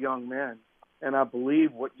doing for young men, and I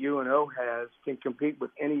believe what UNO has can compete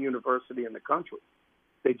with any university in the country.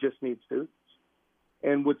 They just need students.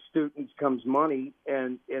 And with students comes money,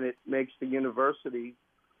 and it makes the university,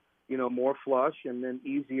 more flush and then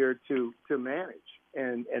easier to manage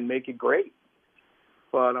and make it great.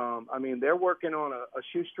 But, they're working on a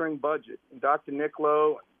shoestring budget, and Dr.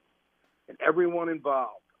 Niccolo and everyone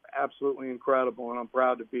involved, absolutely incredible, and I'm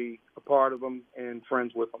proud to be a part of them and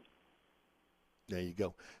friends with them. There you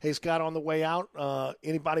go. Hey, Scott, on the way out,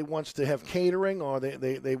 anybody wants to have catering or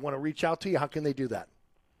they want to reach out to you, how can they do that?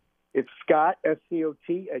 It's Scott,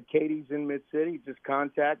 S-C-O-T, at Katie's in Mid-City. Just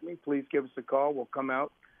contact me. Please give us a call. We'll come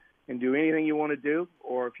out and do anything you want to do,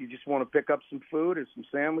 or if you just want to pick up some food or some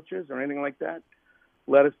sandwiches or anything like that,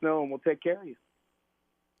 let us know, and we'll take care of you.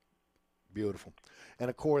 Beautiful. And,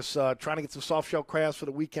 of course, trying to get some soft shell crabs for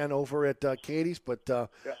the weekend over at Katie's. But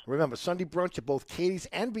remember, Sunday brunch at both Katie's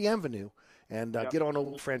and Bienvenue. And get on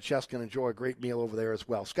over to Francesca and enjoy a great meal over there as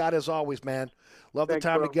well. Scott, as always, man, love the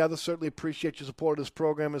time together. Certainly appreciate your support of this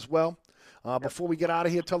program as well. Before we get out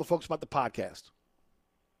of here, tell the folks about the podcast.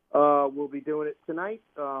 We'll be doing it tonight.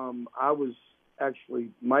 Mike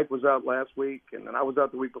was out last week, and then I was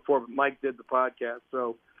out the week before, but Mike did the podcast.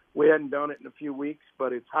 So we hadn't done it in a few weeks,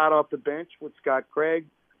 but it's Hot Off the Bench with Scott Craig,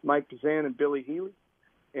 Mike Kazan, and Billy Healy.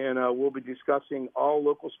 And we'll be discussing all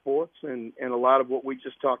local sports and a lot of what we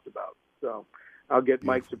just talked about. So I'll get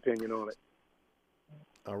Mike's opinion on it.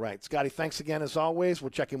 All right. Scotty, thanks again as always.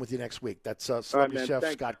 We'll check in with you next week. That's Celebrity Chef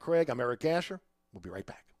Scott Craig. I'm Eric Asher. We'll be right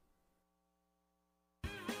back.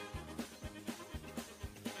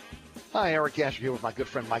 Hi, Eric Asher here with my good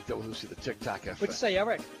friend Mike Delahousie, the TikTok Cafe. What'd you say,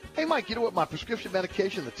 Eric? Hey, Mike, you know what my prescription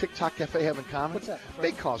medication and the TikTok Cafe have in common? What's that?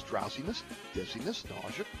 They cause drowsiness, dizziness,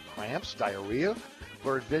 nausea, cramps, diarrhea,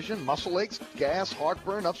 blurred vision, muscle aches, gas,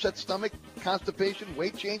 heartburn, upset stomach, constipation,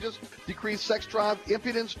 weight changes, decreased sex drive,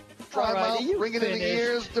 impotence, dry mouth, ringing in the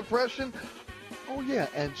ears, depression. Oh, yeah,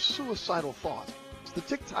 and suicidal thoughts. It's the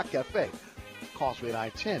TikTok Cafe, Causeway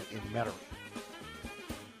I-10 in Metairie.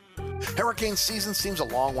 Hurricane season seems a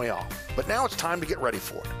long way off, but now it's time to get ready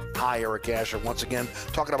for it. Hi, Eric Asher, once again,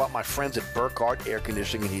 talking about my friends at Burkhardt Air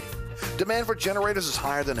Conditioning and Heating. Demand for generators is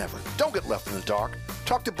higher than ever. Don't get left in the dark.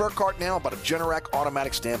 Talk to Burkhardt now about a Generac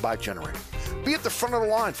automatic standby generator. Be at the front of the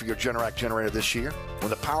line for your Generac generator this year. When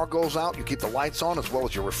the power goes out, you keep the lights on as well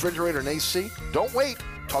as your refrigerator and AC. Don't wait.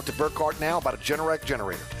 Talk to Burkhardt now about a Generac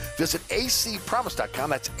generator. Visit acpromise.com.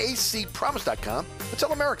 That's acpromise.com. And tell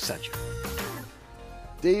them Eric sent you.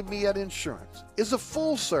 Dave Miette Insurance is a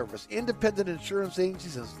full-service independent insurance agency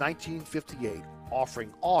since 1958,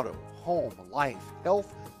 offering auto, home, life,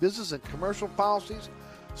 health, business, and commercial policies,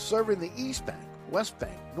 serving the East Bank, West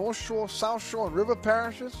Bank, North Shore, South Shore, and River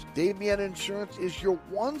parishes. Dave Miette Insurance is your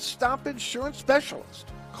one-stop insurance specialist.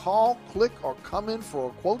 Call, click, or come in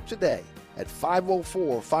for a quote today at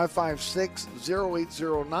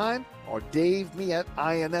 504-556-0809 or Dave me at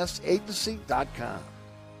insagency.com.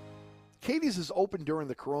 Katie's is open during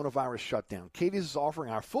the coronavirus shutdown. Katie's is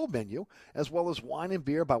offering our full menu as well as wine and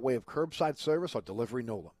beer by way of curbside service or delivery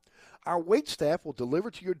NOLA. Our wait staff will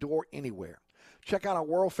deliver to your door anywhere. Check out our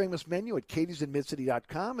world-famous menu at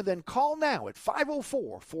katiesinmidcity.com and then call now at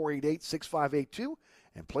 504-488-6582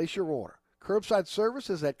 and place your order. Curbside service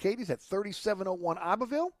is at Katie's at 3701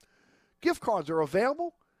 Iberville. Gift cards are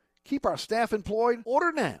available. Keep our staff employed.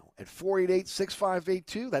 Order now at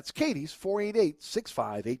 488-6582. That's Katie's,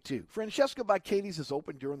 488-6582. Francesca by Katie's is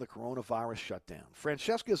open during the coronavirus shutdown.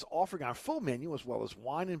 Francesca is offering our full menu as well as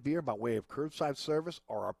wine and beer by way of curbside service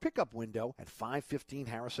or our pickup window at 515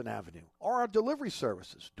 Harrison Avenue. Or our delivery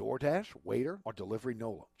services, DoorDash, Waiter, or Delivery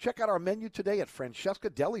NOLA. Check out our menu today at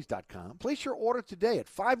francescadelis.com. Place your order today at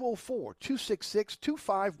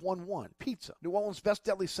 504-266-2511. Pizza, New Orleans' best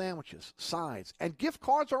deli sandwiches, sides, and gift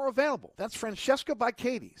cards are available. That's Francesca by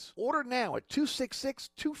Katie's. Order now at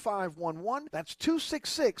 266-2511. That's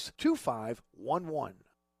 266-2511.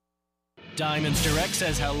 Diamonds Direct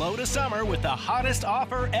says hello to summer with the hottest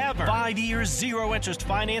offer ever. 5 years, 0 interest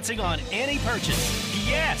financing on any purchase.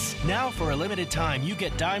 Yes! Now for a limited time, you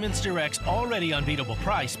get Diamonds Direct's already unbeatable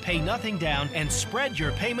price, pay nothing down, and spread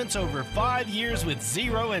your payments over 5 years with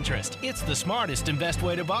 0 interest. It's the smartest and best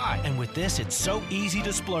way to buy. And with this, it's so easy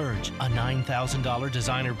to splurge. A $9,000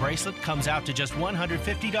 designer bracelet comes out to just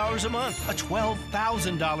 $150 a month. A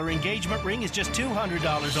 $12,000 engagement ring is just $200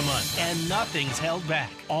 a month. And nothing's held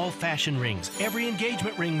back. All fashion rings, every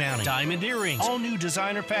engagement ring mounting, diamond earrings, all new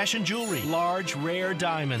designer fashion jewelry, large, rare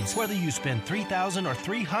diamonds. Whether you spend $3,000 or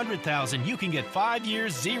 $300,000, you can get 5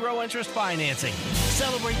 years, 0 interest financing.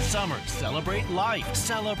 Celebrate summer, celebrate life,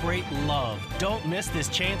 celebrate love. Don't miss this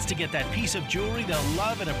chance to get that piece of jewelry they'll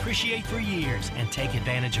love and appreciate for years. And take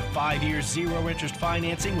advantage of 5 years, 0 interest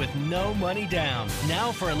financing with no money down.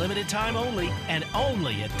 Now for a limited time only, and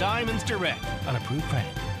only at Diamonds Direct, on approved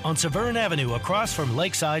credit. On Severn Avenue across from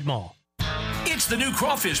Lakeside Mall. It's the new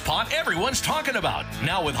crawfish pot everyone's talking about.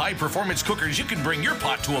 Now with high-performance cookers, you can bring your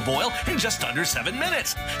pot to a boil in just under 7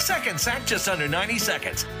 minutes. Second sack, just under 90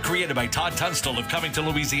 seconds. Created by Todd Tunstall of Covington,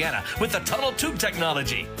 Louisiana, with the tunnel tube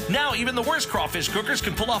technology. Now even the worst crawfish cookers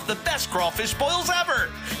can pull off the best crawfish boils ever.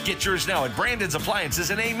 Get yours now at Brandon's Appliances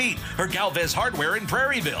in A-Meat or Galvez Hardware in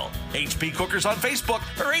Prairieville. HP Cookers on Facebook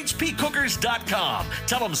or hpcookers.com.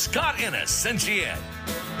 Tell them Scott Ennis sent you in.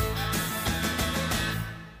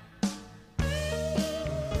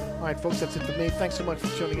 All right, folks, that's it for me. Thanks so much for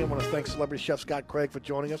tuning in. I want to thank celebrity chef Scott Craig for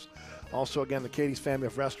joining us. Also, again, the Katie's family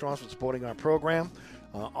of restaurants for supporting our program.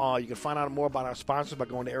 You can find out more about our sponsors by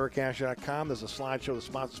going to ericasher.com. There's a slideshow that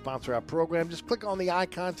sponsor our program. Just click on the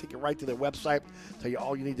icon, take you right to their website, tell you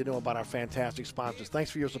all you need to know about our fantastic sponsors.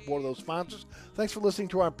 Thanks for your support of those sponsors. Thanks for listening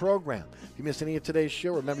to our program. If you missed any of today's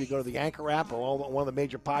show, remember you go to the Anchor app or one of the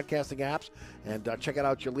major podcasting apps and check it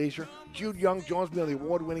out at your leisure. Jude Young joins me on the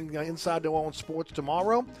award-winning Inside New Orleans Sports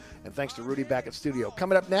tomorrow. And thanks to Rudy back at studio.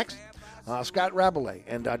 Coming up next, Scott Rabelais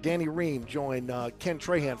and Danny Ream join Ken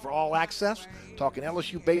Trahan for All Access, talking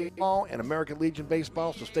LSU baseball and American Legion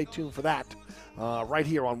baseball, so stay tuned for that right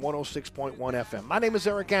here on 106.1 FM. My name is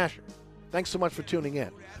Eric Asher. Thanks so much for tuning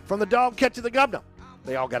in. From the dog catch to the governor,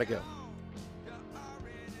 they all got to go.